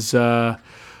was oh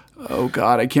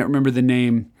god, I can't remember the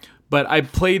name, but I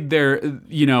played their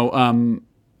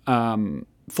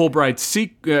Fulbright's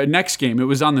next game. It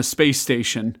was on the space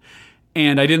station,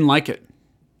 and I didn't like it.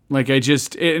 Like and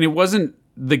it wasn't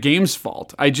the game's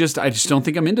fault. I just don't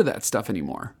think I'm into that stuff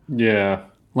anymore. Yeah.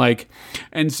 Like,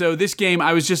 and so this game,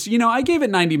 I was just, I gave it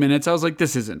 90 minutes. I was like,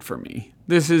 this isn't for me.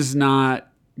 This is not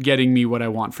getting me what I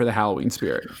want for the Halloween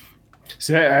spirit.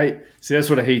 See, that's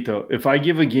what I hate though. If I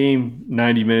give a game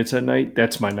 90 minutes at night,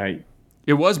 that's my night.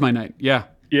 It was my night. Yeah.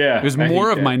 Yeah. It was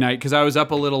more of my night because I was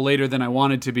up a little later than I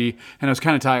wanted to be, and I was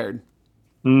kind of tired.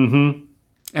 Mm-hmm.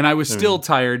 And I was still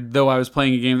tired, though I was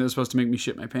playing a game that was supposed to make me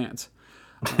shit my pants.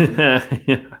 Yeah.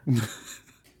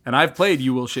 And I've played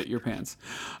You Will Shit Your Pants.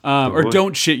 Or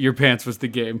Don't Shit Your Pants was the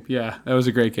game. Yeah, that was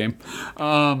a great game.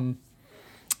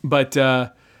 But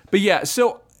yeah,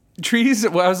 so Trees, I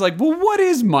was like, well, what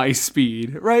is my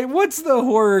speed, right? What's the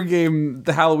horror game,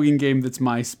 the Halloween game that's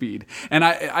my speed? And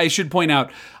I should point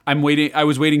out, I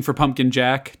was waiting for Pumpkin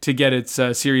Jack to get its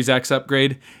Series X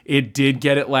upgrade. It did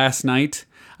get it last night.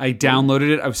 I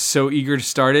downloaded it. I was so eager to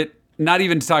start it. Not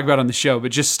even to talk about on the show,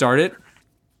 but just start it.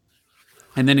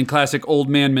 And then in classic old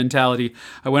man mentality,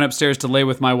 I went upstairs to lay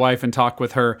with my wife and talk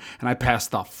with her, and I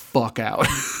passed the fuck out.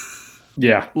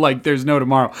 Yeah. Like there's no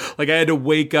tomorrow. Like I had to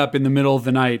wake up in the middle of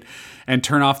the night and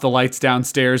turn off the lights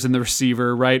downstairs in the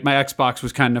receiver, right? My Xbox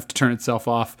was kind enough to turn itself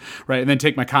off, right? And then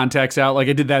take my contacts out. Like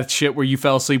I did that shit where you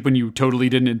fell asleep when you totally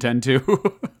didn't intend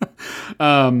to.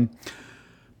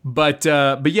 But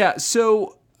yeah,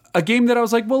 so a game that I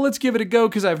was like, well, let's give it a go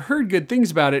because I've heard good things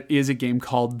about it is a game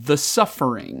called The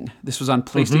Suffering. This was on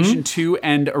PlayStation 2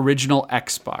 and original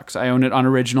Xbox. I own it on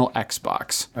original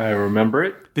Xbox. I remember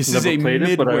it. This is a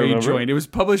Midway joint. It was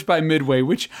published by Midway,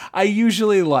 which I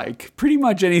usually like. Pretty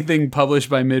much anything published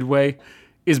by Midway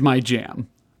is my jam,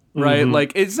 right?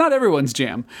 Like, it's not everyone's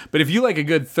jam. But if you like a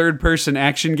good third-person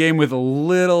action game with a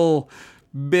little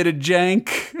bit of jank,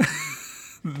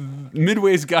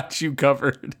 Midway's got you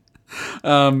covered.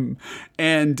 And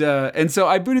so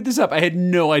I booted this up. I had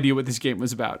no idea what this game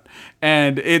was about.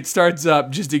 And it starts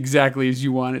up just exactly as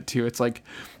you want it to. It's like,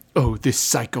 oh, this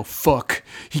psycho fuck.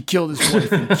 He killed his wife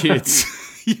and kids.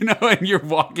 And you're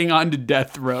walking onto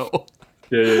death row.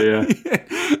 Yeah.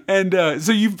 And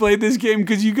so you've played this game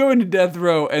because you go into death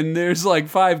row and there's like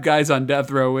 5 guys on death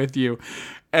row with you.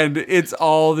 And it's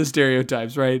all the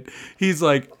stereotypes, right? He's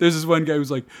like, there's this one guy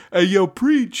who's like, hey, yo,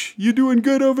 Preach, you doing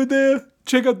good over there?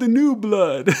 Check out the new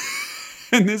blood.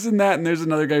 And this and that. And there's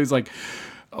another guy who's like,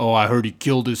 oh, I heard he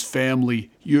killed his family.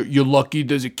 You're lucky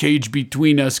there's a cage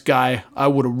between us, guy. I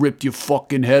would have ripped your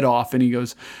fucking head off. And he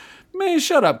goes, man,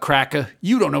 shut up, cracker.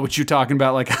 You don't know what you're talking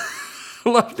about. Like, I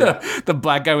love the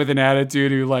black guy with an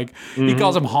attitude who, like, he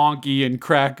calls him honky and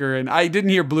cracker. And I didn't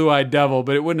hear Blue-Eyed Devil,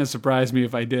 but it wouldn't have surprised me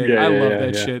if I did. I love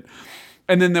that shit.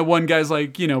 And then that one guy's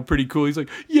like, pretty cool. He's like,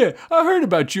 yeah, I heard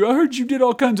about you. I heard you did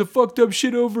all kinds of fucked up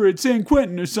shit over at San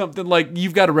Quentin or something. Like,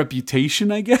 you've got a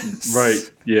reputation, I guess. Right,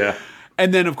 yeah.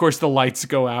 And then, of course, the lights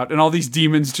go out and all these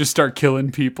demons just start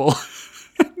killing people.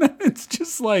 And then it's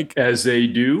just like... as they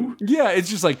do? Yeah, it's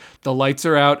just like the lights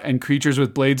are out and creatures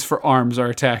with blades for arms are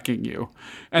attacking you.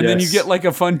 And then you get like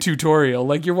a fun tutorial.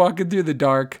 Like you're walking through the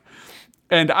dark.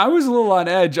 And I was a little on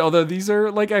edge, although these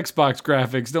are like Xbox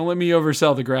graphics. Don't let me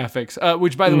oversell the graphics.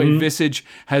 Which, by the way, Visage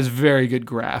has very good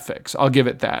graphics. I'll give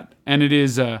it that. And it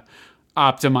is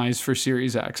optimized for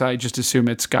Series X. I just assume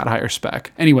it's got higher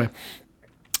spec. Anyway,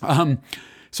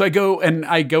 so I go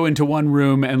into one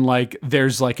room and like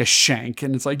there's like a shank.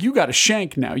 And it's like, you got a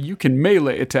shank now. You can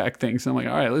melee attack things. And I'm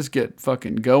like, all right, let's get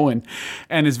fucking going.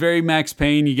 And it's very Max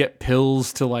Payne. You get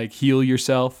pills to like heal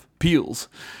yourself. Peels.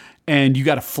 And you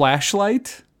got a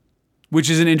flashlight, which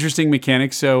is an interesting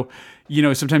mechanic. So,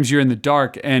 sometimes you're in the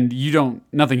dark and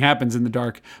nothing happens in the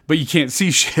dark, but you can't see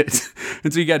shit.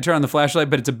 And so you got to turn on the flashlight,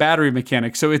 but it's a battery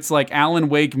mechanic. So it's like Alan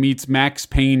Wake meets Max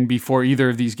Payne before either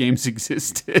of these games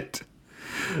existed.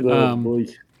 Boy.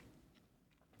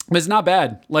 But it's not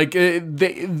bad. Like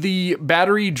the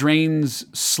battery drains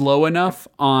slow enough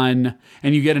and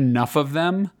you get enough of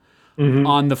them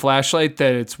on the flashlight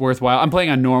that it's worthwhile. I'm playing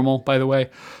on normal, by the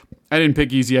way. I didn't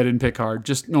pick easy. I didn't pick hard.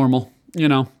 Just normal,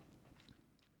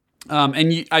 And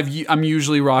I'm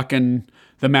usually rocking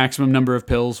the maximum number of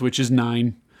pills, which is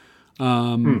 9.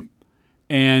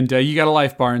 And you got a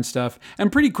life bar and stuff.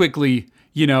 And pretty quickly,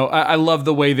 I love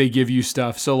the way they give you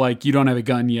stuff. So like you don't have a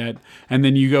gun yet. And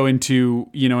then you go into,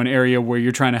 an area where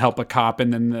you're trying to help a cop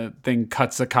and then the thing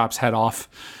cuts the cop's head off.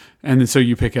 And then so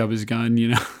you pick up his gun,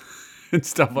 and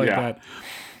stuff like that.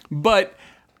 But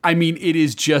I mean, it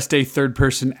is just a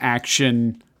third-person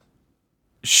action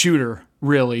shooter,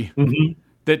 really,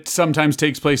 that sometimes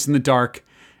takes place in the dark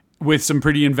with some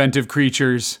pretty inventive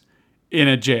creatures in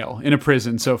a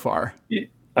prison so far.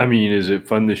 I mean, is it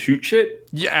fun to shoot shit?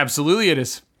 Yeah, absolutely it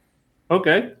is.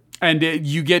 Okay. And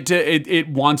it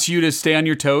wants you to stay on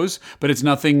your toes, but it's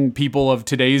nothing people of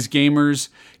today's gamers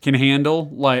can't handle.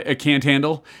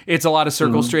 It's a lot of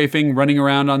circle strafing, running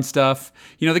around on stuff.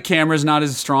 The camera's not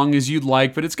as strong as you'd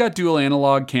like, but it's got dual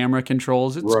analog camera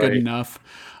controls. It's good enough.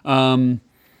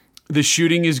 The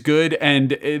shooting is good,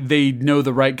 and they know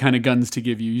the right kind of guns to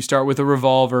give you. You start with a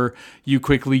revolver. You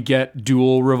quickly get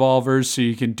dual revolvers so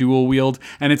you can dual wield.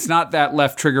 And it's not that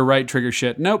left trigger, right trigger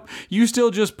shit. Nope. You still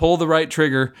just pull the right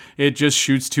trigger. It just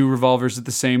shoots two revolvers at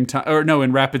the same time. Or no,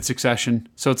 in rapid succession.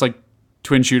 So it's like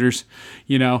twin shooters.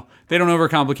 They don't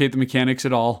overcomplicate the mechanics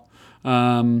at all.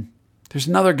 There's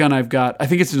another gun I've got. I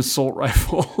think it's an assault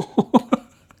rifle.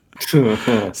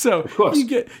 So you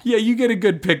get a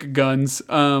good pick of guns.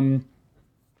 In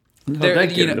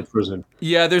the prison.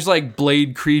 Yeah, there's like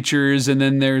blade creatures, and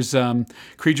then there's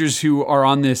creatures who are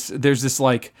on this. There's this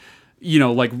like you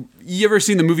ever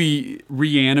seen the movie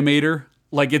Reanimator?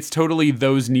 Like it's totally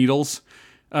those needles.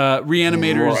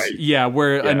 Reanimators,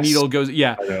 where a needle goes.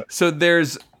 Yeah, so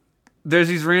there's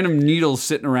these random needles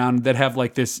sitting around that have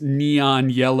like this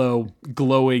neon yellow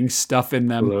glowing stuff in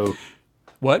them. Hello.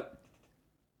 What?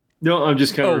 No, I'm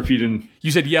just kind of repeating.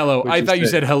 You said yellow. I thought you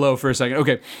said hello for a second.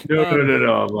 Okay. No.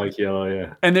 I'm like yellow,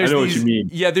 yeah. And I know what you mean.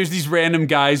 Yeah, there's these random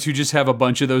guys who just have a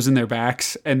bunch of those in their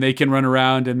backs, and they can run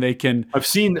around, and they can...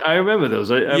 I remember those.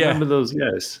 I remember those,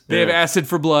 yes. They have acid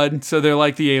for blood, so they're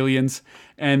like the aliens,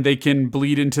 and they can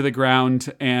bleed into the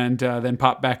ground and then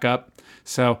pop back up.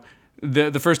 So...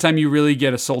 The first time you really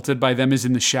get assaulted by them is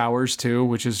in the showers too,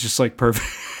 which is just like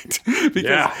perfect.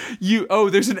 Because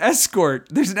there's an escort.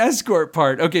 There's an escort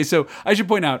part. Okay, so I should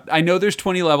point out, I know there's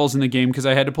 20 levels in the game because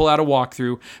I had to pull out a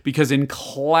walkthrough because in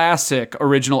classic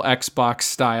original Xbox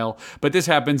style, but this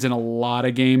happens in a lot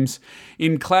of games,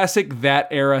 in classic that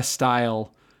era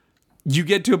style, you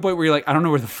get to a point where you're like, I don't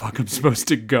know where the fuck I'm supposed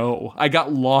to go. I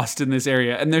got lost in this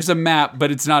area, and there's a map,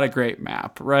 but it's not a great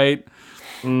map, right?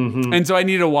 Mm-hmm. And so I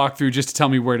needed a walkthrough just to tell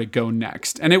me where to go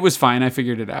next. And it was fine. I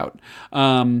figured it out.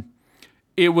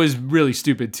 It was really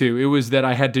stupid too. It was that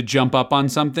I had to jump up on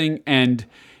something, and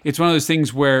it's one of those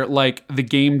things where like the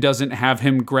game doesn't have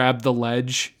him grab the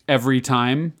ledge every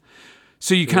time.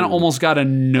 So you kind of almost got to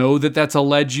know that that's a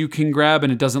ledge you can grab,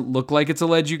 and it doesn't look like it's a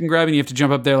ledge you can grab, and you have to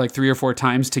jump up there like 3 or 4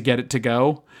 times to get it to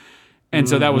go. And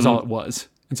so that was all it was.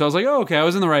 And so I was like, oh, okay, I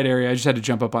was in the right area. I just had to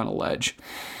jump up on a ledge.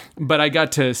 But I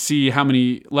got to see how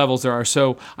many levels there are.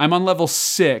 So I'm on level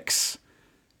 6,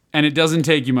 and it doesn't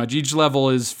take you much. Each level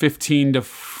is 15 to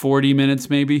 40 minutes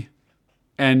maybe,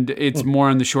 and it's more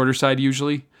on the shorter side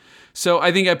usually. So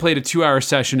I think I played a 2-hour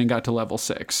session and got to level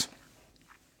 6.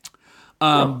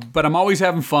 But I'm always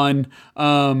having fun.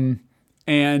 What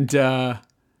was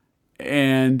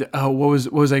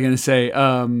I going to say?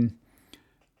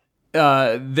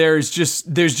 There's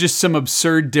just some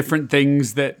absurd different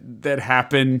things that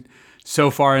happen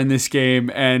so far in this game,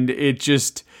 and it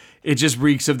just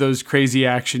reeks of those crazy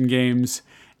action games.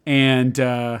 And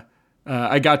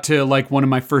I got to like one of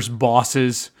my first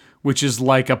bosses, which is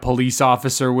like a police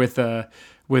officer with a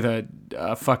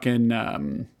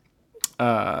fucking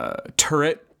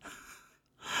turret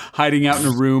hiding out in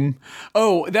a room.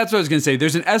 Oh, that's what I was going to say.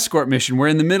 There's an escort mission where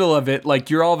in the middle of it, like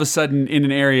you're all of a sudden in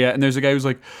an area and there's a guy who's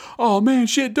like, oh man,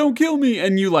 shit, don't kill me.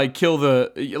 And you like kill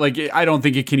I don't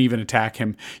think it can even attack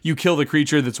him. You kill the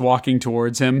creature that's walking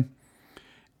towards him,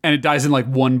 and it dies in like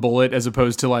 1 bullet as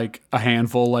opposed to like a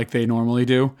handful like they normally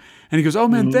do. And he goes, oh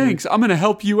man, thanks. I'm going to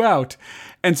help you out.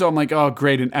 And so I'm like, oh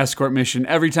great, an escort mission.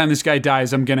 Every time this guy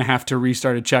dies, I'm going to have to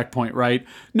restart a checkpoint, right?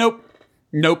 Nope.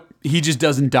 He just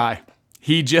doesn't die.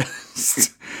 It's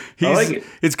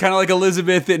kind of like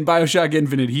Elizabeth in BioShock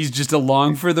Infinite. He's just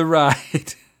along for the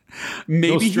ride.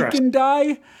 Maybe he can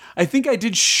die. I think I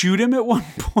did shoot him at one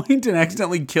point and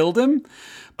accidentally killed him.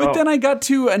 But then I got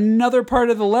to another part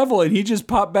of the level and he just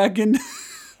popped back in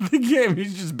the game.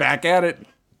 He's just back at it.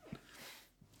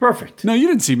 Perfect. No, you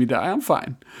didn't see me die. I'm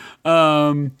fine.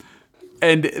 And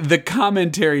the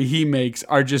commentary he makes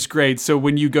are just great. So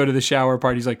when you go to the shower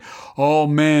part, he's like, oh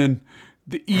man,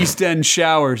 the East End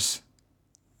showers.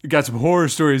 You got some horror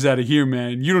stories out of here,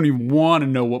 man. You don't even want to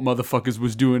know what motherfuckers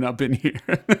was doing up in here.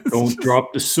 Don't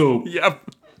drop the soap. Yep.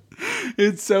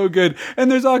 It's so good.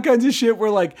 And there's all kinds of shit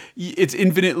where like it's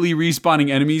infinitely respawning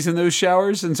enemies in those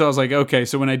showers. And so I was like, okay,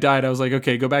 so when I died, I was like,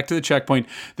 okay, go back to the checkpoint.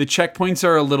 The checkpoints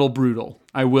are a little brutal.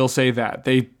 I will say that.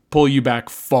 They pull you back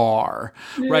far,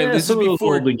 right? This is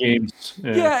before the games.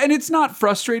 Yeah, and it's not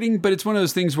frustrating, but it's one of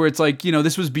those things where it's like,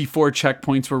 this was before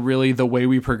checkpoints were really the way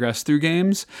we progressed through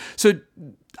games. So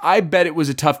I bet it was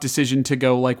a tough decision to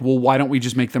go like, well, why don't we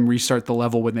just make them restart the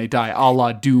level when they die, a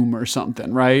la Doom or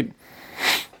something, right?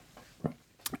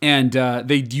 And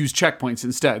they use checkpoints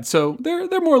instead. So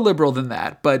they're more liberal than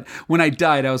that. But when I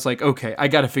died, I was like, okay, I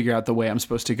got to figure out the way I'm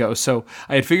supposed to go. So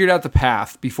I had figured out the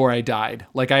path before I died.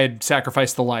 Like I had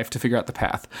sacrificed the life to figure out the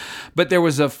path. But there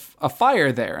was a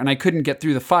fire there, and I couldn't get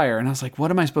through the fire. And I was like, what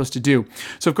am I supposed to do?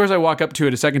 So of course I walk up to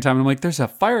it a second time, and I'm like, there's a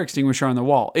fire extinguisher on the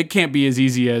wall. It can't be as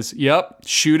easy as,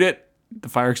 shoot it. The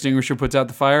fire extinguisher puts out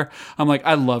the fire. I'm like,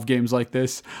 I love games like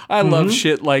this. I love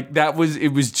shit like that.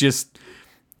 It was just...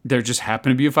 There just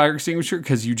happened to be a fire extinguisher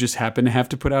because you just happen to have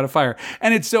to put out a fire.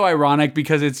 And it's so ironic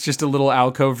because it's just a little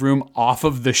alcove room off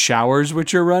of the showers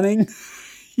which are running.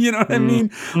 You know what I mean?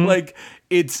 Like,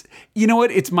 it's, you know what?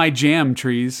 It's my jam,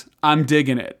 Trees. I'm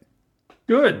digging it.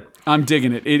 Good. I'm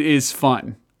digging it. It is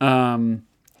fun.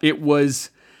 It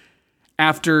was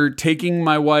after taking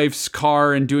my wife's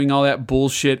car and doing all that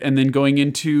bullshit and then going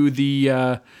into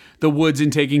the woods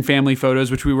and taking family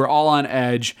photos, which we were all on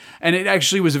edge. And it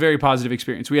actually was a very positive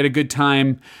experience. We had a good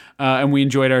time and we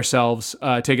enjoyed ourselves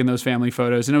taking those family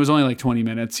photos. And it was only like 20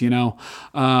 minutes,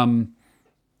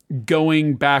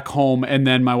 going back home. And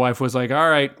then my wife was like, all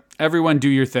right, everyone do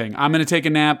your thing. I'm going to take a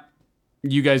nap.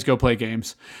 You guys go play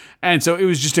games. And so it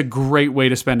was just a great way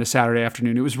to spend a Saturday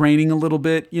afternoon. It was raining a little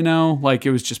bit, like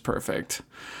it was just perfect.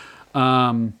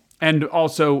 And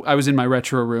also I was in my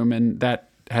retro room, and that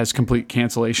has complete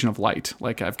cancellation of light.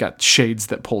 Like I've got shades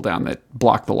that pull down that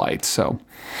block the light. So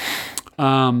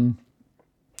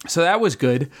that was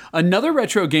good. Another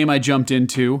retro game I jumped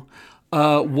into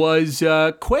was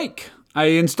Quake. I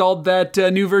installed that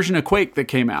new version of Quake that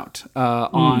came out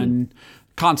on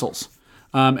consoles.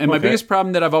 And my biggest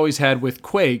problem that I've always had with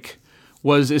Quake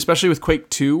was, especially with Quake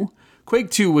 2, Quake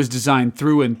 2 was designed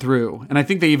through and through. And I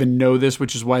think they even know this,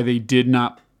 which is why they did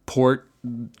not port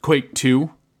Quake 2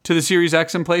 to the Series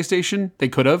X and PlayStation. They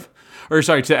could have. Or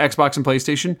sorry, to Xbox and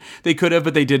PlayStation. They could have,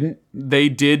 but they didn't. They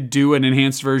did do an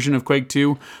enhanced version of Quake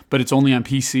 2, but it's only on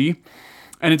PC.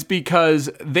 And it's because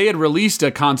they had released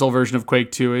a console version of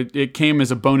Quake 2. It came as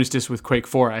a bonus disc with Quake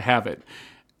 4. I have it.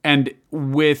 And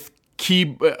without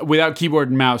keyboard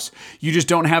and mouse, you just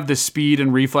don't have the speed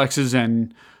and reflexes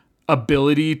and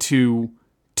ability to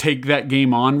take that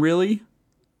game on, really.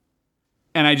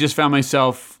 And I just found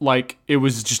myself like it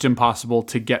was just impossible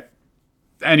to get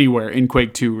anywhere in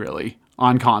Quake 2, really,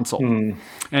 on console.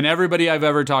 And everybody I've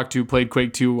ever talked to played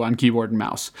Quake 2 on keyboard and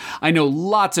mouse. I know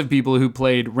lots of people who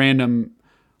played random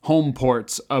home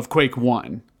ports of Quake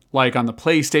 1, like on the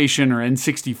PlayStation or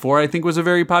N64, I think was a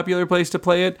very popular place to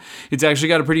play it. It's actually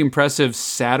got a pretty impressive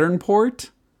Saturn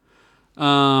port.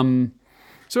 So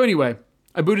anyway,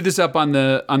 I booted this up on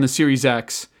the Series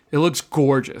X. It looks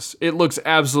gorgeous. It looks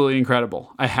absolutely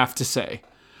incredible, I have to say.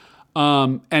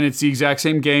 And it's the exact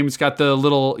same game. It's got the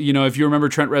little, if you remember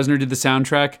Trent Reznor did the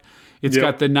soundtrack, it's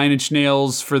got the 9 Inch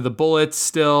Nails for the bullets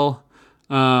still.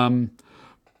 And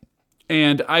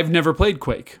I've never played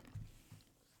Quake.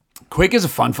 Quake is a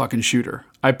fun fucking shooter.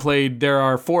 There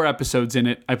are 4 episodes in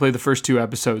it. I played the first 2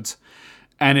 episodes,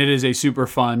 and it is a super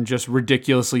fun, just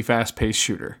ridiculously fast-paced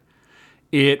shooter.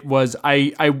 It was,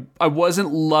 I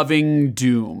wasn't loving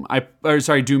Doom.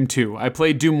 Doom 2. I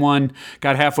played Doom 1,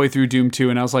 got halfway through Doom 2,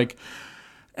 and I was like,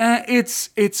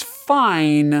 it's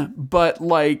fine, but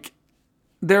like,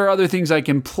 there are other things I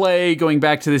can play. Going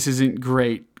back to this isn't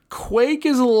great. Quake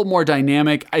is a little more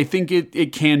dynamic. I think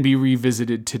it can be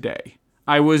revisited today.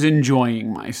 I was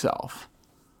enjoying myself.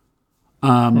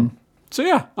 So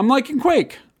yeah, I'm liking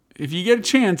Quake. If you get a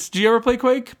chance, did you ever play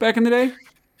Quake back in the day?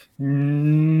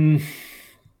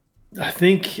 I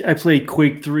think I played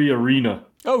Quake 3 Arena.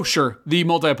 Oh, sure. The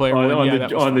multiplayer one.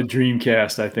 On the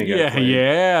Dreamcast, I think.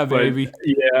 Yeah, baby. But,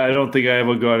 yeah, I don't think I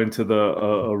ever got into the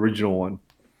original one.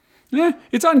 Yeah,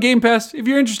 it's on Game Pass. If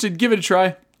you're interested, give it a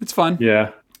try. It's fun.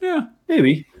 Yeah. Yeah.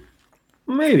 Maybe.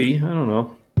 I don't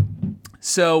know.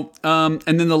 So, and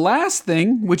then the last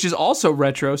thing, which is also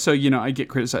retro. So, I get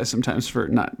criticized sometimes for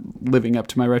not living up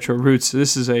to my retro roots. So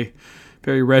this is a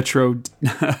very retro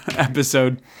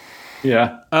episode.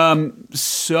 Yeah.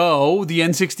 So the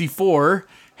N64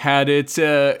 had its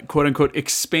quote unquote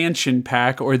expansion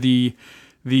pack, or the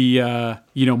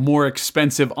more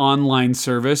expensive online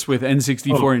service with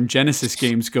N64 and Genesis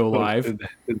games go live.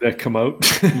 Did that come out?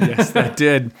 Yes, that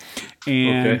did.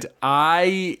 And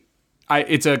Okay.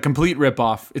 it's a complete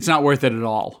ripoff. It's not worth it at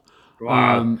all.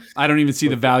 Wow. I don't even see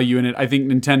the value in it. I think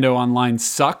Nintendo Online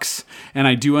sucks, and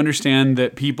I do understand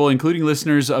that people, including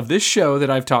listeners of this show that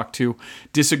I've talked to,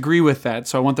 disagree with that.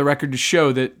 So I want the record to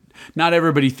show that not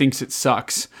everybody thinks it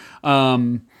sucks.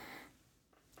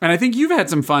 And I think you've had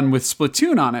some fun with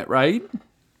Splatoon on it, right?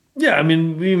 Yeah, I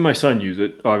mean, me and my son use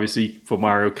it, obviously, for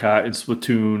Mario Kart and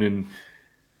Splatoon and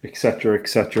et cetera, et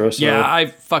cetera. So, Yeah, I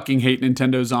fucking hate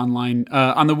Nintendo's online.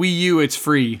 On the Wii U, it's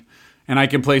free, and I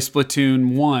can play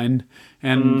Splatoon 1,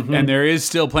 and there is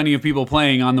still plenty of people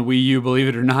playing on the Wii U, believe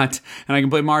it or not. And I can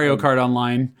play Mario Kart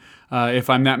online if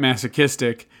I'm that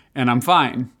masochistic, and I'm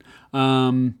fine.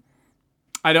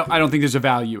 I don't think there's a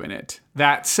value in it.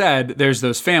 That said, there's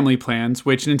those family plans,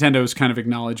 which Nintendo's kind of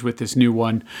acknowledged with this new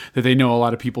one, that they know a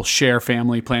lot of people share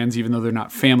family plans, even though they're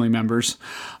not family members.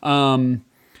 So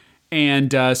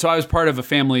I was part of a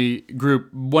family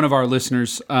group. One of our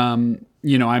listeners, I'm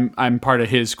part of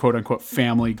his quote unquote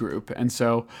family group, and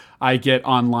so I get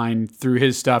online through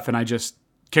his stuff, and I just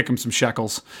kick him some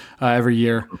shekels every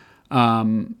year.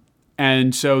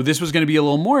 And so this was going to be a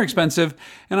little more expensive,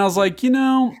 and I was like,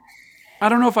 I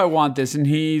don't know if I want this. And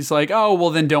he's like, oh, well,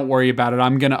 then don't worry about it.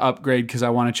 I'm going to upgrade because I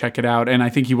want to check it out. And I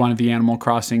think he wanted the Animal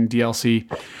Crossing DLC.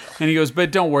 And he goes,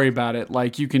 but don't worry about it.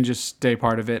 Like, you can just stay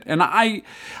part of it. And I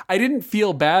didn't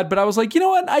feel bad, but I was like, you know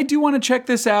what? I do want to check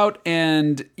this out.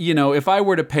 And, if I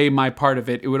were to pay my part of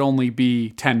it, it would only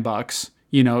be $10.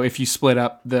 If you split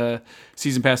up the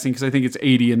season pass thing, because I think it's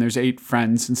 80 and there's 8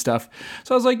 friends and stuff.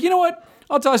 So I was like, you know what?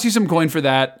 I'll toss you some coin for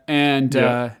that and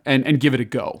give it a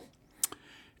go.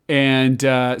 And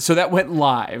so that went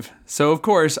live. So, of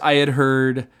course, I had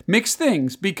heard mixed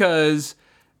things because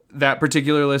that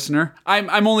particular listener,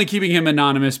 I'm only keeping him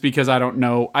anonymous because I don't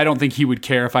know. I don't think he would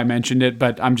care if I mentioned it,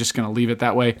 but I'm just going to leave it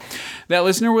that way. That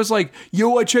listener was like,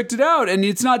 yo, I checked it out and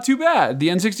it's not too bad. The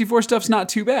N64 stuff's not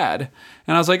too bad.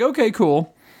 And I was like, okay,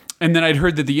 cool. And then I'd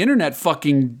heard that the internet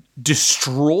fucking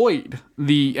destroyed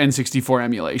the N64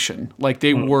 emulation. Like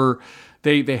they were...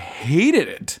 They hated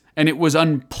it, and it was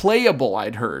unplayable,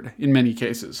 I'd heard, in many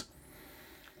cases.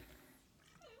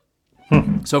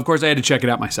 So, of course, I had to check it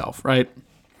out myself, right?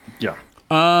 Yeah.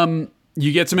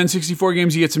 You get some N64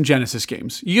 games, you get some Genesis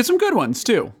games. You get some good ones,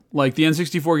 too. Like, the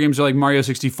N64 games are like Mario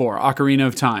 64, Ocarina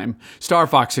of Time, Star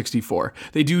Fox 64.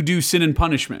 They do Sin and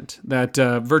Punishment, that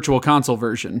virtual console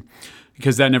version,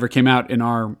 because that never came out in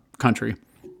our country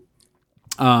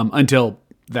until...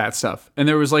 that stuff. And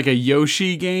there was like a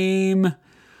Yoshi game. I'm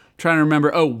trying to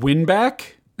remember. Oh,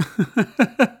 Winback.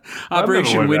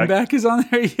 Operation Winback is on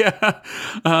there. Yeah.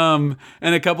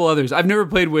 And a couple others. I've never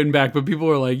played Winback, but people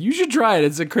were like, you should try it.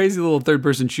 It's a crazy little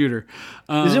third-person shooter.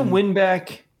 Isn't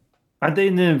Winback, aren't they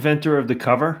the inventor of the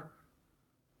cover?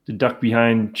 To duck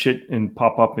behind shit and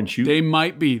pop up and shoot? They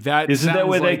might be. Isn't that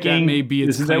where that game?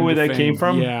 Isn't that where that came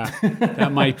from? Yeah,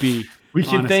 that might be. We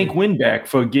can thank Winback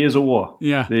for Gears of War.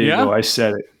 Yeah. There you go. I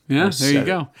said it. Yeah, there you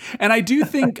go. And I do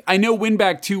think, I know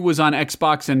Winback 2 was on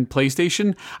Xbox and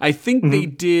PlayStation. I think they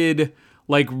did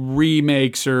like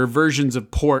remakes or versions of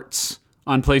ports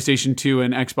on PlayStation 2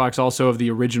 and Xbox also of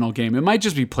the original game. It might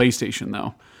just be PlayStation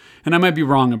though. And I might be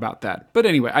wrong about that. But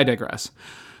anyway, I digress.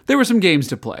 There were some games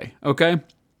to play, okay?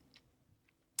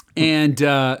 And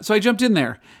so I jumped in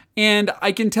there. And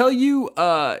I can tell you,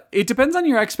 it depends on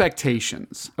your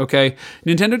expectations, okay?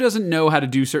 Nintendo doesn't know how to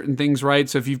do certain things right.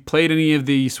 So if you've played any of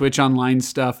the Switch Online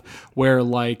stuff where,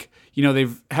 like,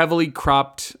 they've heavily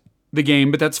cropped the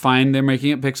game, but that's fine. They're making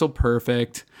it pixel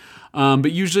perfect.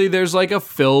 But usually there's, like, a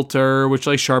filter which,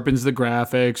 like, sharpens the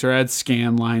graphics or adds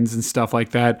scan lines and stuff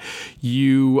like that.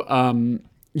 You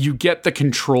get the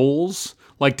controls,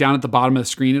 like, down at the bottom of the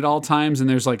screen at all times, and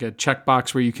there's, like, a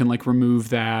checkbox where you can, like, remove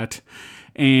that.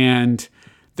 And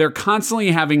they're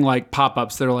constantly having like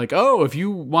pop-ups that are like, oh, if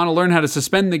you want to learn how to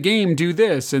suspend the game, do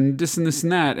this and this and this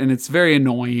and that. And it's very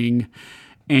annoying.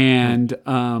 And, it's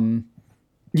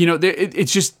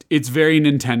very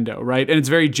Nintendo, right? And it's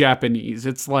very Japanese.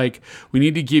 It's like, we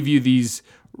need to give you these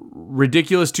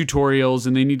ridiculous tutorials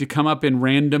and they need to come up in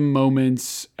random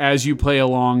moments as you play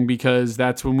along, because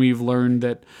that's when we've learned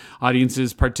that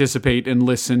audiences participate and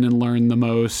listen and learn the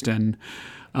most and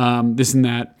this and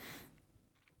that.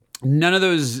 None of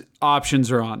those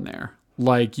options are on there.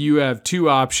 Like, you have 2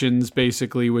 options,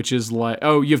 basically, which is like,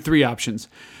 you have 3 options.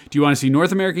 Do you want to see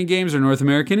North American games or North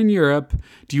American in Europe?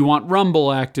 Do you want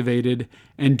Rumble activated?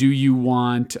 And do you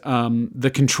want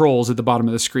the controls at the bottom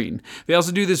of the screen? They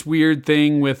also do this weird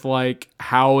thing with, like,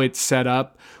 how it's set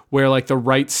up, where like the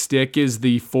right stick is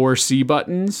the 4 C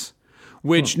buttons,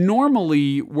 which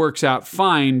normally works out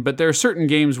fine, but there are certain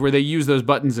games where they use those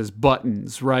buttons as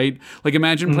buttons, right? Like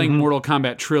imagine playing Mortal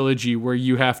Kombat Trilogy where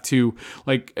you have to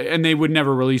like, and they would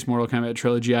never release Mortal Kombat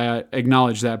Trilogy, I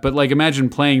acknowledge that, but like imagine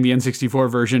playing the N64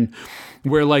 version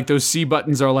where like those C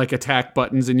buttons are like attack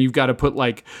buttons and you've got to put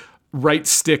like right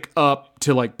stick up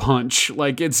to like punch.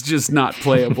 Like it's just not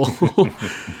playable.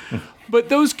 But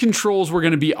those controls were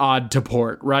going to be odd to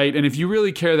port, right? And if you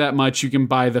really care that much, you can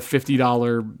buy the $50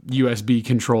 USB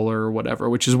controller or whatever,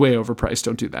 which is way overpriced.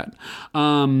 Don't do that.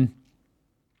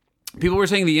 People were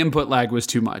saying the input lag was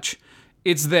too much.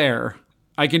 It's there.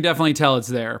 I can definitely tell it's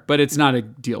there, but it's not a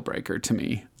deal breaker to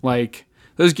me. Like,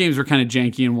 those games were kind of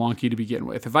janky and wonky to begin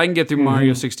with. If I can get through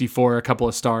Mario 64 a couple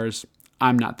of stars,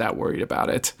 I'm not that worried about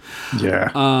it.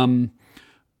 Yeah.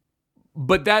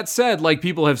 But that said, like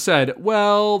people have said,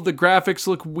 well, the graphics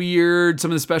look weird. Some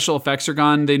of the special effects are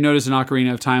gone. They notice in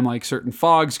Ocarina of Time, like certain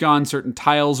fog's gone, certain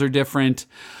tiles are different.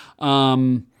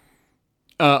 There's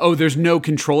no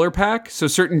controller pack. So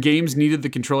certain games needed the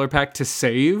controller pack to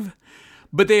save.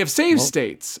 But they have save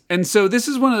states. And so this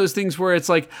is one of those things where it's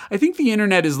like, I think the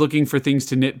internet is looking for things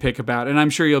to nitpick about. And I'm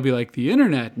sure you'll be like, the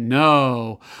internet?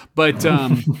 No. But,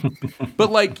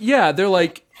 but like, yeah, they're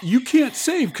like, you can't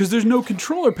save because there's no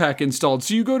controller pack installed.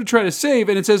 So you go to try to save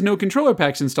and it says no controller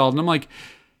packs installed. And I'm like,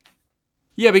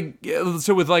 yeah, but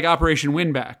so with like Operation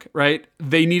Winback, right?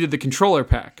 They needed the controller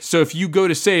pack. So if you go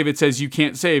to save, it says you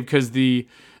can't save because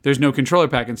there's no controller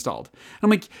pack installed. And I'm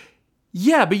like,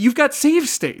 yeah, but you've got save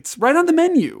states right on the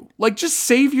menu. Like, just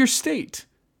save your state.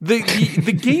 The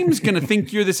game's going to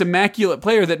think you're this immaculate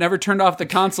player that never turned off the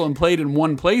console and played in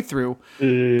one playthrough.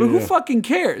 Yeah. But who fucking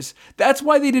cares? That's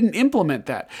why they didn't implement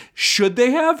that. Should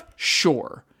they have?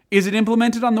 Sure. Is it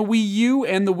implemented on the Wii U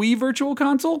and the Wii Virtual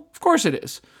Console? Of course it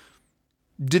is.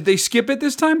 Did they skip it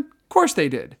this time? Of course they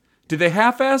did. Did they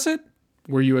half-ass it?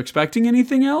 Were you expecting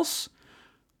anything else?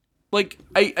 Like,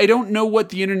 I don't know what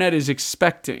the internet is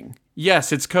expecting.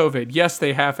 Yes, it's COVID. Yes,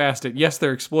 they half-assed it. Yes,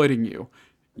 they're exploiting you.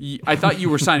 I thought you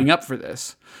were signing up for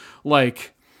this.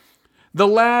 Like, the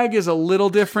lag is a little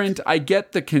different. I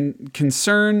get the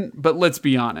concern, but let's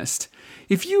be honest.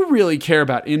 If you really care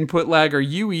about input lag, are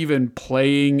you even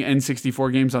playing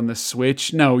N64 games on the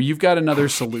Switch? No, you've got another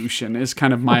solution, is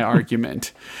kind of my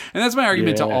argument. And that's my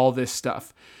argument to all this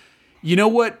stuff. You know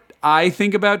what I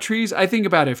think about Trees? I think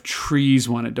about if Trees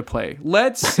wanted to play.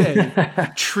 Let's say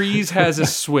Trees has a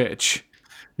Switch.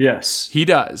 Yes. He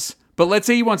does. But let's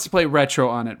say he wants to play retro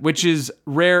on it, which is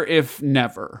rare if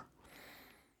never.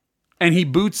 And he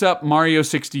boots up Mario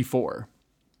 64.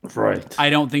 Right.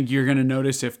 I don't think you're going to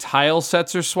notice if tile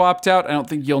sets are swapped out. I don't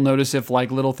think you'll notice if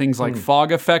like little things like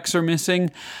fog effects are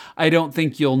missing. I don't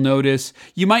think you'll notice.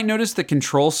 You might notice the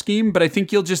control scheme, but I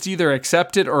think you'll just either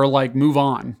accept it or like move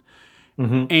on.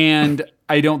 Mm-hmm. And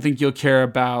I don't think you'll care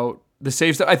about the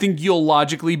save stuff. I think you'll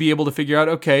logically be able to figure out,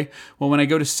 okay, well, when I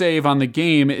go to save on the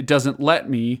game, it doesn't let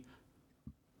me.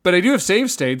 But I do have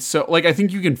save states, so like I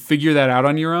think you can figure that out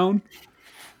on your own.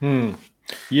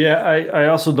 Yeah, I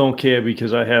also don't care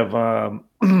because I have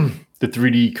the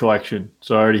 3D collection,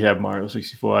 so I already have Mario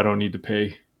 64. I don't need to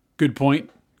pay. Good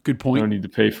point. I don't need to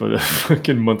pay for the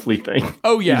fucking monthly thing.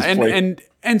 Oh yeah,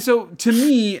 and so to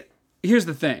me, here's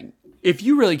the thing: if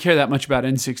you really care that much about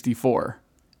N64,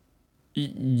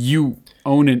 you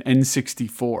own an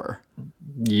N64.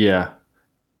 Yeah,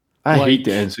 I hate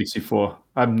the N64.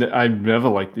 I've never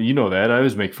liked it. You know that. I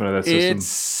always make fun of that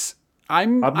system.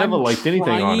 I've never liked anything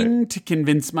on it. I'm trying to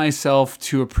convince myself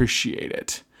to appreciate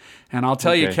it. And I'll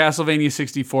tell you, Castlevania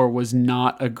 64 was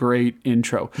not a great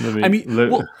intro.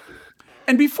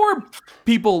 And before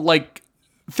people like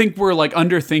think we're like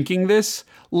underthinking this,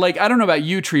 like I don't know about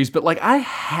you, Trees, but like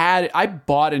I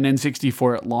bought an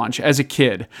N64 at launch as a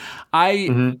kid.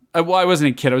 I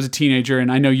wasn't a kid. I was a teenager,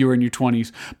 and I know you were in your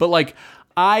 20s. But like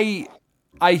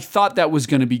I thought that was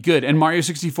going to be good. And Mario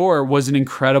 64 was an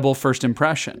incredible first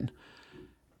impression.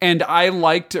 And I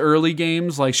liked early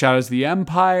games like Shadows of the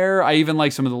Empire. I even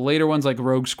liked some of the later ones like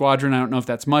Rogue Squadron. I don't know if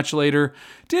that's much later.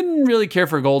 Didn't really care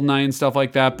for GoldenEye and stuff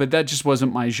like that, but that just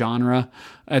wasn't my genre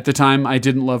at the time. I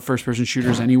didn't love first-person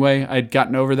shooters anyway. I'd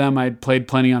gotten over them. I'd played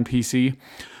plenty on PC.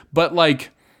 But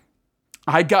like,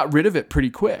 I got rid of it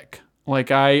pretty quick. Like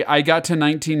I got to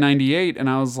 1998 and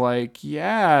I was like,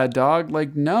 yeah, dog,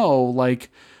 like no,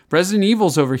 like Resident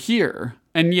Evil's over here.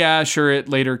 And yeah, sure, it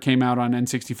later came out on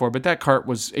N64, but that cart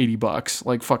was $80.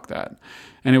 Like, fuck that.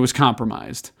 And it was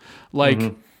compromised.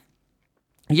 Like,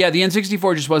 yeah, the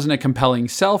N64 just wasn't a compelling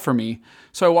sell for me.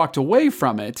 So I walked away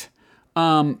from it.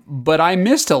 But I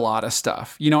missed a lot of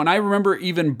stuff, and I remember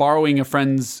even borrowing a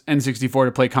friend's N64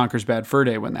 to play Conker's Bad Fur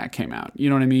Day when that came out. You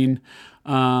know what I mean?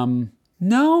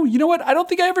 No, you know what? I don't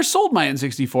think I ever sold my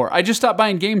N64. I just stopped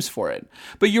buying games for it.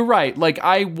 But you're right. Like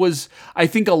I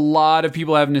think a lot of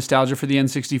people have nostalgia for the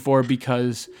N64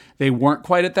 because they weren't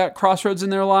quite at that crossroads in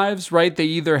their lives, right? They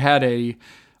either had a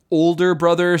older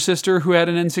brother or sister who had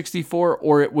an N64,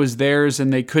 or it was theirs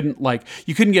and they couldn't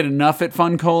you couldn't get enough at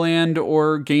Funcoland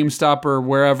or GameStop or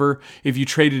wherever if you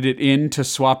traded it in to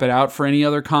swap it out for any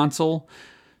other console.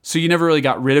 So you never really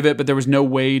got rid of it, but there was no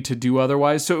way to do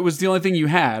otherwise. So it was the only thing you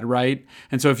had, right?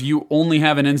 And so if you only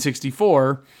have an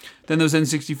N64, then those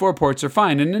N64 ports are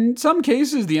fine. And in some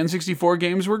cases, the N64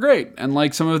 games were great and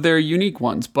like some of their unique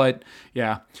ones. But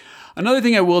yeah. Another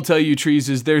thing I will tell you, Trees,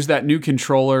 is there's that new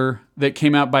controller that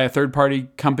came out by a third-party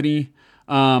company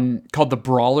called the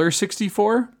Brawler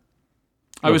 64.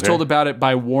 I was told about it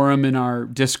by Warren in our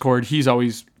Discord. He's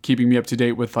always keeping me up to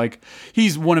date with,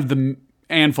 he's one of the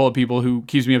handful of people who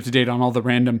keeps me up to date on all the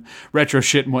random retro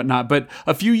shit and whatnot. But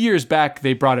a few years back,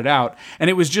 they brought it out, and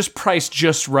it was just priced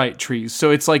just right, Trees.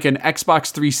 So it's like an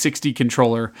Xbox 360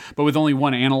 controller, but with only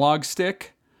one analog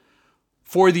stick.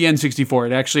 For the N64,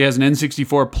 it actually has an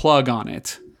N64 plug on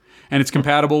it, and it's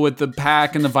compatible with the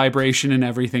pack and the vibration and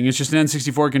everything. It's just an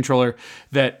N64 controller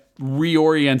that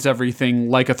reorients everything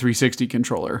like a 360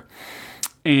 controller.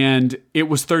 And it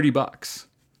was $30,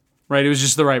 right? It was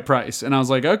just the right price. And I was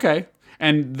like, okay.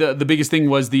 And the biggest thing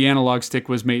was the analog stick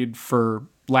was made for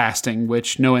lasting,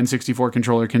 which no N64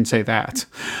 controller can say that.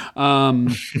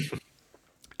 And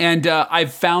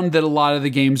I've found that a lot of the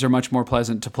games are much more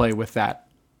pleasant to play with that.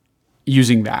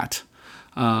 Using that.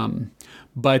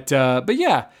 But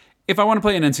yeah, if I want to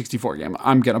play an N64 game,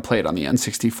 I'm going to play it on the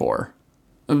N64.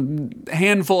 A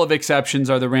handful of exceptions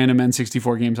are the random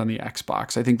N64 games on the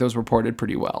Xbox. I think those were ported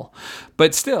pretty well.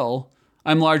 But still,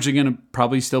 I'm largely going to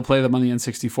probably still play them on the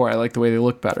N64. I like the way they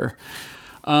look better.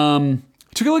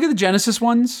 Took a look at the Genesis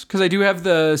ones, because I do have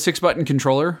the 6-button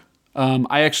controller.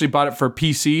 I actually bought it for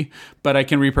PC, but I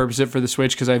can repurpose it for the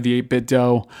Switch because I have the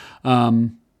 8BitDo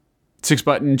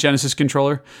 6-button Genesis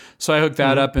controller. So I hooked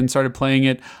that up and started playing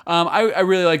it. I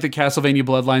really like the Castlevania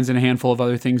Bloodlines, and a handful of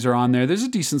other things are on there. There's a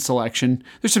decent selection.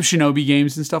 There's some Shinobi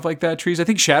games and stuff like that, Trees. I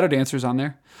think Shadow Dancer's on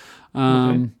there.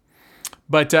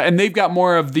 But and they've got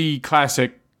more of the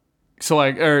classic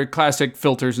classic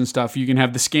filters and stuff. You can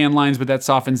have the scan lines, but that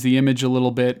softens the image a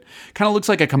little bit. Kind of looks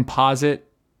like a composite,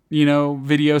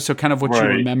 video. So kind of what you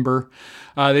remember.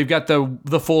 They've got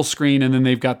the full screen, and then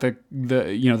they've got the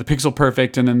pixel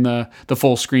perfect, and then the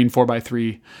full screen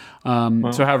 4:3.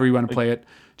 So however you want to play it.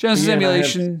 Genesis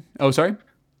emulation. Sorry.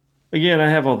 Again, I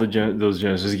have all those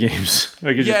Genesis games.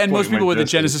 And most people with the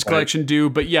Genesis collection do.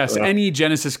 But yes, any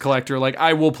Genesis collector,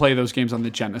 I will play those games on the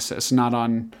Genesis, not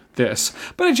on this.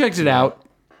 But I checked it out.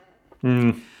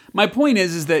 My point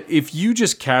is that if you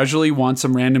just casually want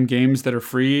some random games that are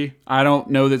free, I don't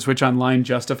know that Switch Online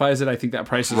justifies it. I think that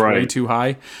price is way too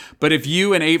high. But if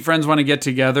you and 8 friends want to get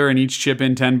together and each chip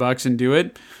in $10 and do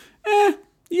it, you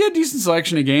get a decent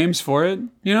selection of games for it.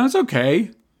 It's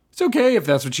okay. It's okay if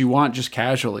that's what you want, just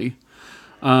casually.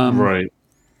 Right.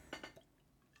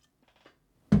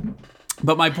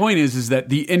 But my point is that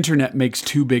the internet makes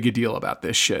too big a deal about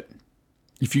this shit.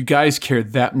 If you guys care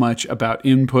that much about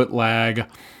input lag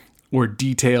or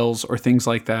details or things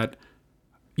like that,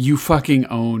 you fucking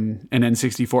own an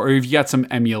N64, or if you got some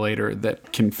emulator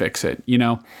that can fix it,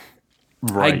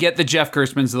 Right. I get the Jeff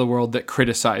Gerstmanns of the world that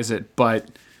criticize it, but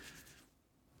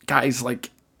guys,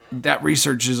 that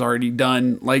research is already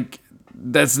done.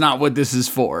 That's not what this is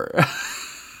for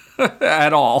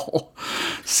at all.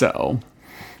 So,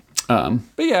 but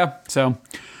yeah,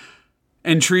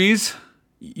 and Trees,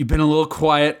 you've been a little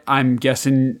quiet. I'm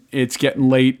guessing it's getting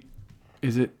late.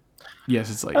 Is it?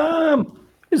 Yes, it's late.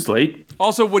 It's late.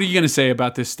 Also, what are you going to say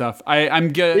about this stuff?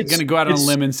 I'm going to go out on a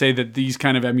limb and say that these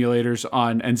kind of emulators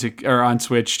on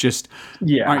Switch just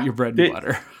aren't your bread and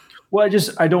butter. Well,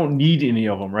 I don't need any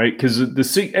of them, right? Because the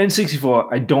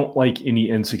N64, I don't like any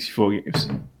N64 games.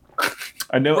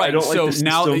 I know. Right. I don't like this.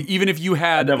 Now, even if you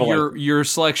had your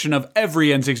selection of every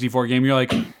N64 game, you're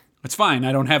like, it's fine.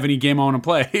 I don't have any game I want to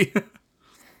play.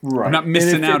 Right. I'm not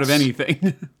missing out of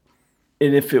anything.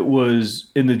 And if it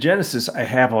was in the Genesis, I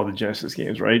have all the Genesis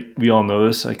games, right? We all know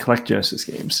this. I collect Genesis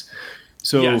games.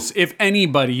 So yes, if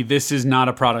anybody, this is not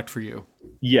a product for you.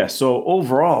 Yeah. So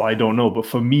overall, I don't know. But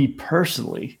for me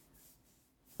personally,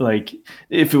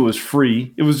 if it was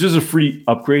free, it was just a free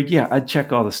upgrade. Yeah, I'd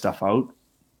check all the stuff out.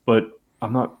 But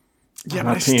I'm not Yeah, I'm but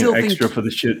I not paying still extra think for the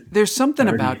shit. there's something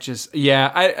already. about just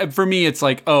for me it's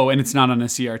like, oh, and it's not on a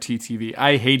CRT TV.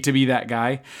 I hate to be that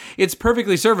guy. It's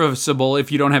perfectly serviceable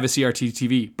if you don't have a CRT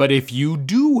TV, but if you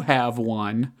do have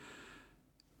one,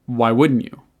 why wouldn't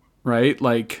you? Right?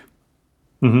 Like,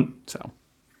 so.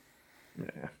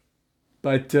 Yeah.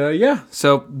 But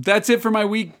so that's it for my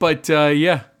week. But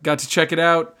got to check it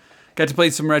out. Got to play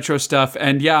some retro stuff,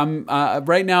 and I'm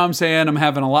right now I'm saying I'm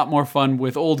having a lot more fun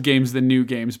with old games than new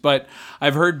games. But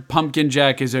I've heard Pumpkin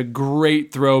Jack is a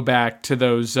great throwback to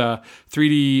those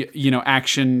 3D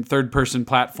action third-person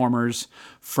platformers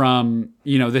from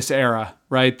this era,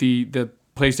 right? The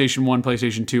PlayStation 1,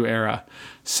 PlayStation 2 era.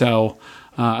 So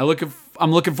I'm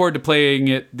looking forward to playing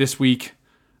it this week,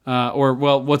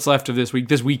 what's left of this week,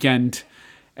 this weekend,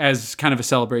 as kind of a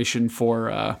celebration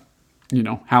for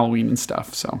Halloween and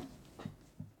stuff. So.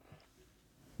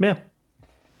 Yeah.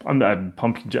 I'm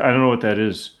Pumpkin Jack. I don't know what that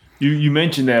is. You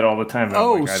mention that all the time. And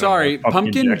Oh, I'm like, I don't sorry. know what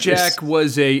Pumpkin is. Jack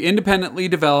was a independently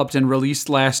developed and released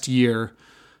last year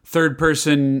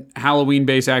third-person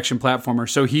Halloween-based action platformer.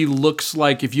 So he looks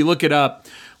like, if you look it up,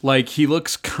 like he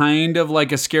looks kind of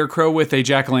like a scarecrow with a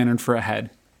jack-o'-lantern for a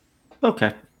head.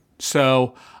 Okay.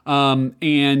 So,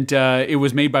 it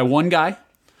was made by one guy.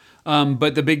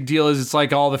 But the big deal is it's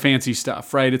like all the fancy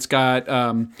stuff, right? It's got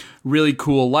really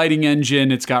cool lighting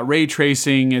engine. It's got ray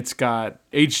tracing. It's got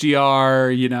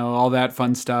HDR, all that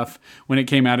fun stuff. When it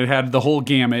came out, it had the whole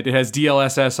gamut. It has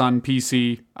DLSS on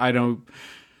PC.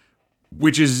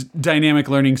 Which is dynamic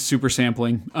learning super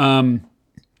sampling.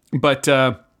 But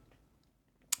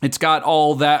it's got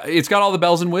all that. It's got all the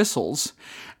bells and whistles.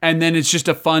 And then it's just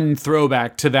a fun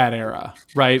throwback to that era,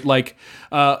 right? Like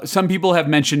some people have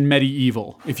mentioned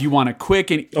Medieval. If you want a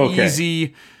quick and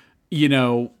easy,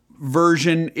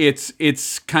 version,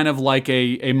 it's kind of like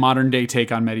a modern day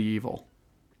take on Medieval.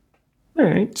 All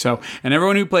right. So, and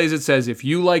everyone who plays it says if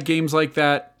you like games like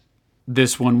that,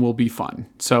 this one will be fun.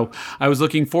 So I was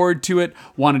looking forward to it,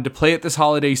 wanted to play it this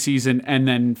holiday season, and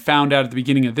then found out at the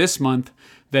beginning of this month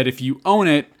that if you own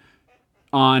it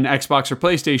on Xbox or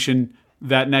PlayStation,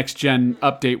 that next gen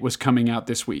update was coming out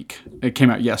this week. It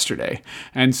came out yesterday.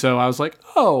 And so I was like,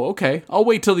 oh, okay. I'll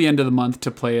wait till the end of the month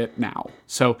to play it now.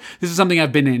 So this is something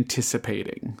I've been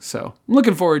anticipating. So I'm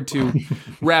looking forward to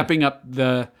wrapping up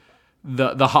the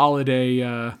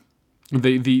holiday,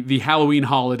 the Halloween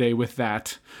holiday with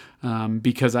that.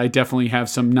 Because I definitely have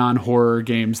some non-horror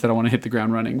games that I want to hit the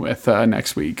ground running with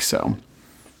next week. So,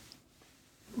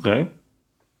 okay.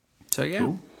 So yeah.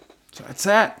 Cool. So that's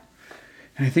that.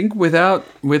 And I think with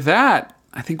that,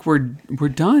 I think we're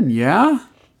done. Yeah.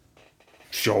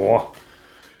 Sure.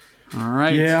 All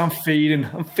right. Yeah, I'm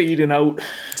fading out.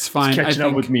 It's fine. It's catching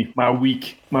up with me. My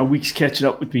week's catching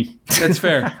up with me. That's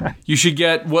fair. You should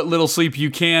get what little sleep you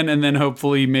can, and then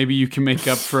hopefully maybe you can make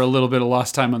up for a little bit of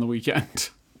lost time on the weekend.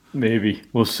 Maybe.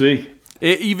 We'll see.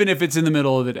 Even if it's in the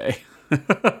middle of the day.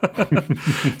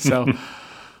 So,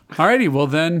 alrighty. Well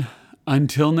then,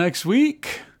 until next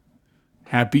week,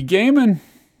 happy gaming.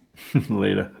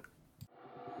 Later.